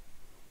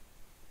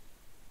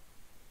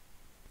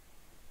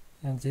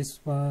 and this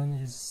one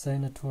is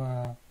sent to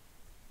a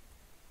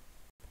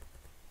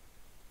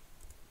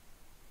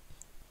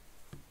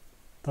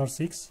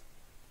 .6.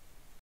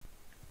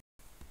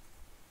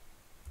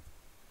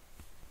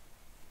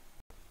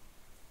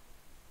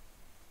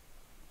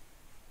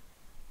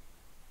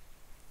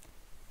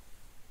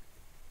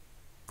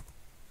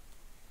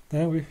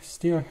 Then we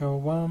still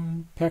have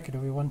 1 packet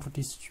we want to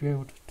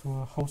distribute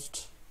to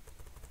host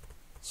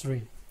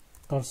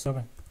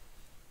 3.7,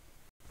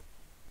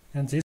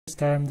 and this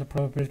time the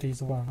probability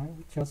is 1.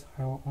 I just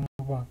have only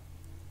 1.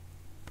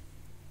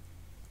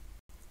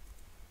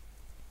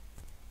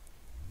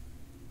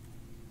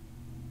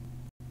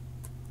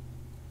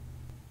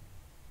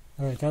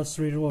 Alright, that's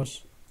 3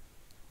 rows.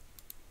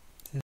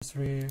 These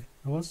 3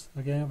 rows.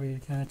 Again, we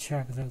can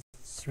check the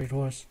 3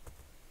 rows.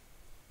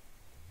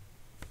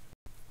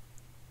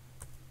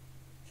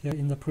 Here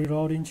in the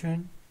preloading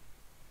chain,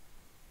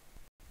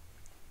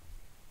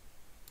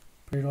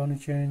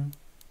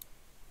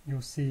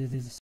 you see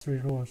these 3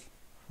 rows.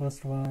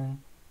 First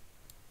one,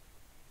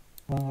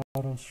 1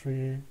 out of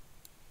 3,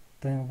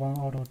 then 1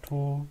 out of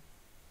 2,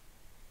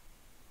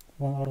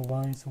 1 out of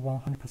 1 is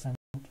 100%.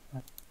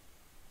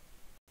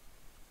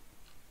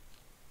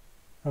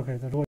 Okay,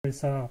 the row is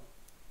set up.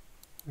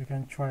 We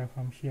can try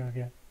from here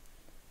again.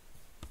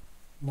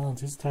 Now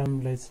this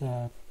time let's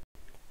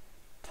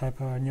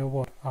type a new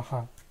word,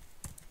 aha.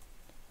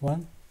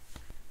 1.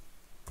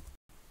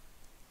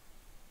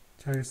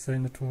 Try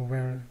send to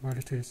where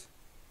it is.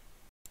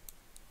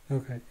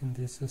 Okay, in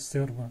this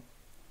third one.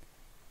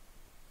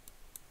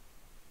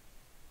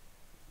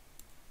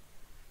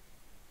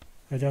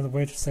 I just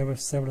wait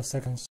several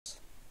seconds.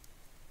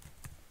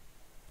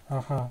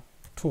 Aha,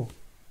 2.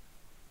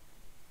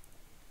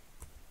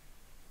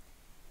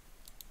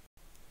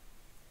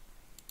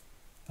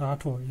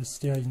 R2 is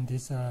still in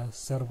this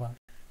third one.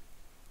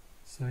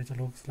 So it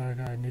looks like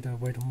I need to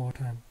wait more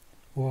time.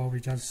 Or we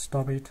just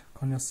stop it,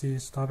 Ctrl+C,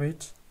 stop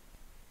it.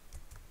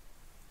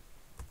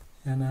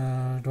 And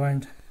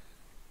run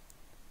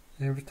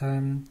every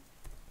time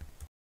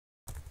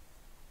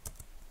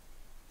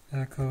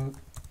echo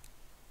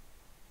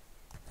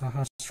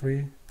aha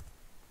 3.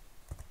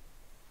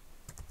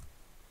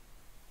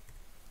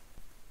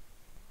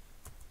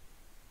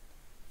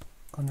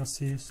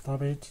 Ctrl+C,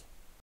 stop it.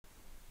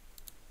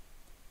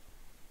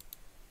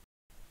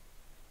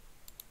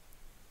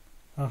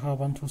 Aha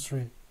 1, 2,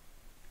 3.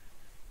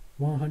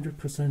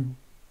 100%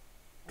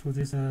 to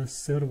this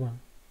third one.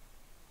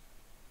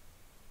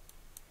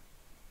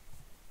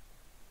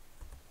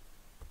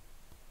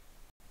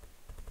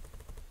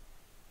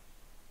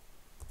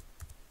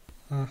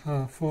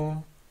 Aha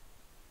 4.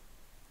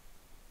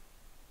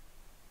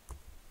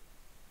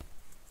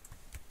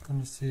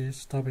 Ctrl+C,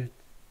 stop it.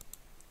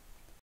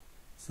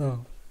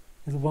 So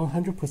it's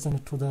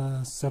 100% to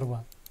the third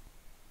one.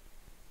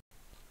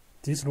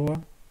 This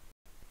row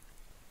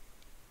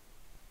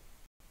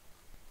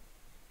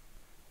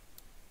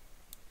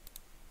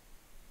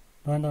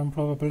random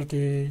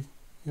probability,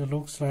 it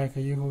looks like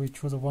if we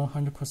choose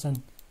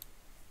 100%,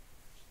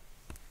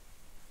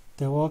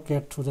 they all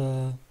get to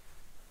the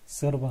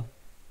third one.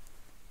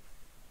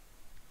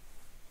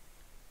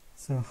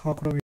 So how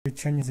could we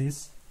change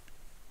this?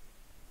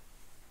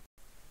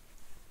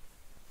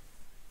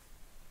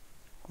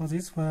 For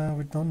this one,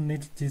 we don't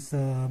need this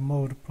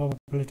mode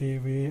probability.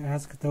 We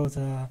ask those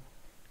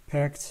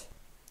packs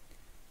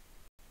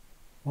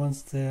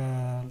once they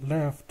are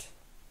left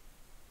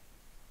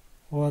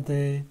or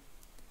they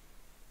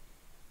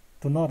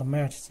do not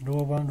match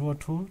row 1, row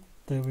 2,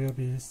 they will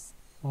be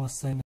all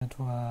sent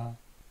to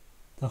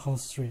the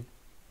host 3.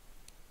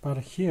 But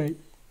here,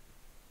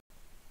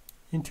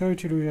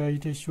 intuitively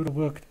it should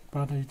work,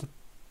 but it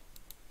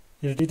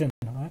didn't,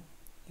 right?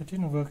 It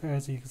didn't work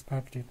as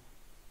expected.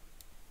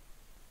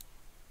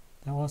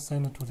 They all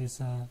sent to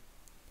this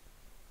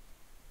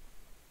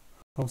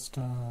host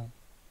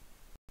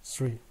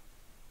 3.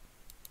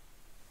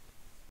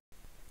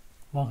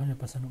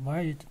 100%. Why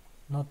it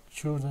not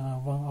choose 1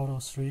 out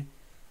of 3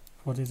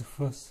 for this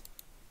first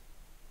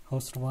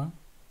host 1?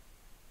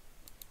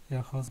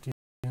 Yeah, host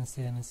didn't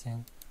say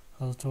anything.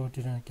 Host 2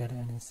 didn't get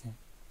anything.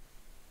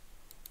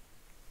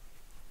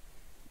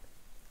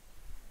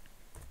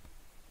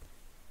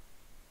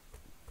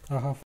 I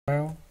have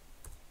file.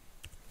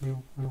 We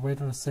wait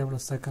several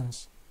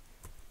seconds.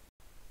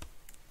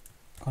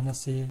 Gonna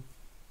see.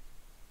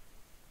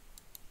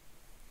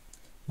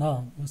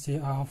 Now you see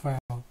our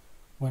file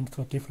went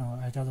to a different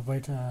one. I just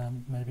wait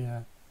maybe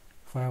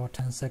 5 or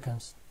 10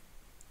 seconds.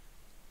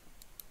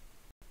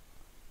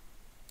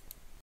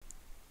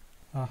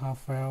 Our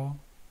file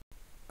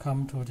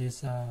come to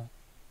this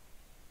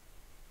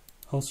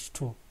host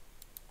 2.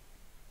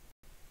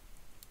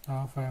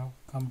 Our file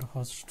come to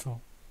host 2.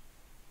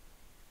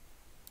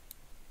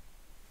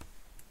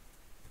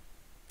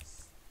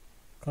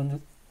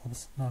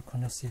 Oops, not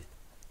Ctrl C.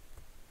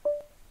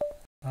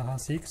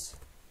 6.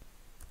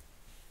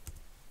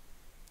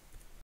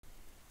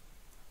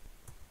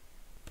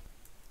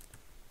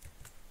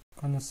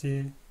 Ctrl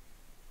C.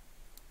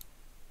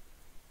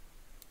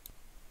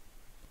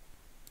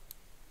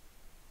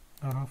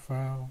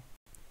 File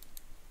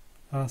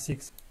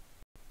 6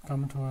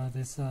 come to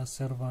this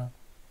third one.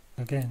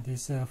 Again,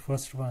 this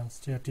first one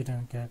still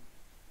didn't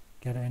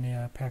get any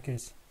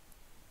package.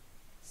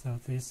 So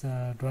this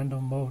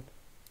random mode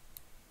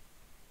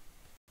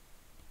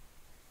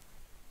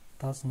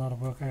does not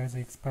work as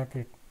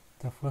expected.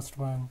 The first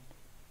one,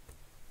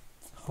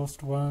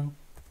 host 1,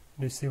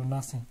 received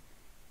nothing.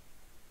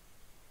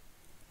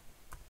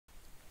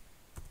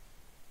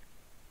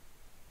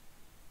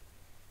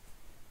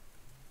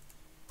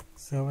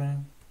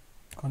 Seven,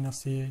 Ctrl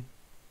C.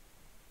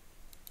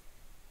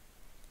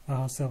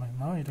 7.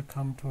 Now it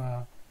come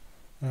to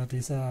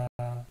this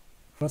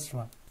first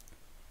one.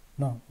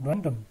 Now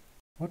random.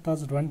 What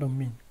does random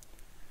mean?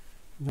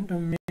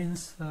 Random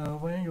means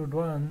when you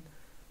run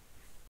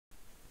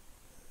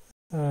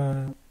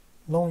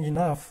long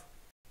enough,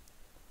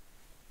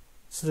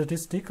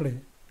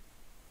 statistically,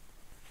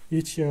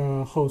 each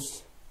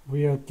host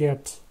will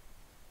get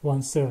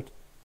 1/3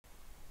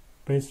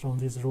 based on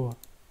this rule.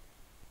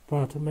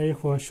 But maybe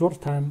for a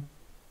short time,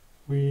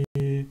 we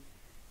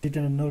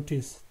didn't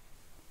notice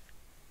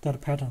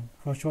that pattern.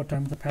 For a short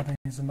time, the pattern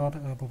is not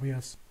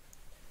obvious.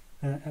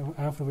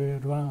 After we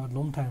run a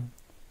long time,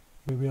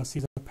 we will see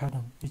the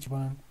pattern. Each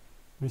one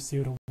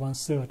received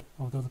 1/3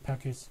 of those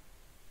packets.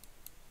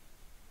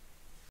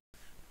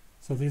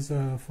 So this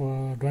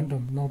for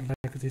random, not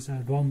like this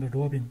round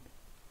robin.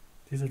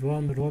 This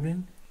round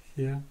robin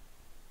here.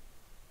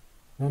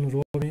 Round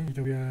robin, it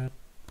will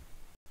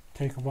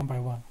take 1 by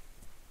 1.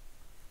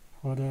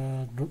 For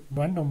the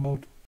random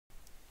mode,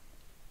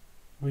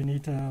 we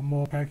need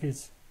more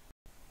packets,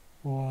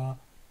 or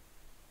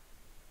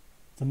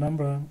the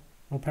number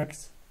of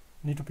packets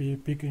need to be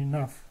big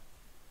enough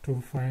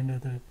to find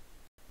the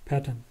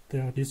pattern. They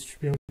are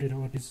distributed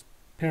or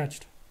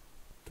dispatched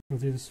to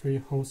these 3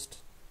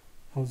 hosts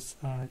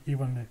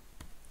evenly,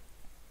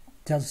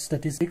 just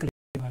statistically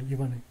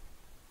evenly.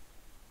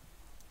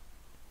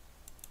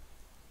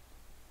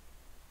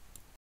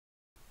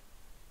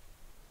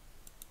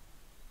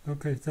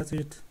 Okay, that's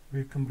it.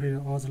 We completed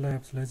all the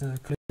labs. Let's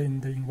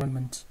clean the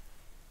environment.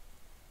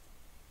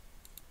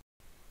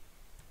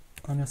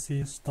 Ctrl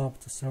C, stop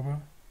the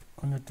server.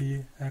 Ctrl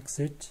D,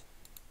 exit.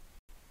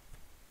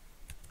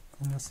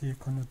 Ctrl C,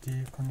 Ctrl D,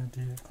 Ctrl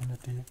D,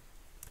 Ctrl D.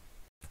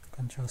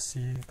 Ctrl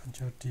C,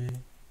 Ctrl D,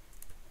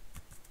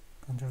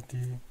 Ctrl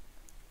D.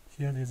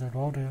 Here is a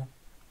router.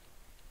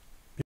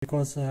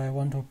 Because I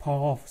want to power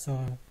off,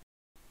 so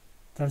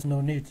there's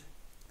no need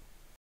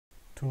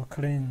to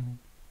clean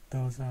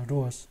those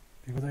rows,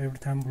 because every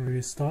time we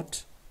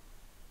restart,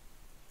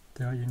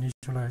 they are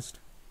initialized.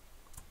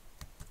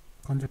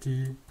 Ctrl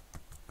D,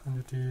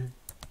 Ctrl D,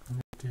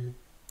 Ctrl D,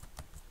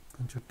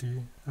 Ctrl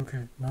D.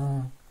 Okay,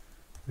 now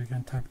we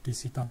can type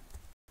DC done.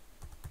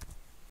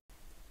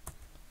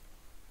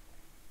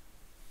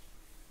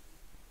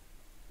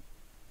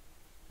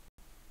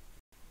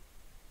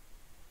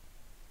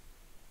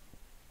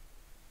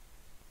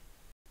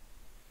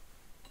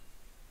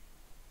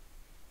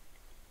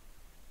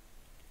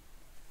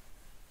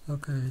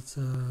 Okay, it's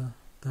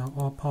they're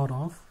all powered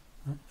off.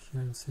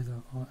 Here you see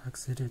they're all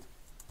exited.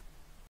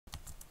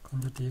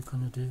 Ctrl D,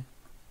 Ctrl D.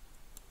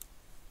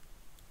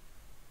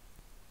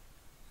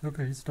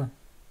 Okay, it's done.